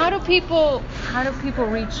 Yeah. So how do people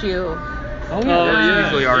reach you? Oh, Oh, that's yeah.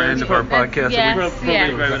 usually our end of our That's- podcast. yes, Probably yeah.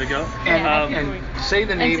 a great way to go. And say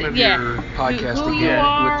the name of yeah, your podcast who you again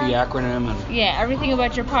are. with the acronym and Yeah, everything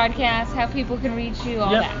about your podcast, how people can reach you,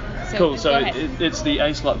 all Yep. that. So Cool. just So go ahead. it's the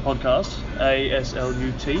ASLUT podcast.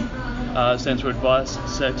 ASLUT stands for Advice,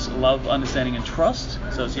 Sex, Love, Understanding, and Trust.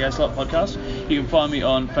 So it's the ASLUT podcast. You can find me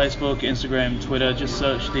on Facebook, Instagram, Twitter. Just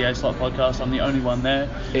search the ASLUT podcast. I'm the only one there.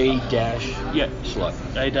 A-slut. Yeah.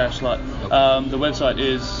 A-slut. The website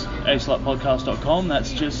is aslutpodcast.com.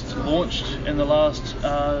 That's just launched in the last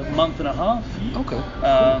month and a half. Okay.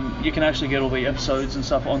 You can actually get all the episodes and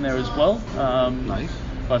stuff on there as well. Nice.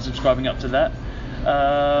 By subscribing up to that.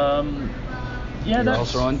 You're that's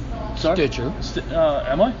also on Sorry? Stitcher.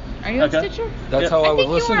 Am I? Are you on Okay. Stitcher? That's Yep. how I I was think you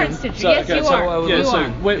are listening. on Stitcher. So, Yes, okay, you so are. I was Yeah, You so are.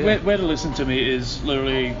 where to listen to me is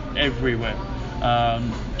literally everywhere.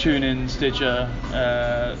 TuneIn, Stitcher,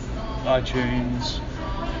 iTunes,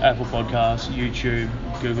 Apple Podcasts, YouTube,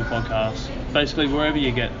 Google Podcasts. Basically, wherever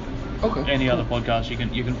you get Okay. any other podcast, you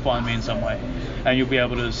can find me in some way, and you'll be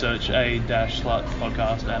able to search A-Slut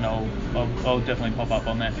podcast, and I'll definitely pop up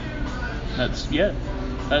on there.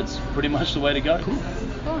 That's pretty much the way to go. Cool.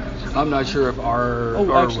 I'm not sure if our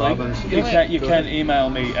Actually, Robin's. you Go can ahead. email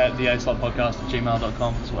me at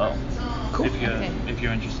theaslutpodcast@gmail.com as well. Cool. If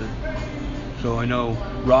you're interested. So I know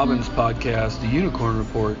Robin's podcast, The Unicorn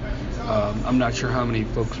Report. I'm not sure how many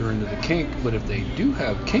folks are into the kink, but if they do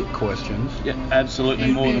have kink questions, Yeah,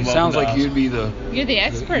 absolutely more than it welcome sounds to like ask. you'd be the You're the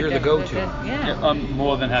expert. You're the of go-to. Yeah. Yeah, I'm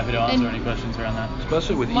more than happy to answer And- any questions around that.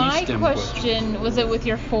 especially with My E-STEM question was, it with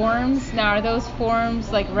your forms? Now, are those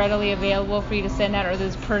forms like readily available for you to send out, or are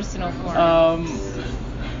those personal forms?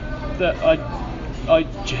 That I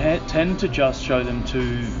tend to just show them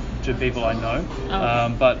to people I know,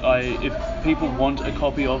 Okay. but if people want a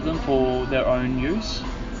copy of them for their own use,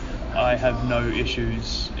 I have no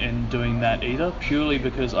issues in doing that either, purely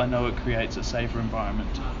because I know it creates a safer environment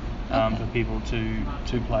for people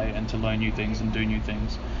to play and to learn new things and do new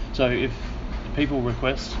things. So if people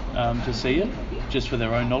request to see it just for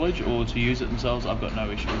their own knowledge or to use it themselves, I've got no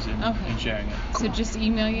issues in sharing it. So just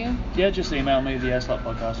email you? Yeah, just email me,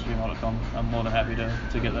 theaslutpodcast@gmail.com. I'm more than happy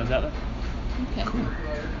to get those out there. Okay.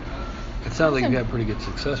 It sounds like you've had pretty good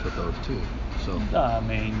success with those too. So I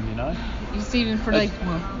mean, Just even for like,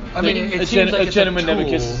 I mean, a it seems like it's gentleman a never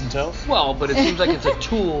tool. kisses and tells. Well, but it seems like it's a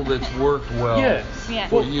tool that's worked well Yeah.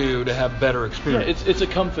 for you to have better Yeah, experience. it's a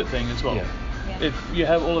comfort thing as well. Yeah. Yeah. If you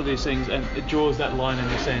have all of these things, and it draws that line in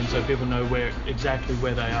the sand, so people know exactly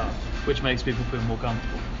where they are, which makes people feel more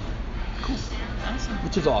comfortable. awesome.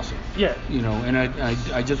 Which is awesome. Yeah. You know, and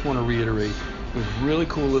I just want to reiterate, it was really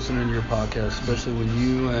cool listening to your podcast, especially when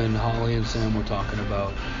you and Holly and Sam were talking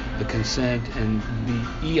about the consent and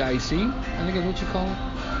the EIC, I think is what you call it.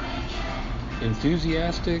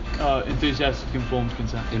 Enthusiastic Enthusiastic informed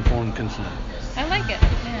consent. informed consent. I like it.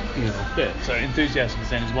 Yeah. You know. Yeah, so enthusiastic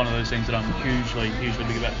consent is one of those things that I'm hugely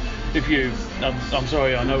big about. If you, I'm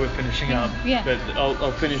sorry, I know we're finishing up, Yeah. but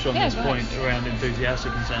I'll finish on Yeah, this go point ahead. around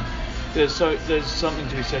enthusiastic consent. There's something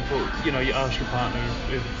to be said for, you ask your partner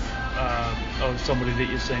if or somebody that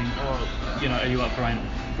you're seeing, are you up for anal,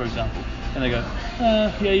 for example, and they go,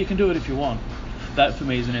 yeah, you can do it if you want. That for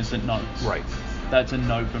me is an instant no. Right. That's a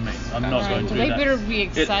no for me. I'm not going to do They that. better be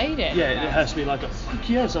excited. It has to be like, fuck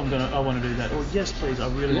yes, I want to do that, or yes, please, I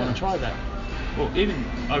really want to try that. Or even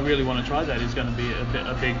I really want to try that is going to be a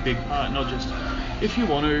big part, not just if you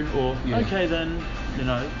want to, or okay then,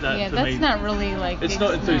 that Yeah, for that's me. not really like. It's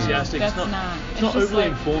not enthusiastic. That's it's not. It's not just overly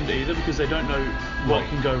like, informed either, because they don't know what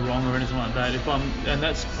can go wrong or anything like that. And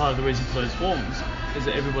that's part of the reason for those forums, is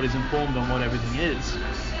that everybody's informed on what everything is,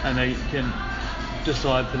 and they can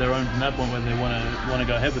decide for their own from that point whether they want to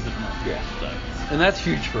go ahead with it or not. Yeah. So And that's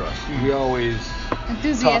huge for us. We always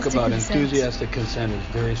talk about enthusiastic consent is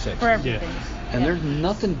very sexy. For everything. And there's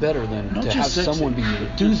nothing better than Not to just have sexy. someone be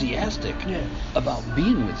enthusiastic about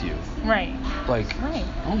being with you. Right. Like, Right.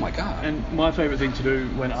 oh my God. And my favourite thing to do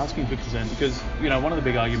when asking for consent, because one of the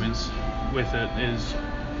big arguments with it is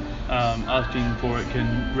asking for it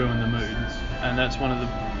can ruin the mood, and that's one of the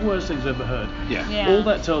worst things I've ever heard. Yeah. All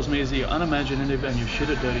that tells me is that you're unimaginative and you're shit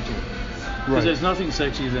at dirty talk. Because there's nothing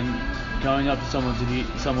sexy than going up to someone's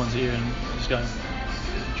ear and just going,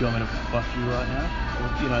 "Do you want me to fuck you right now?"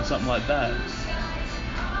 Or something like that.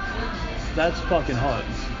 That's fucking hot,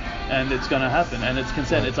 and it's gonna happen, and it's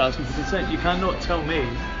consent. It's asking for consent. You cannot tell me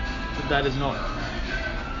that is not,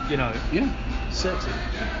 sexy.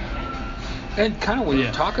 And kind of when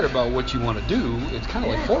you're talking about what you want to do, it's kind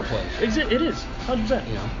of like foreplay. It is, 100%.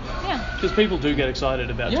 Yeah. Because people do get excited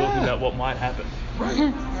about talking about what might happen.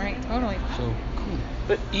 Right, totally. So cool.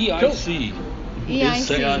 But EIC.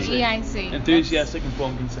 EIC. Enthusiastic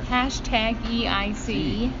informed consent. Hashtag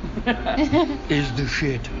EIC. Is the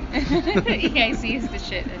shit. EIC is the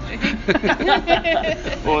shit.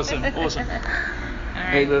 Awesome.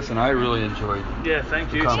 Hey, listen, I really enjoyed it. Yeah,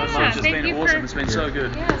 thank you so much. Yeah, It's thank been you awesome. for- It's been so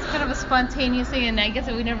good. Yeah, it's kind of a spontaneous thing, and I guess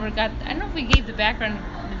that we never got. I don't know if we gave the background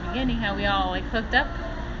in the beginning how we all hooked up,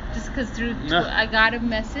 just because I got a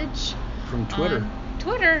message From Twitter. on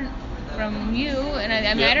Twitter from you, and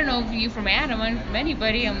I mean I don't know if you from Adam or from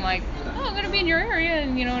anybody. I'm like, oh, I'm gonna be in your area,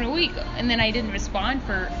 in a week, and then I didn't respond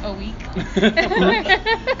for a week.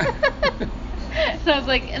 So I was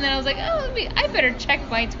like, I better check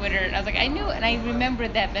my Twitter. And I was like, I knew it, and I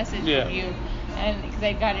remembered that message from you, and because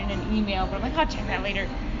I got it in an email, but I'm like, I'll check that later.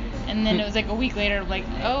 And then it was like a week later, I'm like,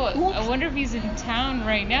 oh, I wonder if he's in town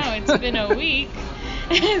right now. It's been a week.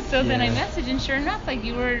 So then I messaged, and sure enough, it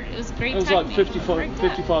was a great It was timing. like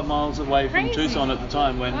 55 miles away from Crazy. Tucson at the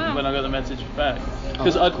time when I got the message back.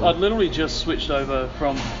 Because that's cool. I'd literally just switched over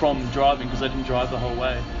from driving, because I didn't drive the whole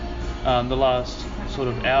way. The last sort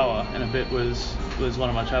of hour and a bit was one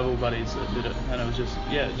of my travel buddies that did it, and it was just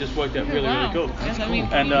it just worked out really cool. That's cool.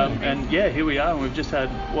 And here we are, and we've just had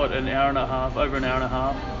over an hour and a half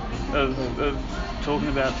of talking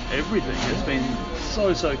about everything. It's been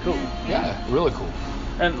so cool. Yeah, really cool.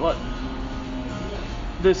 And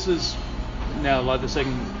this is now the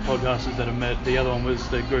second podcasters that I've met. The other one was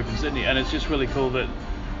the group in Sydney, and it's just really cool that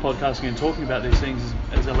podcasting and talking about these things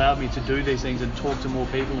has allowed me to do these things and talk to more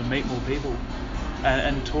people and meet more people,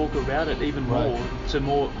 and talk about it even more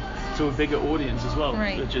to a bigger audience as well.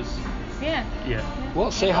 Right. Which is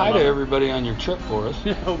Well, say hi to everybody on your trip for us.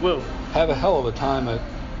 I will. Have a hell of a time at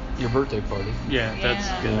your birthday party. Yeah, that's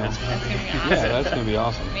good. That's gonna be awesome. Yeah, that's going to be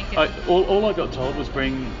awesome. Make it, All I got told was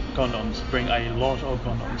bring condoms, bring a lot of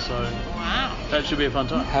condoms. So wow. that should be a fun I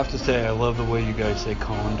time. have to say, I love the way you guys say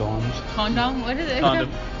condoms. Condom? What is it?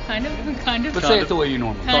 Condom. Condom? But say it the way you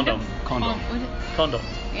normally. Condom. Condom. What is it? Condom.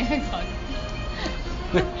 Yeah,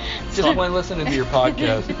 condom. Just when listening to your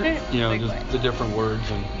podcast, Like just what? the different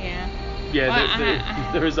words and Yeah,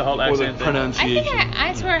 Well, there is the whole or the accent thing. I pronunciation. think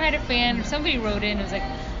I swear I had a fan, or somebody wrote in and was like,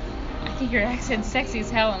 I think your accent's sexy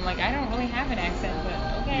as hell. I'm like, I don't really have an accent, but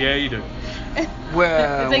okay. Yeah, you do.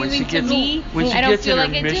 Well, It's like, when I she mean, to gets me, when she I don't gets feel in her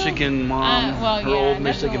like I do. Michigan mom, her old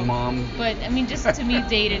Michigan mom. But I mean, just to me,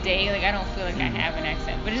 day to day, I don't feel like I have an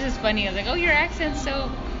accent. But it's just funny. I was like, oh, your accent's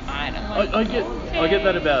so odd. I'm like, I get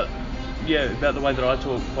that about the way that I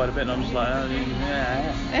talk quite a bit, and I'm just like, oh,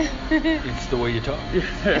 yeah. It's the way you talk.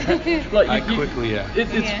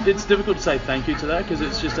 It's difficult to say thank you to that because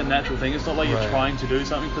it's just a natural thing. It's not like you're trying to do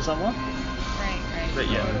something for someone. Right. But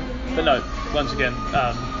but no. Once again,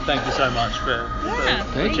 thank you so much for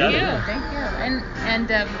Thank you. chatting. Thank you.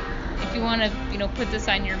 And if you want to, put this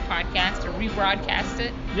on your podcast or rebroadcast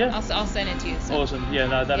it, I'll send it to you. So. Awesome. Yeah,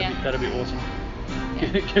 no, that'd be awesome. Yeah.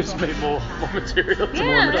 It gives me more material.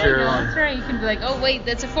 That's right. You can be like, oh wait,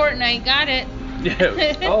 that's a fortnight. Got it.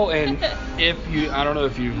 Yeah. Oh, and I don't know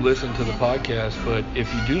if you've listened to the podcast, but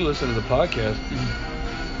if you do listen to the podcast,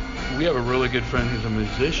 we have a really good friend who's a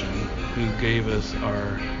musician who gave us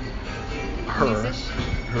her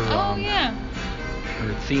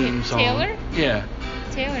theme song. Taylor? Yeah.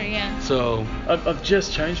 Taylor, yeah. So I've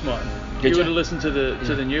just changed mine. Did you would you? have listened to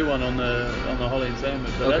the new one on the Holly and Sam,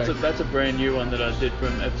 but Okay. that's a brand new one that I did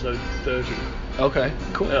from episode 30. Okay,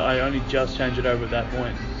 cool. I only just changed it over at that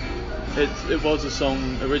point. It was a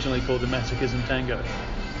song originally called the Masochism Tango.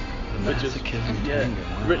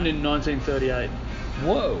 Written in 1938.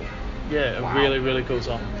 Whoa. Yeah, a really, really cool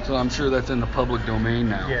song. So I'm sure that's in the public domain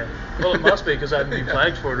now. Yeah. Well, it must be because I haven't been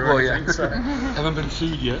flagged for it or anything. Yeah. So. Haven't been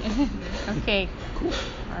sued yet. Okay. Cool.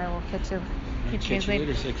 All right, we'll catch you Catch you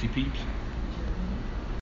later, sexy peeps.